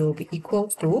square. It will be equal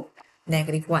to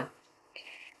 -1.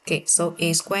 Okay, so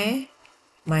a square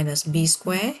minus b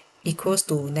square equals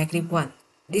to -1.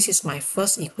 This is my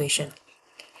first equation.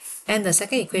 And the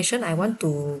second equation, I want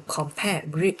to compare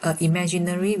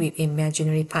imaginary with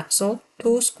imaginary part. So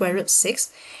 2 square root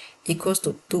 6 equals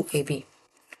to 2ab.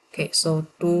 Okay, so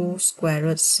 2 square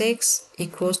root 6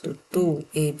 equals to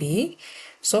 2ab.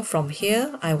 So from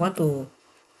here, I want to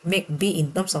make b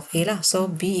in terms of a lah. So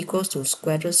b equals to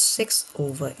square root 6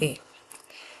 over a.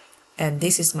 And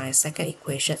this is my second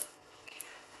equation.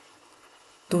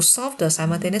 To solve the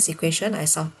simultaneous equation, I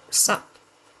sub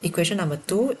equation number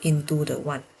 2 into the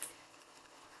 1.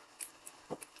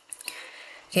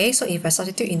 Okay, so if I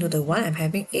substitute into the 1, I'm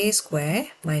having a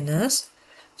square minus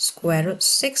square root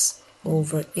 6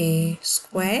 over a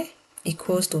square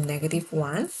equals to negative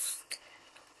 1.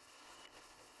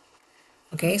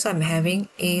 Okay, so I'm having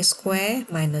a square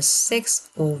minus 6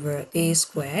 over a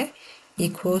square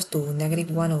equals to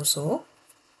negative 1 also.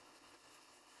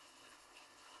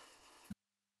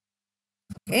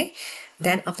 Okay,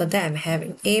 then after that I'm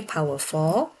having a power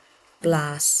 4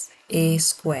 plus a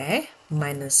square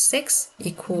minus 6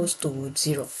 equals to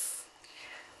 0.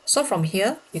 So from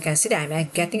here, you can see that I'm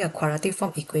getting a quadratic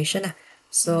form equation.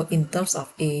 So in terms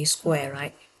of a square,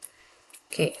 right?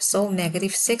 Okay, so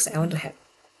negative 6, I want to have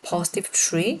positive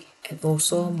 3 and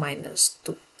also minus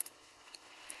 2.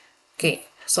 Okay,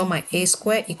 so my a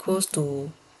square equals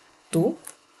to 2.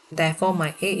 Therefore,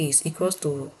 my a is equals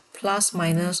to plus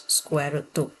minus square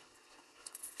root 2.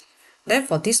 Then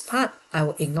for this part, I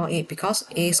will ignore it because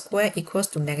a square equals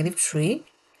to negative 3.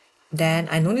 Then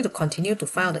I no need to continue to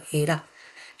find out the a lah.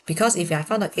 Because if I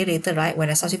found the a later, right, when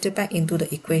I substitute back into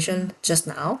the equation just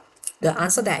now, the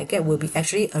answer that I get will be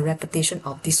actually a repetition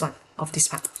of this one, of this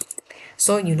part.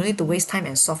 So you no need to waste time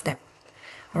and solve them.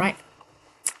 Alright.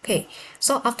 Okay,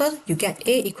 so after you get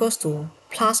a equals to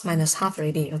plus minus half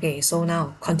already. Okay, so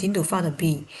now continue to find the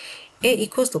b. A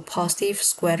equals to positive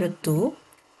square root 2.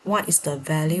 What is the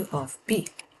value of b?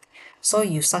 So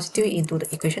you substitute into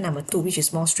the equation number 2, which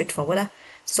is more straightforward.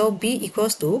 So b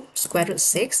equals to square root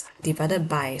 6 divided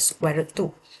by square root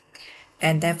 2.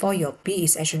 And therefore your b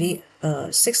is actually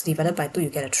 6 divided by 2, you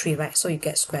get a 3, right? So you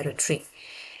get square root 3.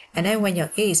 And then when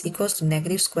your a is equals to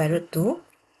negative square root 2,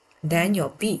 then your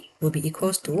b will be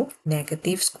equals to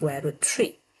negative square root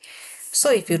 3.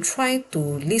 So if you try to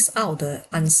list out the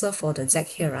answer for the z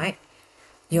here, right?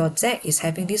 Your z is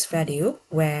having this value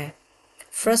where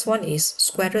first one is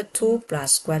square root 2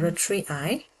 plus square root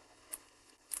 3i.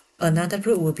 Another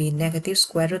root will be negative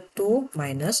square root 2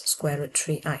 minus square root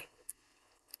 3i.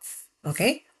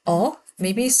 Okay? Or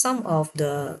maybe some of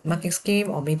the marking scheme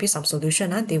or maybe some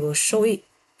solution, they will show it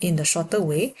in the shorter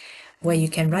way where you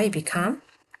can write it become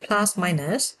plus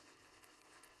minus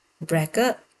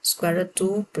bracket square root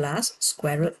 2 plus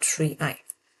square root 3i.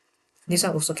 This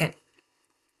one also can.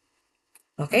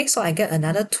 Okay, so I get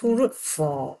another 2 root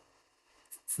for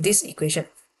this equation.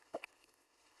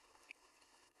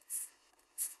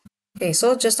 Okay,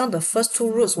 so just now the first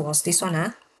 2 roots was this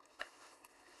one.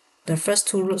 The first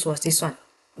 2 roots was this one.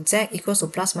 Z equals to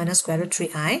plus minus square root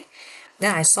 3i.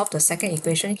 Then I solve the second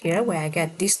equation here where I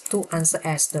get these 2 answers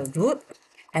as the root.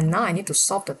 And now I need to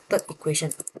solve the third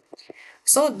equation.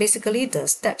 So basically the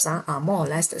steps are more or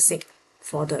less the same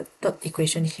for the third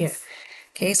equation here.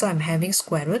 Okay, so I'm having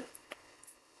square root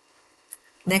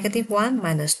negative 1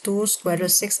 minus 2 square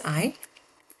root 6i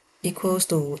equals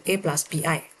to a plus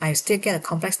bi. I still get a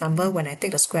complex number when I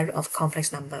take the square root of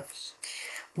complex number.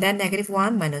 Then negative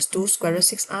 1 minus 2 square root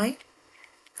 6i.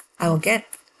 I will get,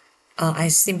 I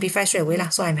simplify straight away.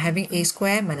 So I'm having a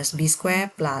square minus b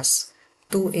square plus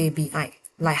 2abi.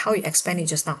 Like how you expand it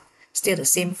just now. Still the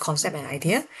same concept and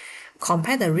idea.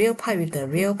 Compare the real part with the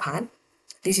real part.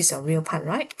 This is a real part,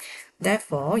 right?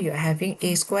 Therefore, you're having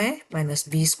a square minus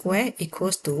b square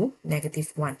equals to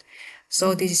negative 1.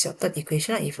 So this is your third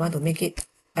equation if you want to make it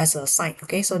as a sign.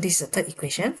 Okay, so this is the third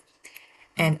equation.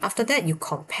 And after that, you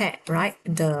compare, right,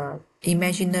 the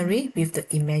imaginary with the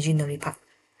imaginary part.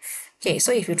 Okay,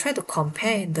 so if you try to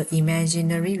compare the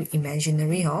imaginary with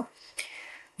imaginary,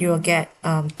 you will get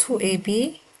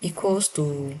 2ab equals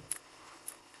to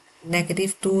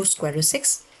negative 2 square root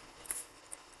 6.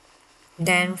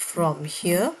 Then from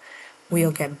here,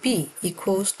 we'll get b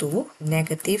equals to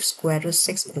negative square root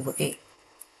 6 over a.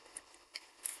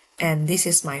 And this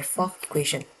is my fourth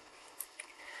equation.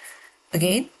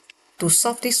 Again, to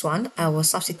solve this one, I will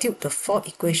substitute the fourth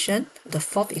equation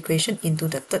into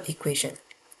the third equation.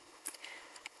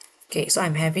 Okay, so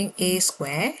I'm having a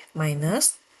square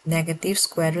minus negative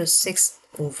square root 6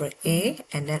 over a,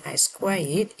 and then I square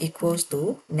it equals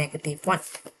to negative 1.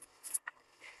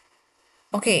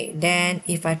 Okay, then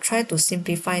if I try to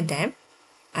simplify them,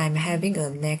 I'm having a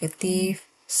negative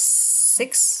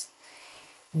 6,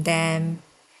 then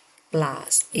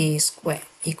plus a square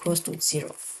equals to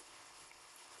 0.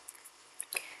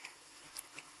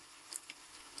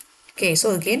 Okay,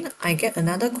 so again, I get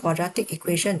another quadratic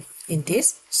equation in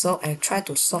this, so I try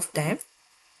to solve them,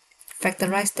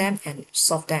 factorize them and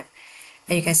solve them.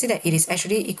 And you can see that it is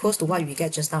actually equals to what we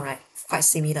get just now, right? quite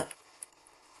similar.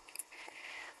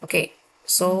 Okay,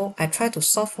 so I try to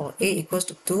solve for a equals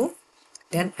to 2,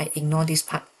 then I ignore this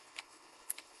part.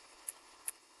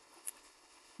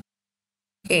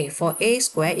 Okay, for a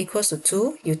squared equals to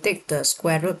 2, you take the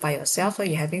square root by yourself, so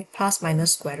you're having plus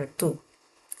minus square root 2.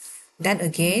 Then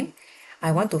again,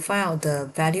 I want to find out the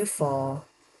value for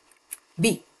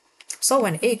b. So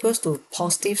when a equals to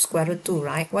positive square root 2,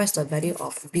 right, what is the value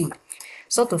of b?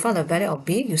 So to find the value of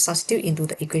b, you substitute into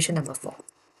the equation number 4.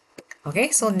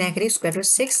 Okay, so negative square root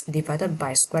 6 divided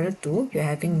by square root 2, you're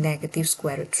having negative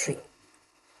square root 3.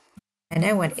 And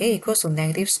then when a equals to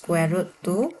negative square root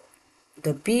 2,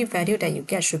 the b value that you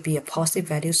get should be a positive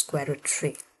value square root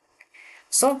 3.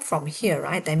 So from here,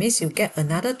 right, that means you get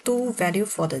another 2 value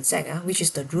for the z, which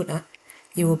is the root.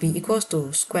 It will be equals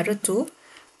to square root 2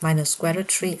 minus square root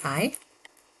 3i.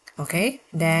 Okay,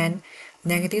 then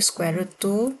negative square root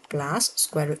 2 plus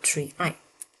square root 3i.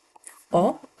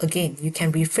 Or again, you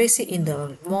can rephrase it in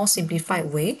the more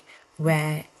simplified way,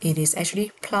 where it is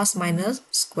actually plus minus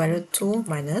square root 2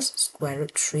 minus square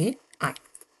root 3i.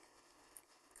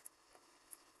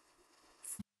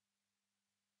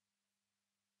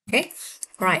 Okay,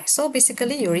 right, so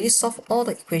basically you already solved all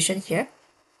the equation here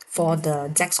for the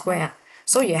z square.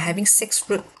 So you're having 6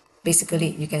 roots. Basically,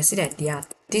 you can see that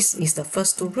this is the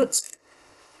first 2 roots,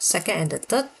 second and the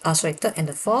third, third and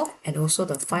the fourth, and also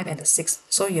the 5 and the 6.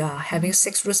 So you are having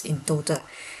 6 roots in total.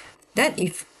 Then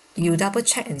if you double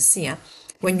check and see,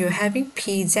 when you're having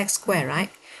pz square, right,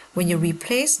 when you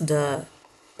replace the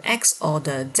x or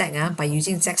the z by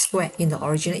using z square in the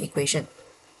original equation,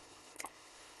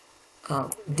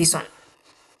 this one,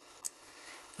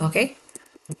 okay,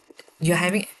 you're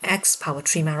having x power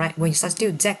 3, right? When you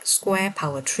substitute z square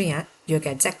power 3, you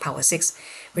get z power 6.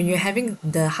 When you're having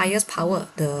the highest power,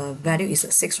 the value is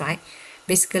 6, right?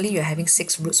 Basically, you're having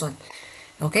 6 roots one.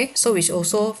 Okay, so which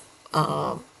also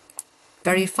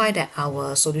verify that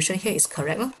our solution here is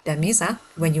correct. That means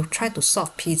when you try to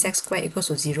solve pz squared equals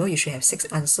to 0, you should have 6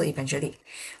 answers eventually.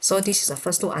 So this is the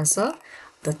first 2 answers,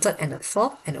 the third and the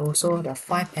fourth, and also the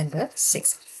 5 and the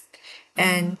 6.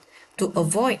 And to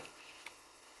avoid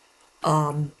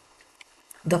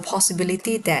the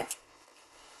possibility that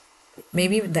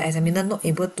maybe the examiner not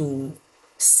able to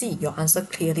see your answer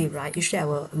clearly, right? Usually I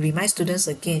will remind students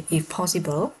again, if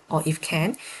possible or if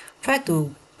can, try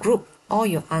to group all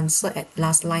your answer at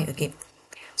last line again.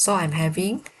 So I'm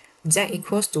having z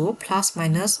equals to plus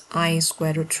minus I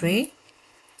square root 3,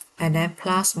 and then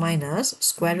plus minus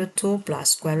square root 2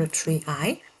 plus square root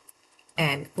 3i,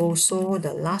 and also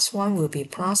the last one will be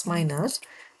plus minus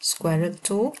square root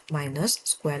 2 minus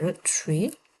square root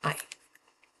 3i.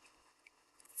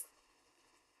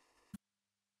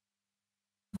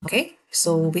 Okay,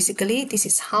 so basically this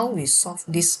is how we solve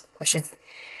this question.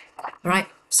 Right,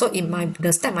 so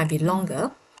the step might be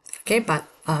longer, okay, but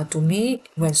to me,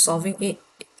 when solving it,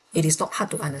 it is not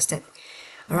hard to understand.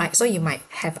 Alright, so you might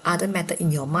have other method in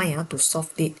your mind to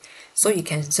solve it. So you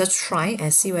can just try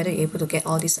and see whether you're able to get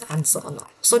all this answer or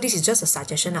not. So this is just a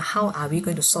suggestion of how are we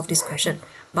going to solve this question.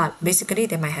 But basically,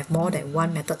 they might have more than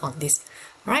one method on this.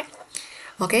 Alright,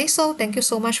 okay, so thank you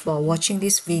so much for watching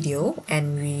this video,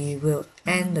 and we will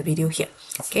end the video here.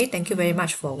 Okay, thank you very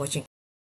much for watching.